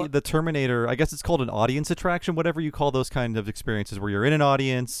about the Terminator? I guess it's called an audience attraction, whatever you call those kind of experiences, where you're in an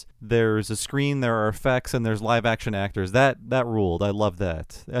audience, there's a screen, there are effects, and there's live action actors. That ruled. I love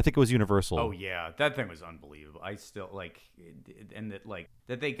that. I think it was Universal. Oh yeah, that thing was unbelievable. I still and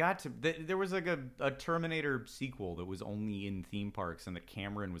that they got to. There was a Terminator sequel that was only in theme parks and that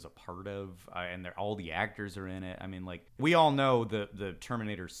Cameron was a part of, and all the actors are in it. I mean, we all know the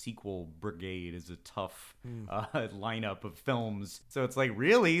Terminator sequel brigade is a tough lineup of films. So it's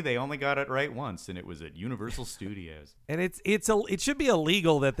really they only got it right once, and it was at Universal Studios. And it should be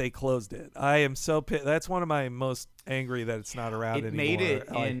illegal that they closed it. I am so pissed. That's one of my most angry that it's not around anymore. It made it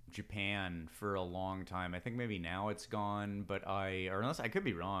in Japan for a long time. I think maybe now it's gone, but unless I could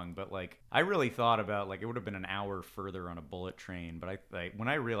be wrong, but I really thought about it would have been an hour further on a bullet train, but when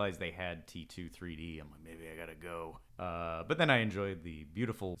I realized they had T2 3D, I'm like, maybe I gotta go. But then I enjoyed the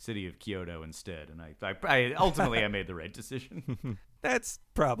beautiful city of Kyoto instead, and I ultimately I made the right decision. That's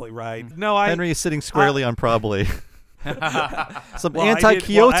probably right. Henry is sitting squarely on probably. Some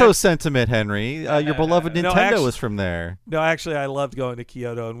anti-Kyoto sentiment, Henry. Your beloved Nintendo was from there. No, actually, I loved going to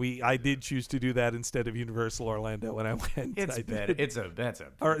Kyoto, and I did choose to do that instead of Universal Orlando when I went. It's better. That's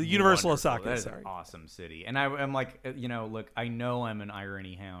Universal Osaka. That is an awesome city, and I'm look, I know I'm an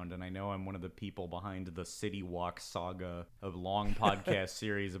irony hound, and I know I'm one of the people behind the City Walk saga of long podcast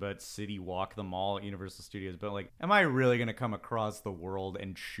series about City Walk the Mall at Universal Studios. But am I really gonna come across the world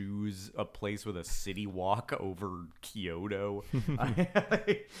and choose a place with a City Walk over Kyoto?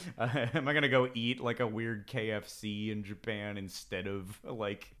 Am I gonna go eat a weird KFC in Japan instead of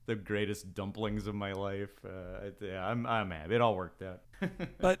the greatest dumplings of my life? I'm happy. It all worked out.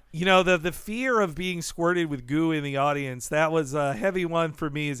 But the fear of being squirted with goo in the audience, that was a heavy one for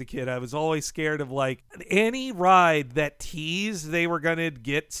me as a kid. I was always scared of any ride that teased they were gonna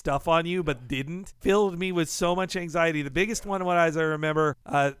get stuff on you but didn't, filled me with so much anxiety. The biggest one as I remember,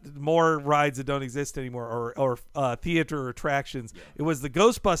 more rides that don't exist anymore, or theater attractions. It was the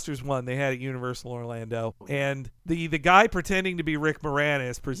Ghostbusters one they had at Universal Orlando, and the guy pretending to be Rick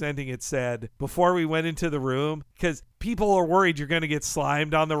Moranis presenting it said, before we went into the room, because people are worried you're going to get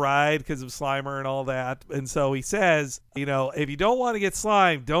slimed on the ride because of Slimer and all that, and so he says, if you don't want to get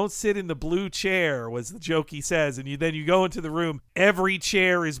slimed, don't sit in the blue chair, was the joke he says, and then you go into the room, every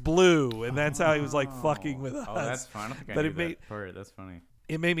chair is blue, and that's how he was fucking with us. Oh, that's fun. That's funny.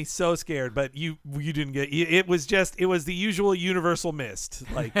 It made me so scared, but you didn't get it. Was the usual Universal mist,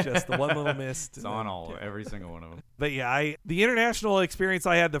 just the one little mist. It's on every single one of them. But yeah, the international experience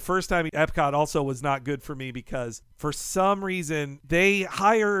I had the first time at Epcot also was not good for me, because for some reason they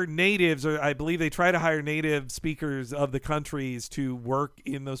hire natives, or I believe they try to hire native speakers of the countries to work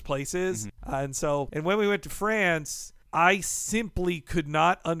in those places. Mm-hmm. And when we went to France, I simply could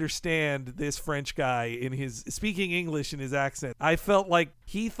not understand this French guy in his speaking English in his accent. I felt like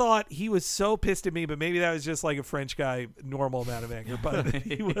he thought he was so pissed at me, but maybe that was just like a French guy, normal amount of anger. But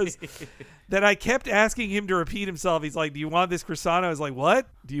he was that I kept asking him to repeat himself. He's like, "Do you want this croissant?" I was like, "What?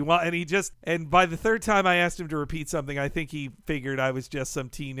 Do you want?" And by the third time I asked him to repeat something, I think he figured I was just some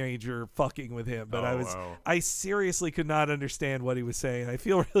teenager fucking with him. But I seriously could not understand what he was saying. I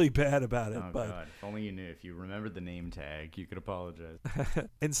feel really bad about it. God, if only you knew. If you remembered the name tag, you could apologize.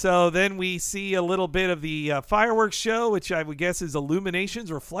 And so then we see a little bit of the fireworks show, which I would guess is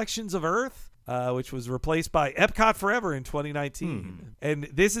Illuminations Reflections of Earth. Which was replaced by Epcot Forever in 2019. And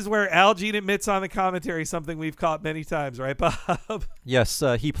this is where Al Jean admits on the commentary something we've caught many times, right, Bob? Yes,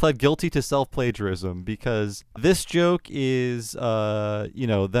 he pled guilty to self-plagiarism because this joke is,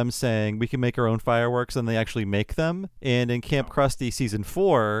 them saying we can make our own fireworks, and they actually make them. And in Camp Krusty Season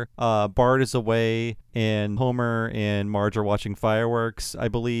 4, Bart is away, and Homer and Marge are watching fireworks, I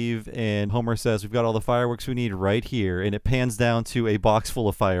believe, and Homer says, "We've got all the fireworks we need right here," and it pans down to a box full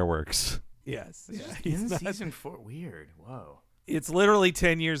of fireworks. Yes. In season 4, weird. Whoa. It's literally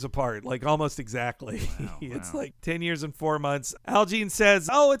 10 years apart, like almost exactly. Wow, It's like 10 years and 4 months. Al Jean says,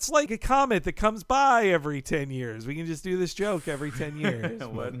 "Oh, it's like a comet that comes by every 10 years. We can just do this joke every 10 years."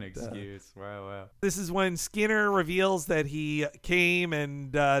 What an excuse. Wow. This is when Skinner reveals that he came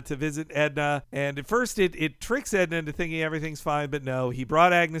and to visit Edna. And at first it tricks Edna into thinking everything's fine, but no, he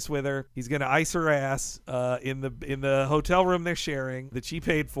brought Agnes with her. He's going to ice her ass in the hotel room they're sharing that she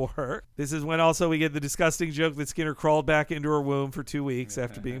paid for. This is when also we get the disgusting joke that Skinner crawled back into her womb for 2 weeks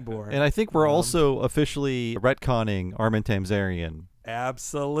after being born. And I think we're also officially retconning Armin Tamzarian.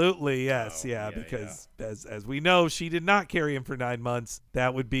 Absolutely, yes. Because as we know, she did not carry him for 9 months.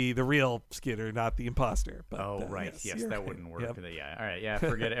 That would be the real Skinner, not the imposter. But, right. Yes, that wouldn't work. Yep. Yeah. All right. Yeah.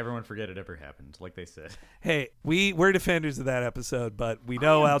 Everyone forget it ever happened, like they said. Hey, we're defenders of that episode, but we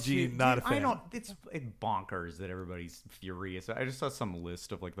know Al Jean not a fan. It's bonkers that everybody's furious. I just saw some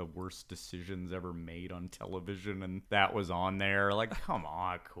list of like the worst decisions ever made on television, and that was on there. Like, come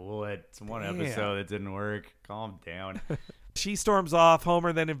on, cool it. It's one episode that didn't work. Calm down. She storms off.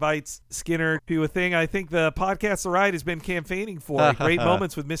 Homer then invites Skinner to a thing I think the podcast The Ride has been campaigning for. Great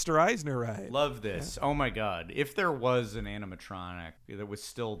moments with Mr. Eisner Ride. Love this. Yeah. Oh my God. If there was an animatronic that was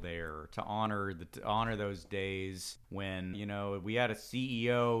still there to honor those days when, we had a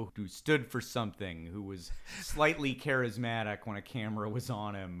CEO who stood for something, who was slightly charismatic when a camera was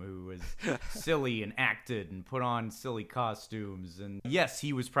on him, who was silly and acted and put on silly costumes. And yes,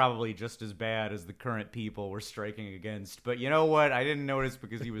 he was probably just as bad as the current people we're striking against. But you know what? I didn't notice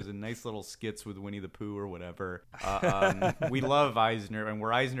because he was in nice little skits with Winnie the Pooh or whatever. We love Eisner, and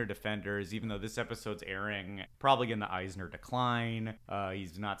we're Eisner defenders, even though this episode's airing probably in the Eisner decline.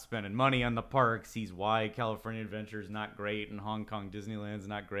 He's not spending money on the parks. He's why California Adventure is not great and Hong Kong Disneyland's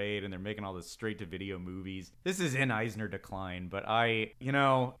not great, and they're making all this straight-to-video movies. This is in Eisner decline, but I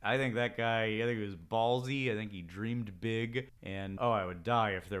think that guy, I think he was ballsy. I think he dreamed big, and I would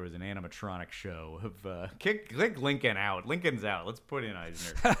die if there was an animatronic show of kick Lincoln out. Lincoln's out. Let's put in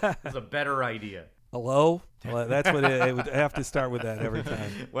Eisner. That's a better idea. Hello? Well, that's what it would have to start with that every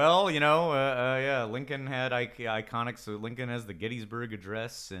time. Well, Lincoln had iconic. So Lincoln has the Gettysburg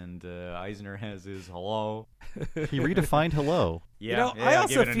Address, and Eisner has his hello. He redefined hello. Yeah, I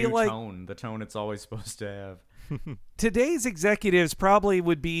also feel like the tone it's always supposed to have. Today's executives probably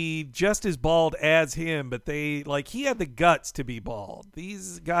would be just as bald as him, but he had the guts to be bald.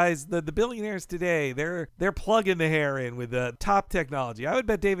 These guys, the billionaires today, they're plugging the hair in with the top technology. I would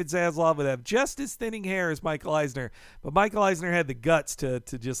bet David Zaslav would have just as thinning hair as Michael Eisner, but Michael Eisner had the guts to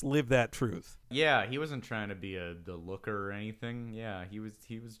just live that truth. Yeah, he wasn't trying to be the looker or anything. Yeah, he was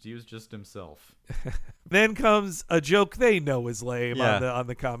just himself. Then comes a joke they know is lame on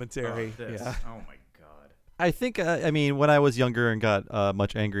the commentary. Oh my God. I think, when I was younger and got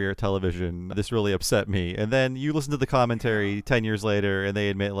much angrier at television, this really upset me. And then you listen to the commentary 10 years later, and they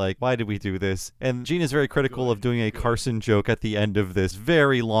admit, why did we do this? And Gene is very critical of doing a Carson joke at the end of this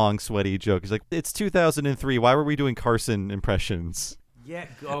very long, sweaty joke. He's like, it's 2003. Why were we doing Carson impressions? Yeah,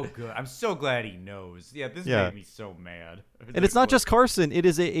 good. I'm so glad he knows. Yeah, this made me so mad. And it's not just Carson. It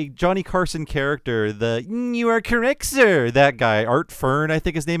is a Johnny Carson character. You are correct, sir. That guy, Art Fern, I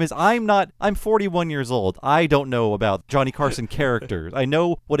think his name is. I'm 41 years old. I don't know about Johnny Carson characters. I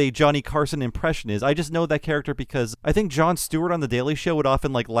know what a Johnny Carson impression is. I just know that character because I think Jon Stewart on The Daily Show would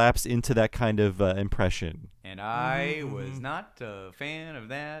often lapse into that kind of impression. And I was not a fan of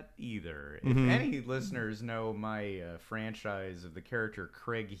that either. If any listeners know my franchise of the character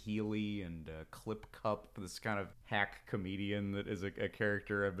Craig Healy and Clip Cup, this kind of hack comedian that is a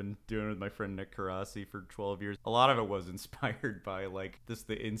character I've been doing with my friend Nick Carassi for 12 years, a lot of it was inspired by like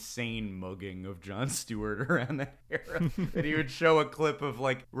the insane mugging of Jon Stewart around that era. And he would show a clip of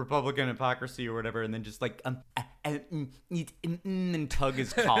like Republican hypocrisy or whatever, and then just like and tug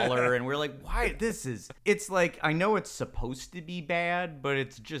his collar, and we're like, why? It's like, I know it's supposed to be bad, but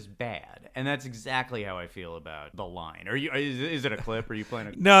it's just bad, and that's exactly how I feel about the line. Are you? Is it a clip? Are you playing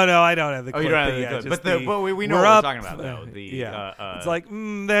a? No, I don't have the clip. Oh, you don't have the clip, but we know what we're talking about though. It's like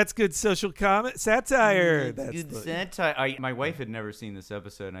that's good social satire. That's good satire. My wife had never seen this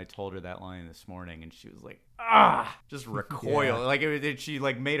episode, and I told her that line this morning, and she was like, just recoil. Like she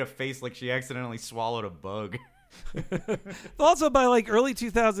like made a face like she accidentally swallowed a bug. Also, by like early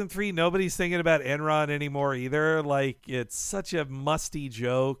 2003, nobody's thinking about Enron anymore either. Like, it's such a musty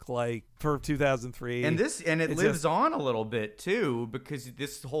joke, like, for 2003. And it lives on a little bit too, because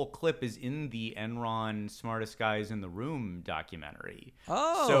this whole clip is in the Enron Smartest Guys in the Room documentary.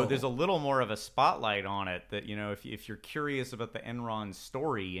 Oh, so there's a little more of a spotlight on it. That, you know, if you're curious about the Enron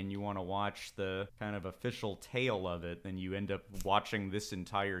story and you want to watch the kind of official tale of it, then you end up watching this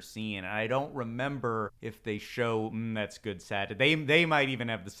entire scene. And I don't remember if they show that's good satire. They might even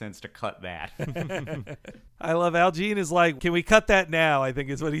have the sense to cut that. I love Al Jean is like, can we cut that now? I think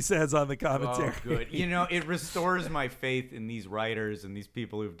is what he says on the commentary. Oh, good. You know, it restores my faith in these writers and these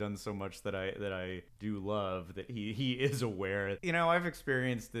people who've done so much that I do love, that he is aware. You know, I've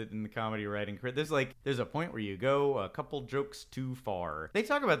experienced it in the comedy writing career. There's a point where you go a couple jokes too far. They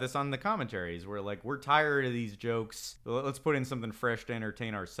talk about this on the commentaries where like, we're tired of these jokes. Let's put in something fresh to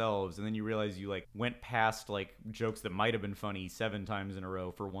entertain ourselves. And then you realize you like went past like jokes that might have been funny 7 times in a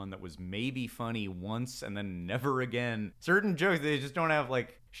row for one that was maybe funny once and then never again. Certain jokes, they just don't have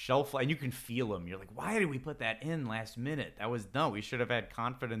like shelf life, and you can feel them. You're like, why did we put that in last minute? We should have had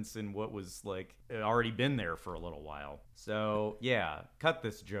confidence in what was like already been there for a little while. So yeah, cut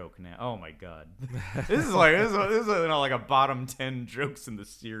this joke now. Oh my god, this is like a bottom 10 jokes in the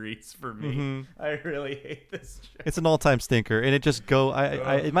series for me. I really hate this joke. It's an all-time stinker, and it just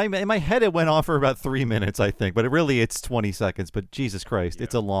in my head it went on for about 3 minutes, I think, but it's 20 seconds. But Jesus Christ,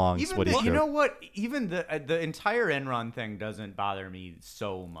 it's a long, sweaty joke. You know what? Even the entire Enron thing doesn't bother me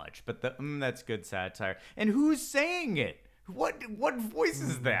so much, but that's good satire. And who's saying it? What voice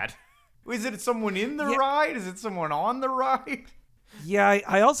is that? Is it someone in the ride? Is it someone on the ride? Yeah,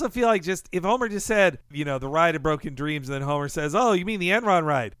 I also feel like if Homer just said, you know, the ride of broken dreams, and then Homer says, oh, you mean the Enron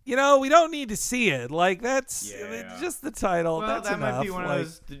ride? You know, we don't need to see it. Like, that's just the title. Well, that's that enough. might be one of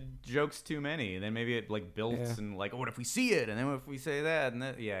those jokes too many. Then maybe it like builds and like, oh, what if we see it? And then what if we say that? And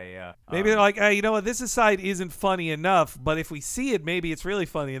that, Maybe they're like, hey, you know what? This aside isn't funny enough, but if we see it, maybe it's really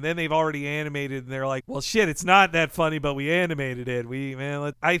funny. And then they've already animated, and they're like, well, shit, it's not that funny, but we animated it.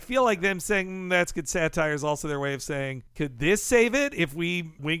 I feel like them saying that's good satire is also their way of saying, could this save it if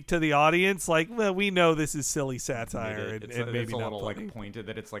we wink to the audience? Like, well, we know this is silly satire, and maybe it's a not little funny. like pointed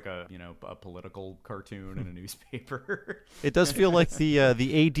that it's like a political cartoon in a newspaper. It does feel like the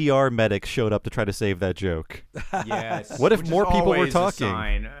ADR medic showed up to try to save that joke. Yes. What if more people were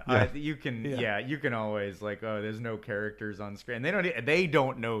talking? You can always like, oh, there's no characters on screen. They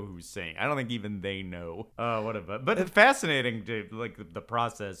don't know who's saying. I don't think even they know. But it's fascinating to like the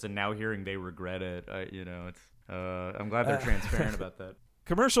process, and now hearing they regret it. I'm glad they're transparent about that.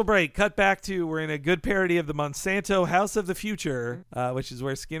 Commercial break. Cut back to, we're in a good parody of the Monsanto House of the Future, which is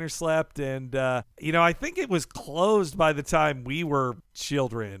where Skinner slept. And, I think it was closed by the time we were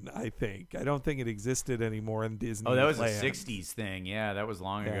children, I think. I don't think it existed anymore in Disney. Oh, that was land. a 60s thing. Yeah, that was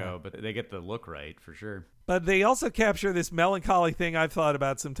long ago. But they get the look right, for sure. But they also capture this melancholy thing I've thought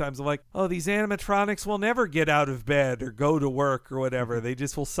about sometimes of like, oh, these animatronics will never get out of bed or go to work or whatever. They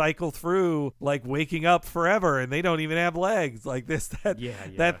just will cycle through like waking up forever, and they don't even have legs. Like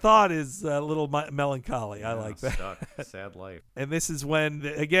that thought is a little melancholy. I like that. Stuck. Sad life. And this is when,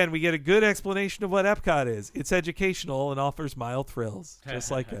 again, we get a good explanation of what Epcot is. It's educational and offers mild thrills,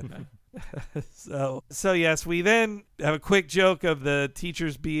 just like it. So yes, we then have a quick joke of the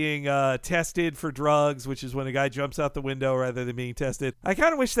teachers being tested for drugs, which is when a guy jumps out the window rather than being tested. I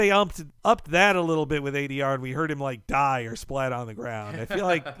kind of wish they upped that a little bit with ADR, and we heard him like die or splat on the ground. I feel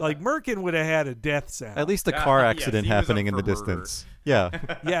like Merkin would have had a death sound. At least a car accident happening in the distance. Yeah.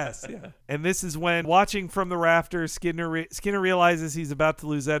 Yes, yeah. And this is when, watching from the rafters, Skinner realizes he's about to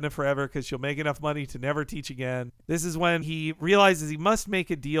lose Edna forever because she'll make enough money to never teach again. This is when he realizes he must make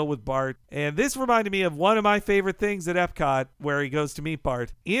a deal with Bart. And this reminded me of one of my favorite things at Epcot, where he goes to meet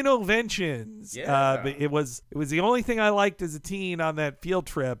Bart. Innoventions. Yeah. It was the only thing I liked as a teen on that field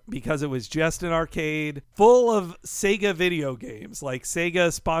trip, because it was just an arcade full of Sega video games. Like,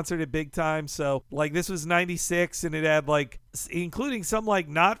 Sega sponsored it big time. So, like, this was 96, and it had, like, including some, like,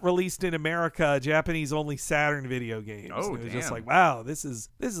 not released in America, Japanese only Saturn video games. Oh, it was damn. just like, wow, this is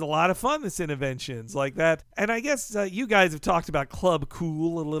a lot of fun, this Innoventions like that. And I guess you guys have talked about Club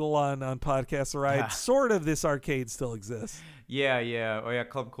Cool a little on podcasts, right? Yeah. Sort of this arcade still exists. Yeah. Oh, yeah,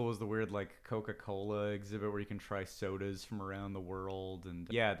 Club Cool is the weird, like, Coca-Cola exhibit where you can try sodas from around the world. And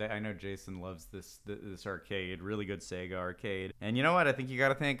yeah, I know Jason loves this arcade. Really good Sega arcade. And you know what? I think you got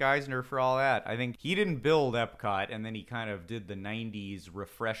to thank Eisner for all that. I think he didn't build Epcot, and then he kind of did the 90s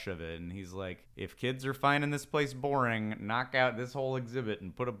refresh of it. And he's like, if kids are finding this place boring, knock out this whole exhibit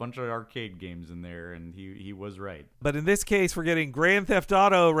and put a bunch of arcade games in there. And he was right. But in this case, we're getting Grand Theft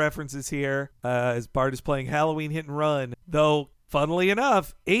Auto references here, as Bart is playing Halloween Hit and Run. Though, funnily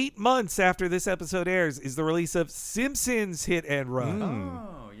enough, 8 months after this episode airs is the release of Simpsons Hit and Run.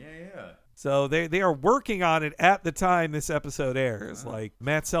 Oh, yeah. So they are working on it at the time this episode airs. Like,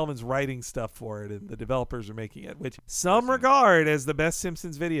 Matt Selman's writing stuff for it, and the developers are making it, which some regard as the best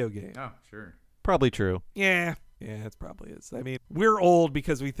Simpsons video game. Oh, sure. Probably true. Yeah, it probably is. I mean, we're old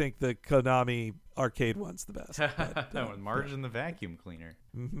because we think the Konami arcade one's the best. But, Marge and the vacuum cleaner.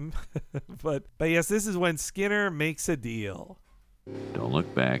 Mm-hmm. but yes, this is when Skinner makes a deal. Don't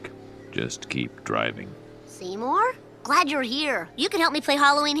look back. Just keep driving. Seymour? Glad you're here. You can help me play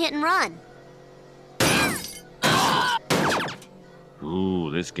Halloween Hit and Run.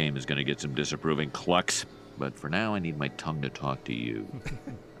 Ooh, this game is going to get some disapproving clucks. But for now, I need my tongue to talk to you.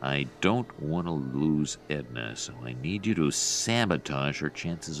 I don't want to lose Edna, so I need you to sabotage her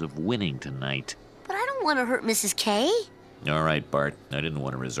chances of winning tonight. But I don't want to hurt Mrs. K. All right, Bart. I didn't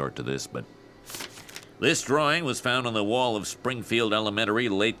want to resort to this, but this drawing was found on the wall of Springfield Elementary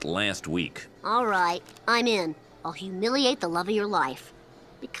late last week. All right, I'm in. I'll humiliate the love of your life.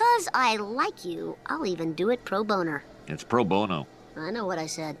 Because I like you, I'll even do it pro bono. It's pro bono. I know what I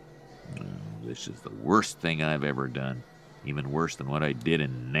said. Oh, this is the worst thing I've ever done. Even worse than what I did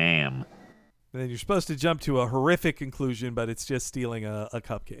in Nam. And then you're supposed to jump to a horrific conclusion, but it's just stealing a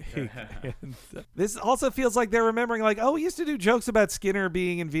cupcake. And, this also feels like they're remembering, like, oh, we used to do jokes about Skinner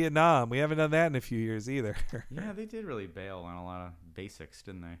being in Vietnam. We haven't done that in a few years either. Yeah, they did really bail on a lot of basics,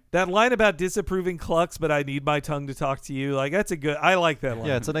 didn't they? That line about disapproving clucks, but I need my tongue to talk to you, like, that's a good, I like that line.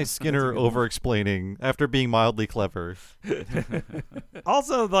 Yeah, it's a nice Skinner over-explaining after being mildly clever.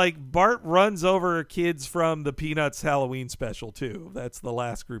 Also, like, Bart runs over kids from the Peanuts Halloween special, too. That's the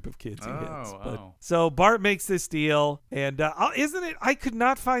last group of kids he hits. But, so Bart makes this deal, and isn't it, I could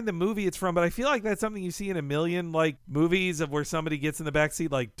not find the movie it's from, but I feel like that's something you see in a million, like, movies of where somebody gets in the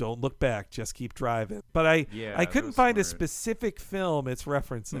backseat, like, don't look back, just keep driving. But I couldn't find a specific film it's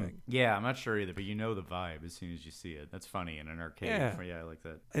referencing. Yeah, I'm not sure either, but you know the vibe as soon as you see it. That's funny in an arcade. Yeah, I like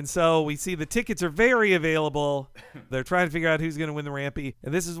that. And so we see the tickets are very available. They're trying to figure out who's going to win the Rampy.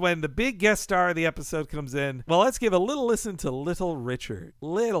 And this is when the big guest star of the episode comes in. Well, let's give a little listen to Little Richard.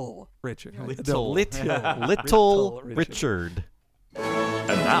 Little Richard. Little Richard. And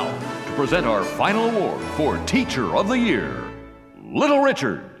now, to present our final award for Teacher of the Year, Little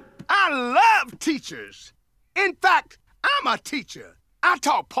Richard. I love teachers. In fact, I'm a teacher. I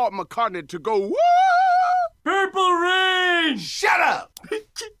taught Paul McCartney to go, woo! Purple Rain! Shut up!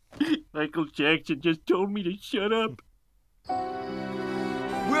 Michael Jackson just told me to shut up.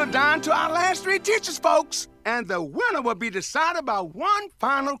 We're down to our last 3 teachers, folks. And the winner will be decided by one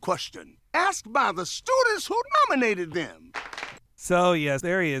final question, asked by the students who nominated them. So, yes,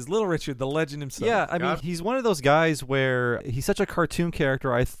 there he is, Little Richard, the legend himself. Yeah, I mean, he's one of those guys where he's such a cartoon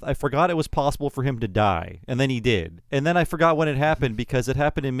character, I forgot it was possible for him to die, and then he did. And then I forgot when it happened, because it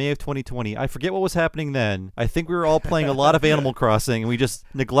happened in May of 2020. I forget what was happening then. I think we were all playing a lot of Animal Crossing, and we just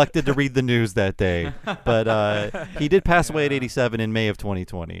neglected to read the news that day. But he did pass away at 87 in May of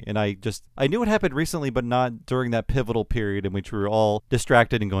 2020, and I knew it happened recently, but not during that pivotal period in which we were all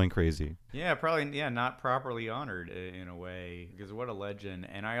distracted and going crazy. Yeah, probably, not properly honored in a way, because what a legend.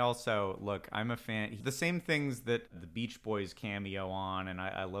 And I also, look, I'm a fan, the same things that the Beach Boys cameo on, and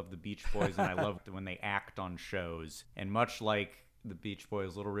I love the Beach Boys, and I love when they act on shows. And much like the Beach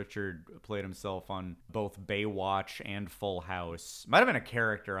Boys. Little Richard played himself on both Baywatch and Full House. Might have been a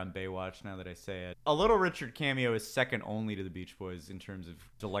character on Baywatch, now that I say it. A Little Richard cameo is second only to the Beach Boys in terms of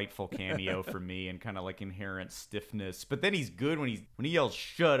delightful cameo for me and kind of like inherent stiffness. But then he's good when he yells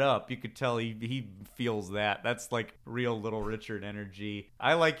 "shut up." You could tell he feels that. That's like real Little Richard energy.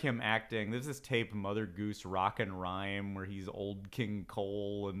 I like him acting. There's this tape, Mother Goose Rock and Rhyme, where he's old King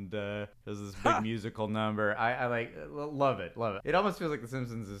Cole and does this big musical number. I love it. It almost feels like The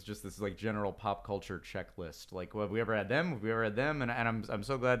Simpsons is just this like general pop culture checklist. Like, well, have we ever had them? Have we ever had them? And I'm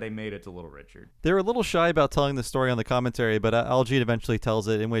so glad they made it to Little Richard. They were a little shy about telling the story on the commentary, but Algene eventually tells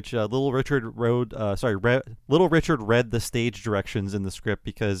it, in which Little Richard Little Richard read the stage directions in the script,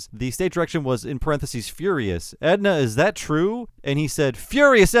 because the stage direction was in parentheses "Furious Edna, is that true?" And he said,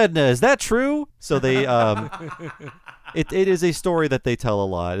 "Furious Edna, is that true?" So they It is a story that they tell a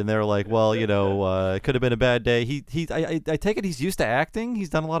lot, and they're like, well, it could have been a bad day. I take it he's used to acting. He's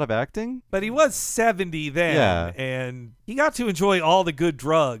done a lot of acting. But he was 70 then, and he got to enjoy all the good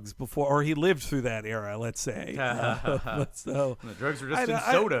drugs before, or he lived through that era, let's say. So the drugs were just in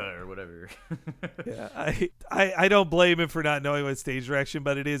soda or whatever. Yeah, I don't blame him for not knowing what stage direction,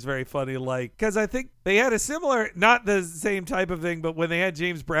 but it is very funny, because I think they had a similar, not the same type of thing, but when they had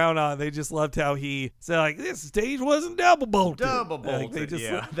James Brown on, they just loved how he said, like, this stage wasn't double bolted.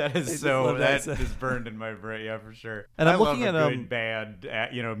 That is burned in my brain. Yeah, for sure. And I'm looking looking at at good, bad,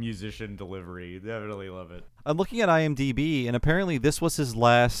 musician delivery. Definitely love it. I'm looking at IMDb, and apparently this was his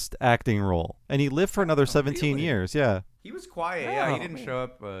last acting role, and he lived for another 17 years. Yeah. He was quiet. Yeah, he didn't show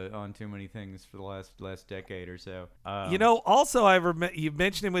up on too many things for the last decade or so. Also, you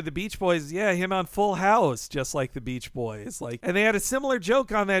mentioned him with the Beach Boys. Yeah, him on Full House, just like the Beach Boys. And they had a similar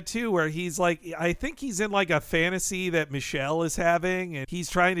joke on that too, where he's like, I think he's in like a fantasy that Michelle is having, and he's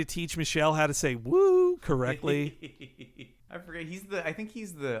trying to teach Michelle how to say "woo" correctly. I forget. I think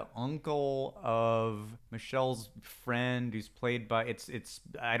he's the uncle of Michelle's friend, who's played by it's.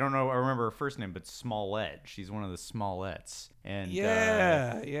 I don't know. I remember her first name, but Smollett. She's one of the Smolletts. And she's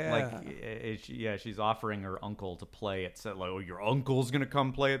offering her uncle to play it. So like, oh, your uncle's gonna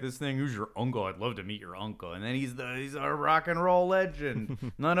come play at this thing. Who's your uncle? I'd love to meet your uncle. And then he's a rock and roll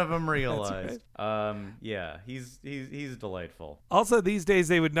legend. None of them realized. Right. He's delightful. Also, these days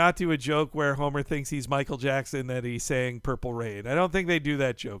they would not do a joke where Homer thinks he's Michael Jackson that he's saying Purple Rain. I don't think they do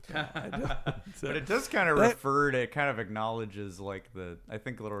that joke now. But it does kind of refer to, it kind of acknowledges like I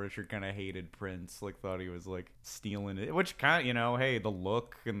think Little Richard kind of hated Prince, like thought he was like stealing it, which kind of, hey, the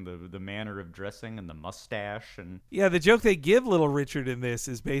look and the manner of dressing and the mustache and the joke they give Little Richard in this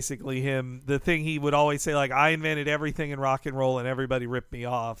is basically him, the thing he would always say, like, I invented everything in rock and roll and everybody ripped me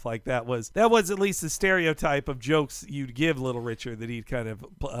off. Like that was at least the stereotype of jokes you'd give Little Richard that he'd kind of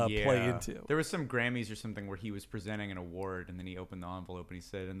play into. There was some Grammys or something where he was presenting an award and then he opened the envelope and he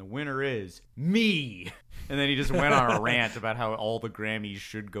said, and the winner is me. And then he just went on a rant about how all the Grammys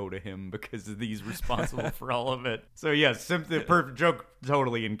should go to him because he's responsible for all of it. So yes, the perfect joke,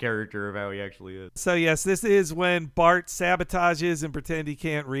 totally in character of how he actually is. So yes, this is when Bart sabotages and pretend he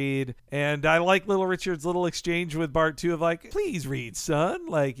can't read. And I like Little Richard's little exchange with Bart too, of like, please read, son.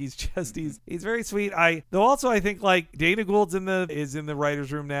 Like he's very sweet. I think like Dana Gould's in the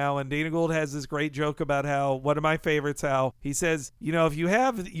writer's room now, and Dana Gould has this great joke about how, one of my favorites, how he says, if you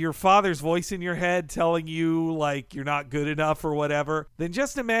have your father's voice in your head telling you like you're not good enough or whatever, then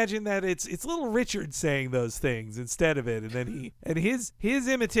just imagine that it's Little Richard saying those things instead of it. And then his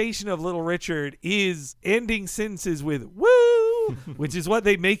imitation of Little Richard is ending sentences with "woo," which is what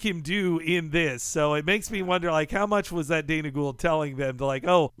they make him do in this. So it makes me wonder, like, how much was that Dana Gould telling them to, like,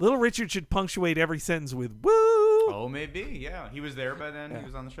 oh, Little Richard should punctuate every sentence with "woo." Oh, maybe, yeah. He was there by then. Yeah. He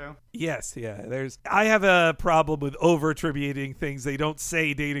was on the show. Yes, yeah. I have a problem with over-attributing things they don't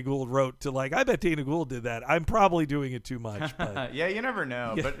say Dana Gould wrote to, like, I bet Dana Gould did that. I'm probably doing it too much. But yeah, you never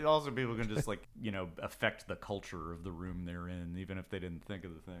know. Yeah. But also people can just, like, affect the culture of the room they're in, even if they didn't think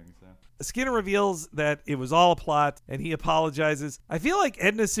of the thing. So Skinner reveals that it was all a plot, and he apologizes. I feel like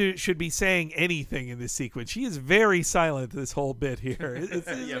Edna should be saying anything in this sequence. She is very silent this whole bit here.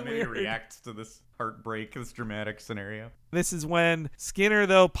 Maybe reacts to this heartbreak, this dramatic scenario. This is when Skinner,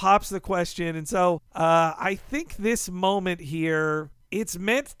 though, pops the question. And so I think this moment here it's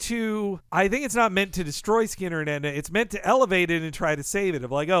meant to, I think it's not meant to destroy Skinner and Edna. It's meant to elevate it and try to save it.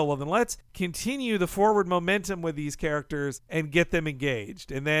 Of like, oh, well, then let's continue the forward momentum with these characters and get them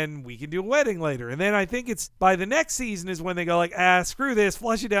engaged. And then we can do a wedding later. And then I think it's by the next season is when they go like, screw this,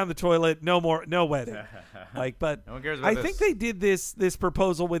 flush it down the toilet, no wedding. Like, but no one cares about I think they did this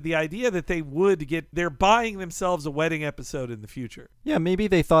proposal with the idea that they're buying themselves a wedding episode in the future. Yeah, maybe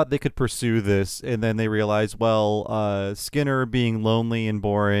they thought they could pursue this, and then they realized, well, Skinner being lonely and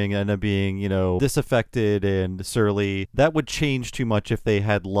boring, Edna being, disaffected and surly, that would change too much if they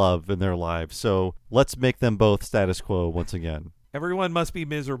had love in their lives. So let's make them both status quo once again. Everyone must be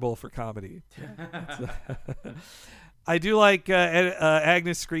miserable for comedy. I do like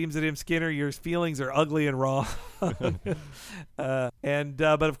Agnes screams at him, Skinner, your feelings are ugly and wrong. But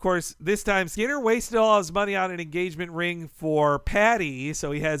of course, this time Skinner wasted all his money on an engagement ring for Patty,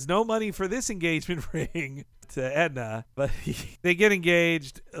 so he has no money for this engagement ring to Edna. But they get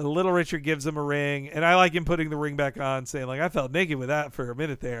engaged. Little Richard gives him a ring, and I like him putting the ring back on, saying like, I felt naked with that for a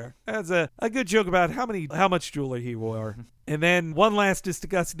minute there. That's a good joke about how much jewelry he wore. And then one last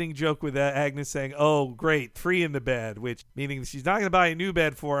disgusting joke with Agnes saying, oh, great, 3 in the bed, which meaning she's not going to buy a new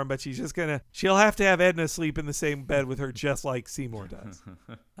bed for him, but she'll have to have Edna sleep in the same bed with her just like Seymour does.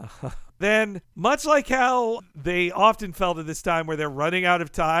 Then, much like how they often felt at this time where they're running out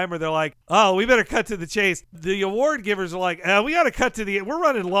of time or they're like, oh, we better cut to the chase. The award givers are like, we got to cut to we're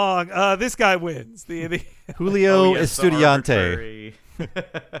running long. This guy wins. Julio Estudiante.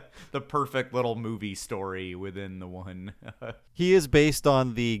 The perfect little movie story within the one. He is based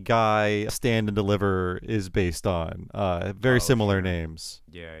on the guy Stand and Deliver is based on. Very similar names.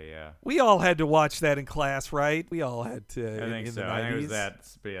 Yeah. We all had to watch that in class, right? We all had to. I think in so. The 90s. I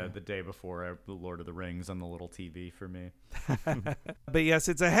think it was the day before The Lord of the Rings on the little TV for me. But yes,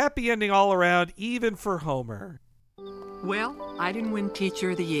 it's a happy ending all around, even for Homer. Well, I didn't win Teacher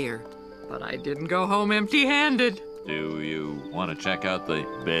of the Year, but I didn't go home empty-handed. Do you want to check out the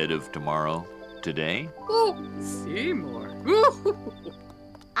bed of tomorrow today? Oh, Seymour.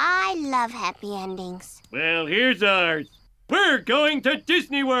 I love happy endings. Well, here's ours. We're going to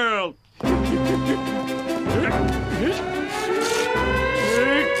Disney World. Step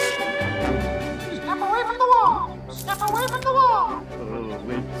away from the wall. Step away from the wall. Oh,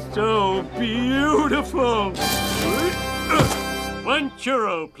 it's so beautiful. 1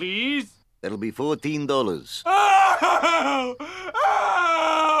 churro, please. That'll be $14. Oh!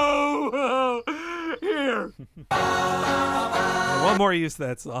 Here. One more use of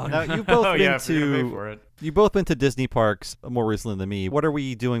that song. Now, you've both been to Disney parks more recently than me. What are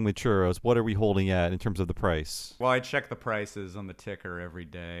we doing with churros? What are we holding at in terms of the price? Well, I check the prices on the ticker every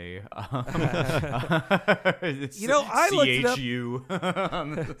day. I looked it up. CHU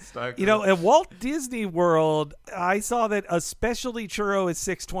on the stock. At Walt Disney World, I saw that a specialty churro is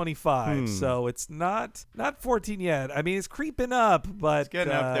 $6.25, so it's not 14 yet. I mean, it's creeping up, but it's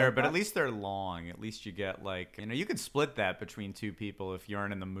getting up there. But at least they're long. At least you get you could split that between 2 people if you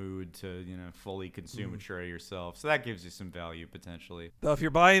aren't in the mood to fully consume a churro yourself. So that gives you some value potentially. So if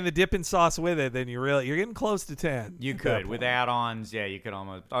you're buying the dipping sauce with it, then you're getting close to 10. You could with add-ons. Yeah, you could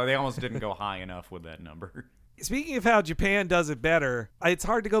almost. Oh, they almost didn't go high enough with that number. Speaking of how Japan does it better, it's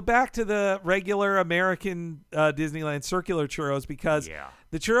hard to go back to the regular American Disneyland circular churros because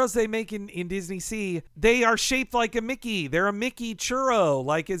the churros they make in Disney Sea, they are shaped like a Mickey. They're a Mickey churro,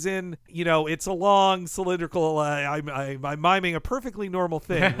 like as in, it's a long cylindrical, I'm miming a perfectly normal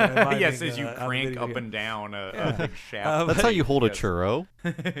thing. Yes, as you crank up and down a big shaft. That's how you hold a churro.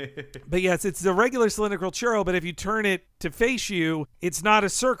 But yes, it's the regular cylindrical churro, but if you turn it to face you, it's not a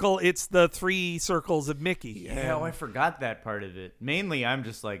circle, it's the 3 circles of Mickey. Yeah, I forgot that part of it. Mainly, I'm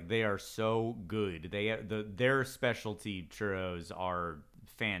just like, they are so good. Their specialty churros are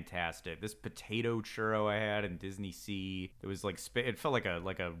fantastic. This potato churro I had in Disney Sea, it was it felt like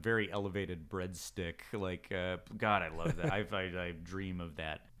a very elevated breadstick. God, I love that. I dream of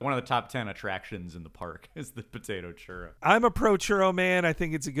that. One of the top 10 attractions in the park is the potato churro. I'm a pro churro man. I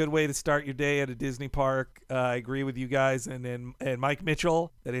think it's a good way to start your day at a Disney park. I agree with you guys and Mike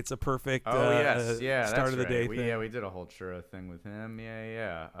Mitchell that it's a perfect start of the day thing. Yeah, we did a whole churro thing with him.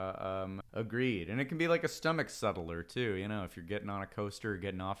 Agreed. And it can be like a stomach settler too. If you're getting on a coaster or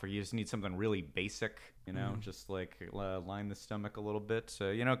getting off, or you just need something really basic. Just line the stomach a little bit. So,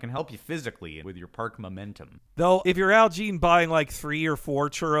 it can help you physically with your park momentum. Though, if you're Al Jean buying 3 or 4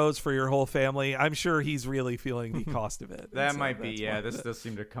 churros for your whole family, I'm sure he's really feeling the cost of it. That might be, This does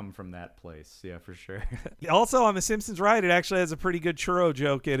seem to come from that place. Yeah, for sure. Also, on the Simpsons ride, it actually has a pretty good churro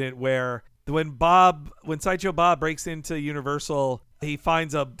joke in it where when Sideshow Bob breaks into Universal, he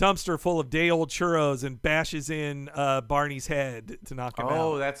finds a dumpster full of day-old churros and bashes in Barney's head to knock him out.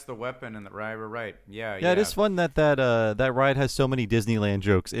 Oh, that's the weapon in the right. Yeah. Yeah, it is fun that ride has so many Disneyland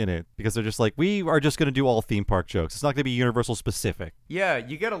jokes in it because they're just like, we are just going to do all theme park jokes. It's not going to be Universal specific. Yeah,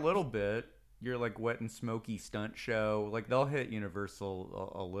 you get a little bit. Your like wet and smoky stunt show, like they'll hit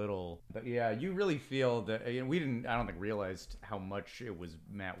Universal a little, but yeah, you really feel that. I don't think realized how much it was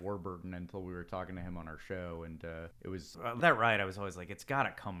Matt Warburton until we were talking to him on our show, and it was that ride. I was always like, it's got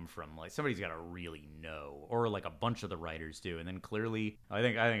to come from like somebody's got to really know, or like a bunch of the writers do, and then clearly, I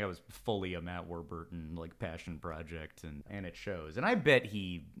think I was fully a Matt Warburton like passion project, and it shows. And I bet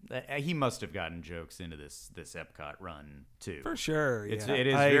he must have gotten jokes into this Epcot run too, for sure. It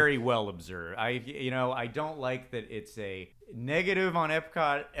is very well observed. I don't like that it's a negative on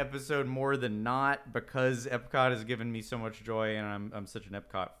Epcot episode more than not, because Epcot has given me so much joy and I'm such an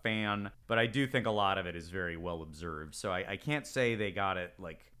Epcot fan, but I do think a lot of it is very well observed. So I can't say they got it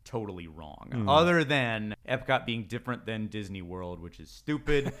like totally wrong, other than Epcot being different than Disney World, which is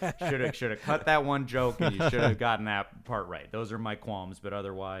stupid. Should have cut that one joke, and you should have gotten that part right. Those are my qualms, but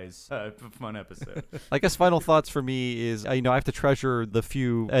otherwise, fun episode. I guess final thoughts for me is, I have to treasure the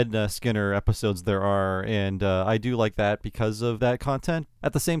few Edna Skinner episodes there are, and I do like that because of that content.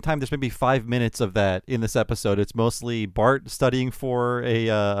 At the same time, there's maybe 5 minutes of that in this episode. It's mostly Bart studying for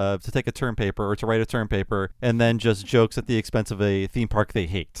to take a term paper or to write a term paper, and then just jokes at the expense of a theme park they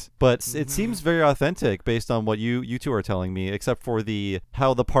hate. But it seems very authentic based on what you two are telling me, except for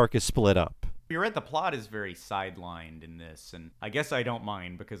how the park is split up. You're right, the plot is very sidelined in this, and I guess I don't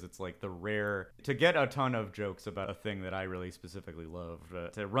mind because it's like the rare to get a ton of jokes about a thing that I really specifically love.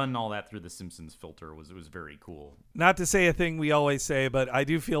 To run all that through the Simpsons filter was very cool. Not to say a thing we always say, but I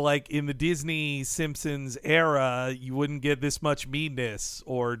do feel like in the Disney Simpsons era, you wouldn't get this much meanness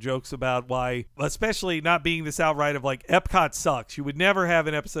or jokes about why, especially not being this outright of like, Epcot sucks. You would never have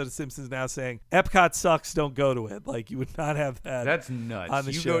an episode of Simpsons now saying, Epcot sucks, don't go to it. Like, you would not have that. That's nuts. On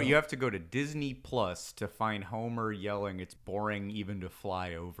the show. You have to go to Disney Plus to find Homer yelling, "It's boring even to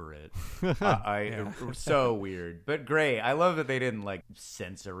fly over it." It was so weird, but great. I love that they didn't like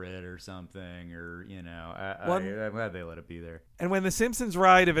censor it or something, or I'm glad they let it be there. And when the Simpsons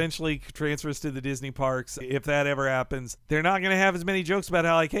ride eventually transfers to the Disney parks, if that ever happens, they're not going to have as many jokes about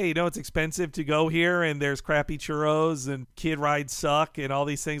how like, hey, it's expensive to go here, and there's crappy churros, and kid rides suck, and all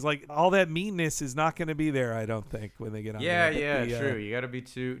these things. Like, all that meanness is not going to be there, I don't think, when they get on. True. You got to be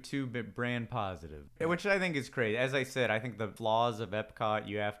too brand positive, which I think is great. As I said, I think the flaws of Epcot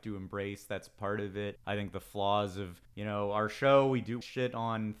you have to embrace. That's part of it. I think the flaws of our show, we do shit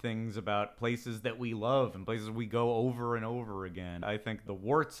on things about places that we love and places we go over and over again. I think the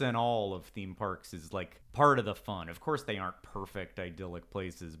warts and all of theme parks is like part of the fun. Of course, they aren't perfect, idyllic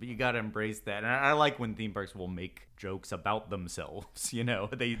places, but you got to embrace that. And I like when theme parks will make jokes about themselves.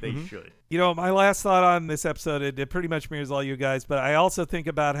 They should. My last thought on this episode, it pretty much mirrors all you guys, but I also think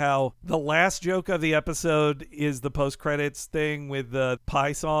about how the last joke of the episode is the post-credits thing with the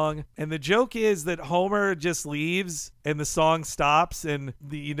pie song. And the joke is that Homer just leaves and the song stops, and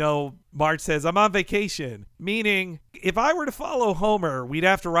Marge says, "I'm on vacation," meaning if I were to follow Homer, we'd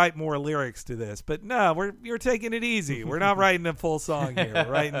have to write more lyrics to this. But no, you're taking it easy. We're not writing a full song here.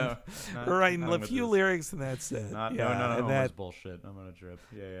 We're writing a few lyrics, and that's it. No, Homer's bullshit. I'm on a trip.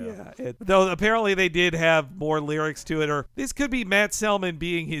 Yeah. Though apparently they did have more lyrics to it, or this could be Matt Selman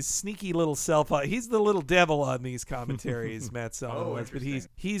being his sneaky little self. He's the little devil on these commentaries, Matt Selman was. But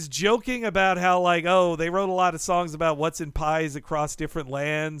he's joking about how they wrote a lot of songs about what's in pies across different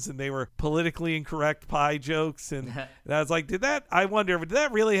lands, and they were politically incorrect pie jokes, and I was like, did that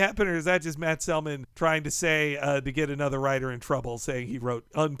really happen, or is that just Matt Selman trying to say to get another writer in trouble, saying he wrote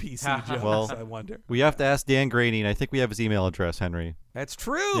un-PC jokes? Well, I wonder. We have to ask Dan Graney, and I think we have his email address, Henry. That's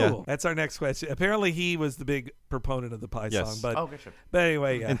true. Yeah. That's our next question. Apparently, he was the big proponent of the pie song. But, but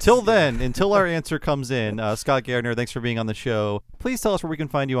anyway, until our answer comes in, Scott Gairdner, thanks for being on the show. Please tell us where we can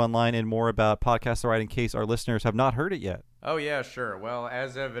find you online and more about Podcast The Ride in case our listeners have not heard it yet. Oh, yeah, sure. Well,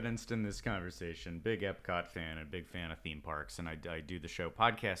 as evidenced in this conversation, big Epcot fan and big fan of theme parks, and I do the show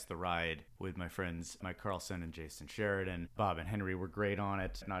Podcast The Ride with my friends Mike Carlson and Jason Sheridan. Bob and Henry were great on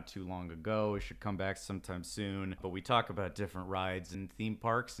it not too long ago. We should come back sometime soon. But we talk about different rides and theme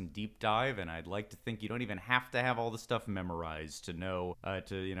parks and deep dive, and I'd like to think you don't even have to have all the stuff memorized to know,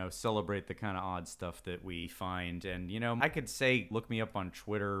 to celebrate the kind of odd stuff that we find. And, I could say look me up on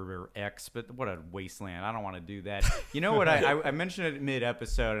Twitter or X, but what a wasteland. I don't want to do that. You know what? I mentioned it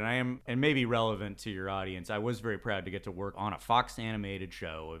mid-episode, and maybe relevant to your audience. I was very proud to get to work on a Fox animated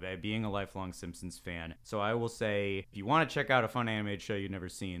show, being a lifelong Simpsons fan. So I will say, if you want to check out a fun animated show you've never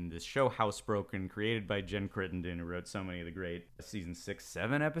seen, this show Housebroken, created by Jen Crittenden, who wrote so many of the great season season 6,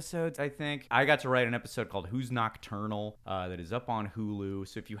 7 episodes, I think. I got to write an episode called Who's Nocturnal that is up on Hulu.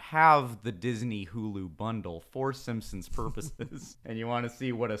 So if you have the Disney Hulu bundle for Simpsons purposes and you want to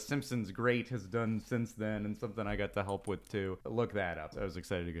see what a Simpsons great has done since then and something I got to help with too, look that up. I was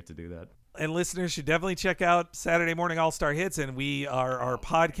excited to get to do that. And listeners should definitely check out Saturday Morning All-Star Hits, and our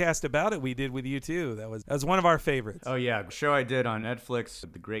podcast about it we did with you too. That was one of our favorites. Oh yeah, show I did on Netflix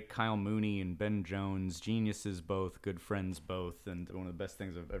with the great Kyle Mooney and Ben Jones, geniuses both, good friends both, and one of the best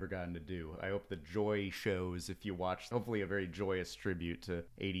things I've ever gotten to do. I hope the joy shows if you watch, hopefully a very joyous tribute to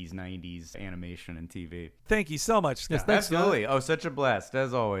 80s, 90s animation and TV. Thank you so much, Scott. Yes, thanks, Absolutely. Oh, such a blast,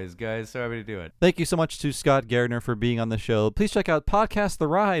 as always, guys. So happy to do it. Thank you so much to Scott Gairdner for being on the show. Please check out Podcast The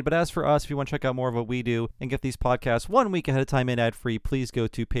Ride, but as for us, if you want to check out more of what we do and get these podcasts 1 week ahead of time and ad-free, please go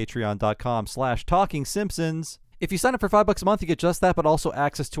to patreon.com/TalkingSimpsons. If you sign up for $5 a month, you get just that, but also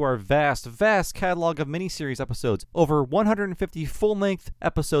access to our vast catalog of miniseries episodes. Over 150 full-length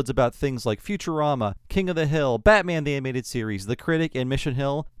episodes about things like Futurama, King of the Hill, Batman the Animated Series, The Critic, and Mission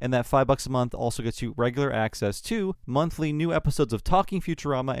Hill. And that $5 a month also gets you regular access to monthly new episodes of Talking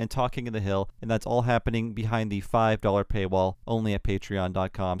Futurama and Talking of the Hill. And that's all happening behind the $5 paywall, only at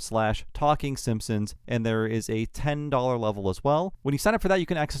patreon.com/TalkingSimpsons. And there is a $10 level as well. When you sign up for that, you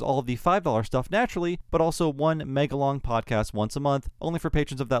can access all of the $5 stuff naturally, but also one mega-long podcast once a month, only for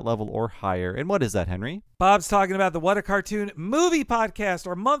patrons of that level or higher. And what is that, Henry? Bob's talking about the What a Cartoon movie podcast,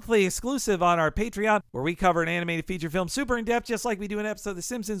 or monthly exclusive on our Patreon, where we cover an animated feature film super in-depth, just like we do an episode of The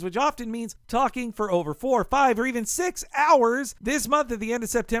Simpsons, which often means talking for over 4, 5, or even 6 hours. This month, at the end of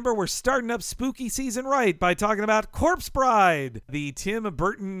September, we're starting up spooky season right by talking about Corpse Bride, the Tim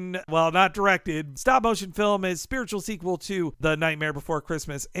Burton, well, not directed, stop-motion film as spiritual sequel to The Nightmare Before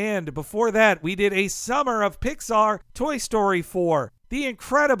Christmas. And before that, we did a summer of Pixar, Toy Story 4, The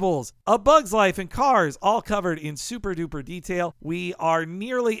Incredibles, A Bug's Life, and Cars, all covered in super duper detail. We are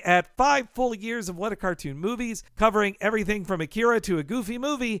nearly at 5 full years of What a Cartoon movies, covering everything from Akira to A Goofy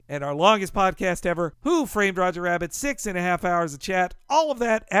Movie, and our longest podcast ever, Who Framed Roger Rabbit, 6.5 hours of chat, all of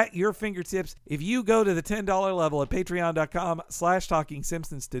that at your fingertips. If you go to the $10 level at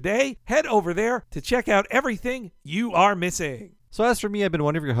patreon.com/TalkingSimpsons today, head over there to check out everything you are missing. So as for me, I've been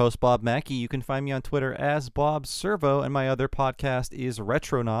one of your hosts, Bob Mackey. You can find me on Twitter as Bob Servo, and my other podcast is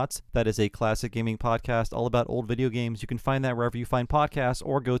Retronauts. That is a classic gaming podcast all about old video games. You can find that wherever you find podcasts,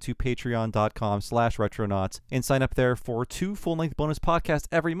 or go to patreon.com/Retronauts and sign up there for 2 full-length bonus podcasts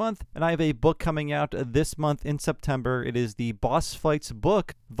every month. And I have a book coming out this month in September. It is the Boss Fights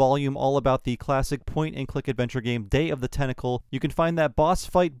book volume, all about the classic point-and-click adventure game Day of the Tentacle. You can find that Boss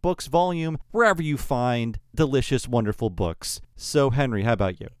Fight Books volume wherever you find delicious, wonderful books. So, Henry, how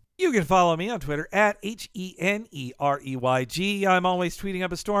about you? You can follow me on Twitter at HENEREYG. I'm always tweeting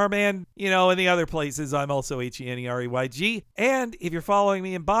up a storm, and, in the other places, I'm also HENEREYG. And if you're following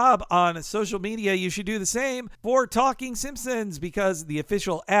me and Bob on social media, you should do the same for Talking Simpsons, because the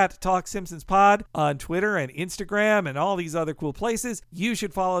official at Talk Simpsons Pod on Twitter and Instagram and all these other cool places, you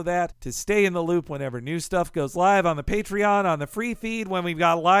should follow that to stay in the loop whenever new stuff goes live on the Patreon, on the free feed, when we've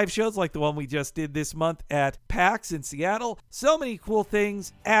got live shows like the one we just did this month at PAX in Seattle. So many cool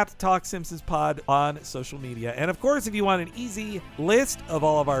things at Talk Simpsons Pod on social media. And of course, if you want an easy list of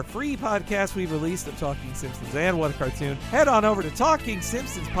all of our free podcasts we've released of Talking Simpsons and What a Cartoon, head on over to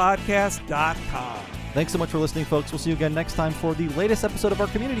TalkingSimpsonsPodcast.com. Thanks so much for listening, folks. We'll see you again next time for the latest episode of our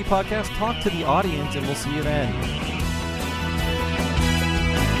community podcast, Talk to the Audience, and we'll see you then.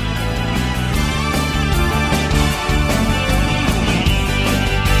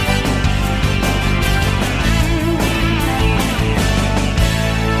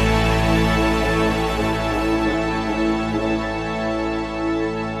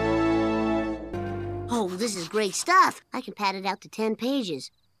 This is great stuff. I can pad it out to 10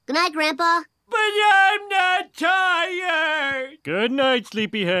 pages. Good night, Grandpa. But I'm not tired. Good night,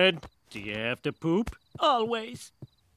 sleepyhead. Do you have to poop? Always.